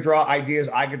 you could draw ideas,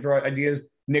 I could draw ideas.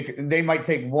 Nick, they might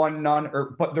take one, none,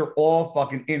 but they're all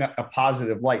fucking in a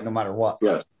positive light, no matter what.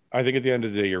 Yeah. I think at the end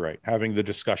of the day, you're right. Having the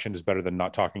discussion is better than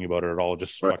not talking about it at all,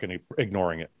 just fucking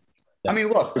ignoring it. I mean,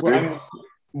 look,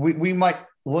 we might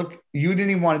look. You didn't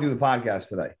even want to do the podcast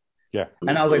today. Yeah.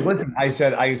 And I was like, listen,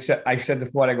 I said to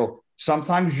Fuad, I go,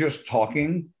 sometimes just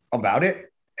talking about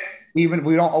it, even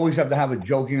we don't always have to have a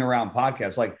joking around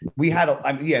podcast. Like we had,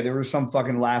 there was some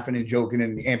fucking laughing and joking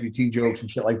and amputee jokes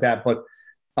and shit like that. But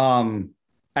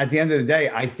at the end of the day,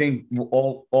 I think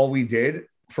all we did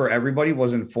for everybody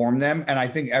was inform them. And I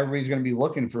think everybody's going to be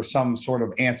looking for some sort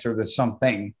of answer to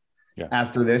something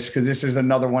after this, because this is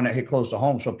another one that hit close to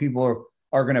home. So people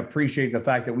are going to appreciate the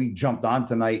fact that we jumped on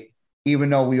tonight,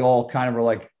 even though we all kind of were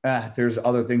like, there's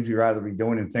other things we'd rather be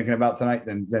doing and thinking about tonight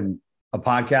than a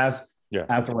podcast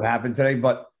after what happened today.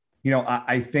 But,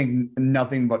 I think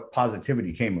nothing but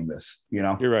positivity came of this,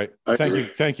 You're right.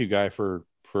 Thank you, Guy, for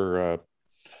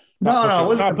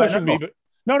not pushing me, but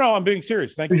no, I'm being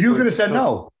serious. Thank you. You could have said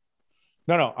no.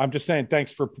 No, I'm just saying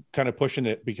thanks for kind of pushing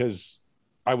it, because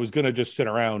I was going to just sit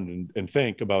around and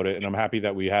think about it. And I'm happy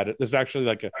that we had it. This is actually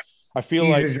I feel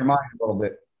like your mind a little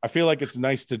bit. I feel like it's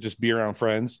nice to just be around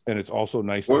friends. And it's also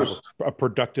nice to have a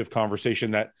productive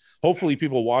conversation that hopefully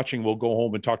people watching will go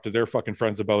home and talk to their fucking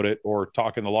friends about it, or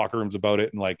talk in the locker rooms about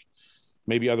it. And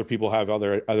maybe other people have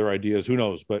other ideas, who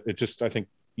knows? But I think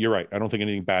you're right. I don't think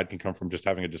anything bad can come from just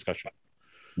having a discussion.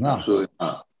 No, absolutely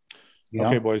not.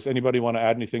 Okay, boys. Anybody want to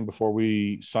add anything before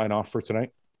we sign off for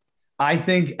tonight? I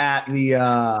think at the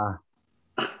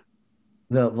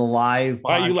live.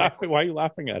 Why are you laughing? Why are you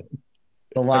laughing at it?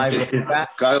 The live.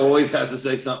 Guy always has to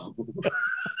say something.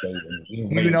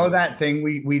 You know that thing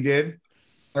we did,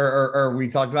 or we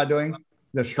talked about doing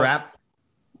the strap.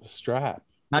 The strap.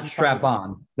 Not strap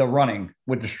on. The running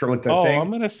with the thing.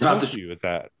 I'm gonna smoke you with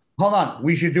that. Hold on.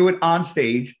 We should do it on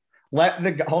stage. Let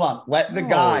the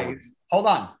guys. Hold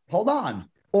on.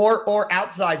 Or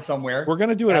outside somewhere. We're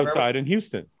gonna do it outside in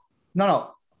Houston.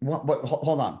 No. But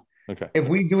hold on. Okay. If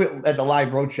we do it at the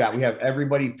live road chat, we have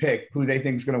everybody pick who they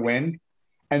think is going to win,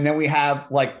 and then we have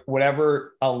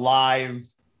whatever a live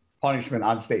punishment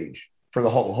on stage for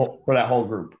for that whole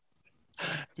group.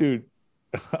 Dude,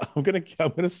 I'm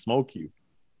gonna smoke you.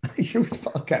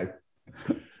 Okay.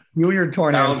 You and your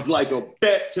tornado. Sounds like a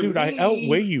bet to Dude, me. I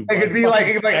outweigh you. It could be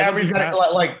everybody's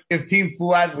gonna if Team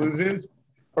Fuad loses,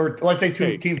 or let's say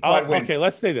Team Fuad wins. Okay,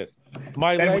 let's say this.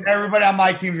 Everybody on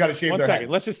my team's got to shave their head.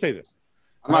 Let's just say this.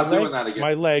 I'm not doing that again.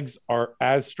 My legs are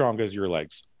as strong as your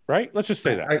legs, right? Let's just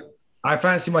say that. I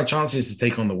fancy my chances to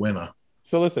take on the winner.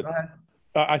 So listen,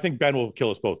 I think Ben will kill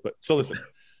us both. But so listen,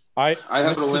 I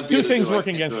have an Olympia. Two things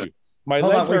working against you. My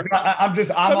Hold legs on, are. I'm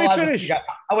Let me finish.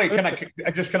 Oh wait,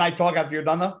 can I talk after you're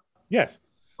done though? Yes.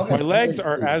 Okay. My legs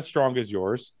are as strong as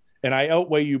yours, and I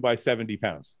outweigh you by 70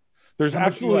 pounds. There's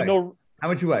absolutely no. How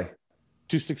much you weigh?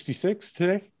 266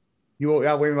 today. You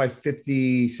outweigh me by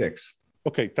 56.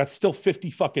 Okay, that's still 50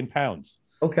 fucking pounds.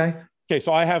 Okay. Okay,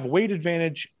 so I have weight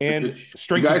advantage and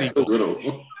strength. You guys so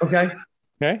little. Okay.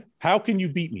 Okay. How can you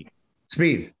beat me?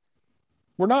 Speed.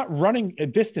 We're not running a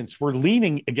distance. We're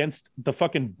leaning against the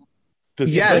fucking.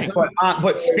 Yes,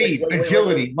 but speed,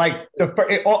 agility, like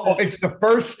it's the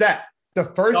first step. The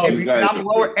first,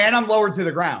 I'm lower to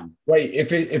the ground. Wait,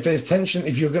 if there's tension,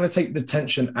 if you're going to take the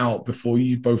tension out before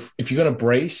you both, if you're going to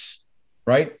brace,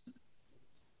 right?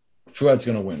 Fuad's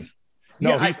going to win.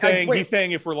 No, he's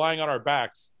saying if we're lying on our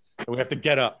backs and we have to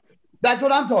get up. That's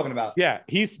what I'm talking about. Yeah,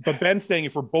 but Ben's saying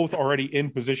if we're both already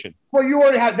in position. Well, you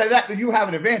already have that. You have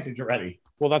an advantage already.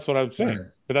 Well, that's what I'm saying.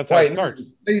 But that's how it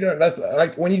starts. No, you don't. That's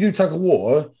like when you do tug of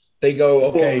war, they go,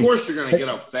 okay. Well, of course you're going to get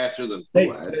up faster than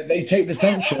Fuad. They take the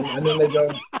tension and then they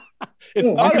go.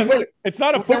 It's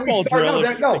not a football drill.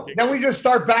 Then we just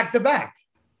start back to back.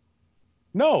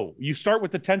 No, you start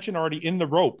with the tension already in the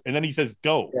rope, and then he says,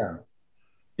 go.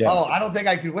 Yeah. Oh, I don't think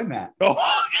I could win that. Oh.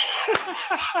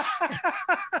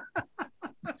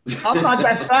 I'm not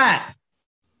that fat.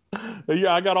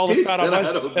 Yeah, I got all the fat on my,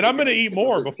 and I'm going to eat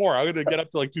more before. I'm going to get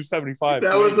up to like 275.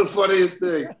 That was the funniest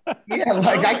thing. Yeah,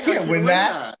 like I can't win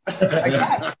that.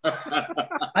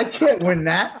 I can't win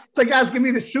that. It's like asking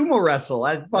me to sumo wrestle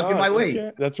at fucking my weight.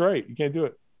 That's right. You can't do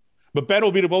it. But Ben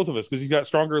will beat both of us because he's got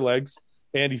stronger legs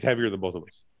and he's heavier than both of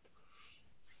us.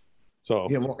 So,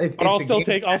 yeah, well, but I'll still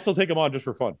take him on just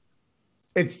for fun.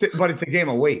 But it's a game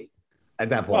of weight at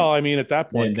that point. Well, I mean, at that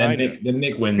point, then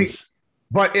Nick wins.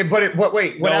 But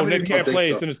wait, what happens? Nick can't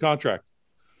play. It's in his contract.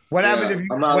 What happens if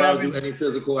I'm not allowed to do any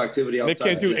physical activity outside? Nick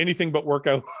can't do anything but work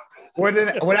out. What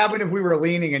happened if we were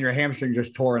leaning and your hamstring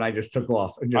just tore and I just took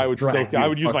off? And just I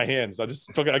would use my hands. I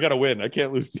got to win. I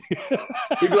can't lose.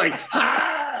 You'd be like,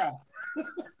 ha!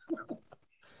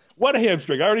 What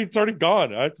hamstring? It's already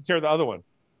gone. I have to tear the other one.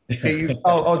 The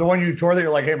one you tore that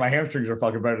you're like, hey, my hamstrings are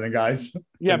fucking better than guys.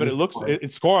 Yeah, but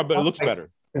it's scored, but it looks better.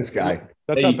 This guy.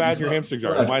 That's how bad your hamstrings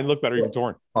are. Mine look better even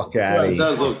torn. Okay. It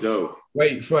does look dope.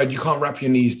 Wait, Fred, you can't wrap your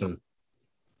knees then.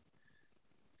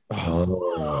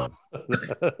 Oh.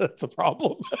 That's a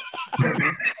problem.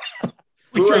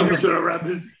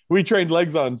 We trained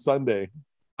legs on Sunday.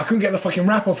 I couldn't get the fucking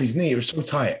wrap off his knee. It was so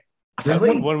tight.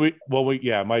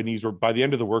 My knees were, by the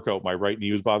end of the workout, my right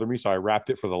knee was bothering me. So I wrapped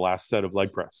it for the last set of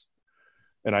leg press.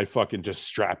 And I fucking just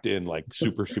strapped in like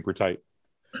super, super tight.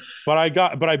 But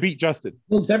I beat Justin.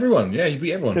 Well, it's everyone. Yeah, he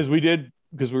beat everyone. Because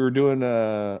we were doing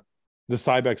the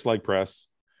Cybex leg press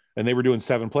and they were doing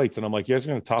 7 plates. And I'm like, you guys are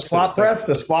going to top squat press?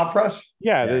 The squat press?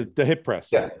 Yeah, the hip press.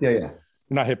 Yeah.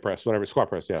 Not hip press, whatever, squat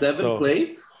press. Yeah. 7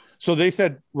 plates? So they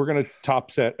said we're going to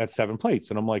top set at 7 plates,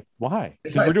 and I'm like, why?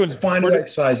 Because we're doing final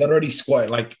exercise. I'd already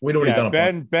squatted. Like we'd already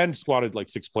done. Ben squatted like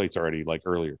 6 plates already, like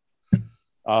earlier.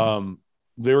 They were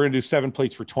going to do 7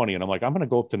 plates for 20, and I'm like, I'm going to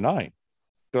go up to 9.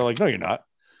 They're like, no, you're not.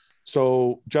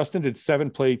 So Justin did 7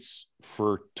 plates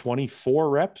for 24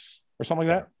 reps or something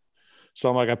like that. So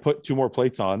I'm like, I put 2 more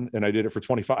plates on, and I did it for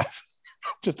 25.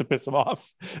 Just to piss him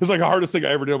off. It's like the hardest thing I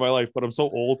ever did in my life, but I'm so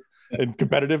old and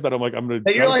competitive that I'm like, I'm gonna.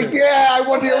 And you're like, yeah, I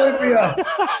won the Olympia.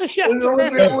 The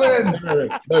Olympia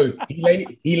win. No,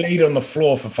 he laid on the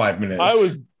floor for 5 minutes. I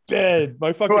was dead.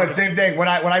 My fucking same thing. When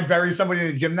I bury somebody in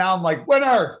the gym now, I'm like,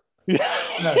 winner.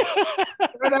 Winner.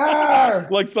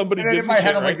 Like somebody. And in my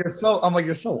head, I'm like, you're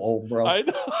so old, bro. I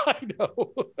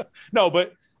know. No,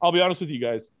 but I'll be honest with you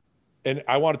guys, and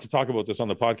I wanted to talk about this on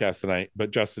the podcast tonight, but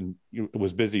Justin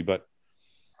was busy, but.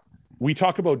 We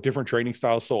talk about different training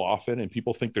styles so often and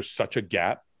people think there's such a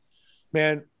gap.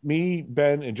 Man, me,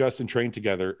 Ben, and Justin trained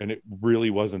together and it really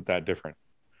wasn't that different.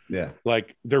 Yeah.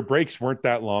 Like their breaks weren't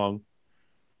that long.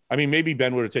 I mean, maybe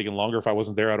Ben would have taken longer if I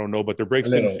wasn't there. I don't know, but their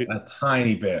breaks didn't fit. A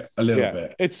tiny bit, a little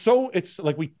bit. It's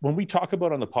like when we talk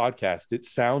about on the podcast, it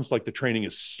sounds like the training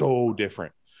is so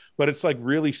different. But it's like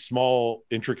really small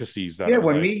intricacies.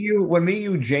 When me,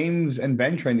 you, James, and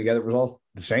Ben trained together, it was all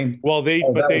the same. Well, they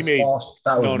went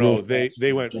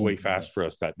way fast for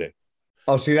us that day.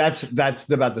 Oh, see, that's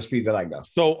about the speed that I go.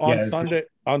 So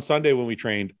on Sunday when we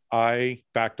trained, I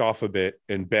backed off a bit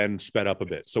and Ben sped up a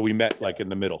bit. So we met like in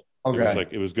the middle. Okay,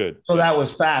 it was good. So that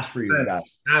was fast for you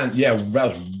guys. And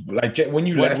like when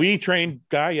we trained,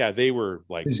 they were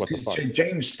like, what the fuck?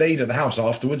 James stayed at the house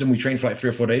afterwards, and we trained for like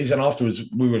 3 or 4 days. And afterwards,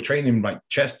 we were training like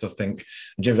chest, I think.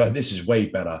 And James was like, "This is way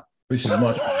better. This is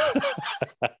much better."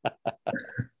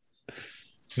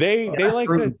 They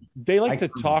like to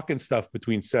talk and stuff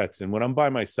between sets, and when I'm by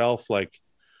myself, like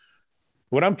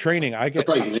when I'm training, I get it's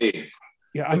like me.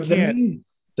 Yeah, I can't.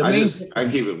 I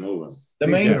keep it moving. The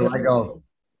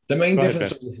main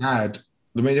difference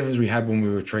we had when we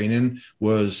were training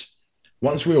was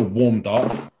once we were warmed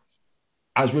up,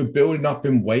 as we're building up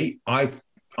in weight, I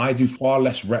do far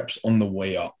less reps on the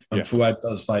way up. And Fouad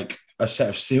does like a set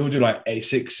of, he'll do like 8,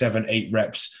 6, 7, 8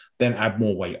 reps, then add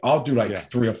more weight. I'll do like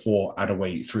 3 or 4, add a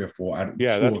weight, 3 or 4, add.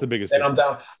 Yeah, that's the biggest. Then I'm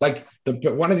down. Like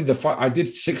but when I did I did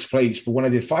 6 plates, but when I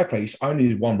did 5 plates, I only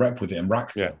did 1 rep with it and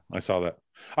racked it. Yeah, I saw that.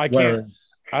 I can't.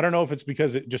 I don't know if it's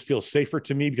because it just feels safer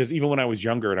to me, because even when I was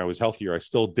younger and I was healthier, I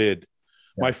still did.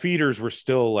 Yeah. My feeders were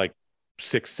still like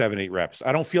 6, 7, 8 reps.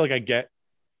 I don't feel like I get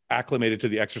acclimated to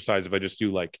the exercise if I just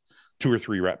do like 2 or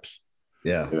 3 reps.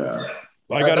 Yeah.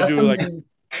 I got to do like.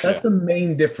 That's the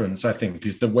main difference, I think,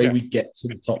 is the way we get to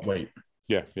the top weight.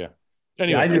 Yeah.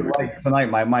 Anyway, I did like tonight.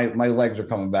 My legs are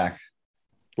coming back.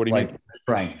 What do you mean?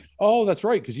 Strength. Oh, that's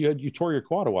right, because you tore your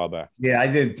quad a while back. Yeah, I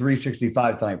did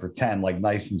 365 tonight for 10, like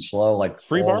nice and slow, like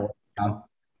free bar.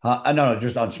 No,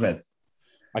 just on Smith.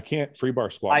 I can't free bar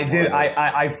squat. I did.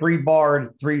 I free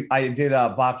barred 3. I did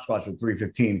box squats with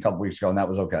 315 a couple weeks ago, and that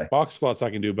was okay. Box squats I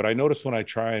can do, but I noticed when I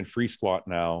try and free squat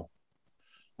now,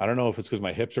 I don't know if it's because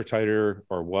my hips are tighter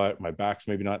or what. My back's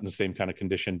maybe not in the same kind of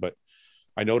condition, but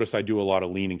I notice I do a lot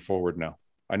of leaning forward now.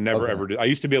 I never ever did. I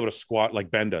used to be able to squat like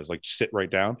Ben does, like sit right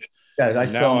down.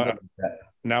 Yeah,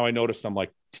 now I notice I'm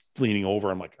like leaning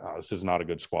over. I'm like, oh, this is not a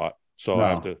good squat. So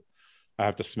I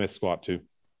have to Smith squat too.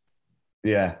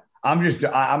 Yeah, I'm just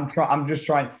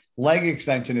trying. Leg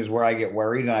extension is where I get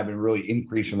worried, and I've been really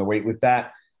increasing the weight with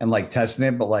that and like testing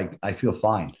it. But like, I feel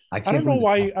fine. I don't know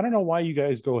why you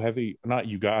guys go heavy. Not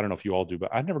you guys. I don't know if you all do,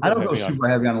 but I never. I don't go super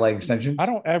heavy on leg extensions. I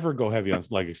don't ever go heavy on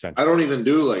leg extensions. I don't even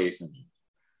do leg extensions.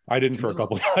 I didn't for a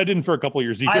couple of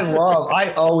years either.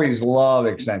 I always love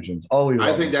extensions.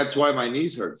 I think that's why my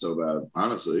knees hurt so bad,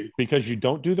 honestly. Because you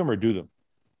don't do them or do them?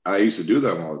 I used to do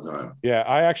them all the time.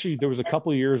 Yeah, there was a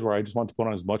couple of years where I just wanted to put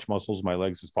on as much muscles in my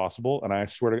legs as possible. And I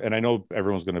swear to, and I know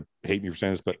everyone's going to hate me for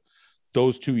saying this, but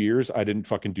those 2 years, I didn't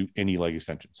fucking do any leg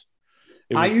extensions.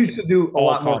 I used to do a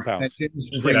lot more extensions.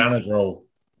 Just did Anadrol.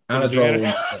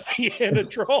 Anadrol.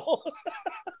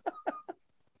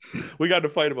 We got to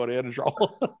fight about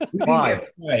Anadrol.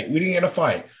 We didn't get a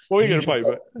fight. Well, we get a fight,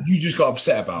 but you just got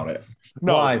upset about it.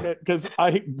 No, because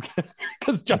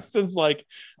Justin's like,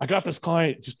 I got this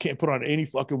client, just can't put on any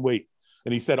fucking weight,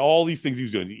 and he said all these things he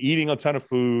was doing, eating a ton of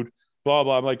food, blah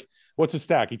blah. I'm like, what's a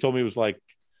stack? He told me it was like,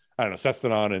 I don't know,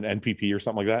 Sestenon and NPP or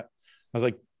something like that. I was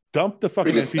like, dump the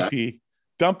fucking NPP,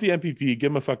 dump the NPP,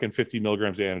 give him a fucking 50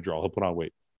 milligrams of Anadrol, he'll put on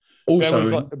weight.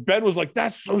 Also, Ben was like,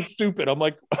 that's so stupid. I'm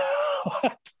like,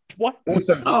 what?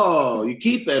 Oh, you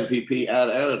keep NPP at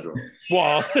Anadrol.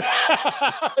 Well,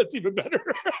 it's even better.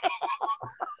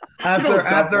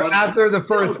 After the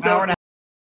first hour and a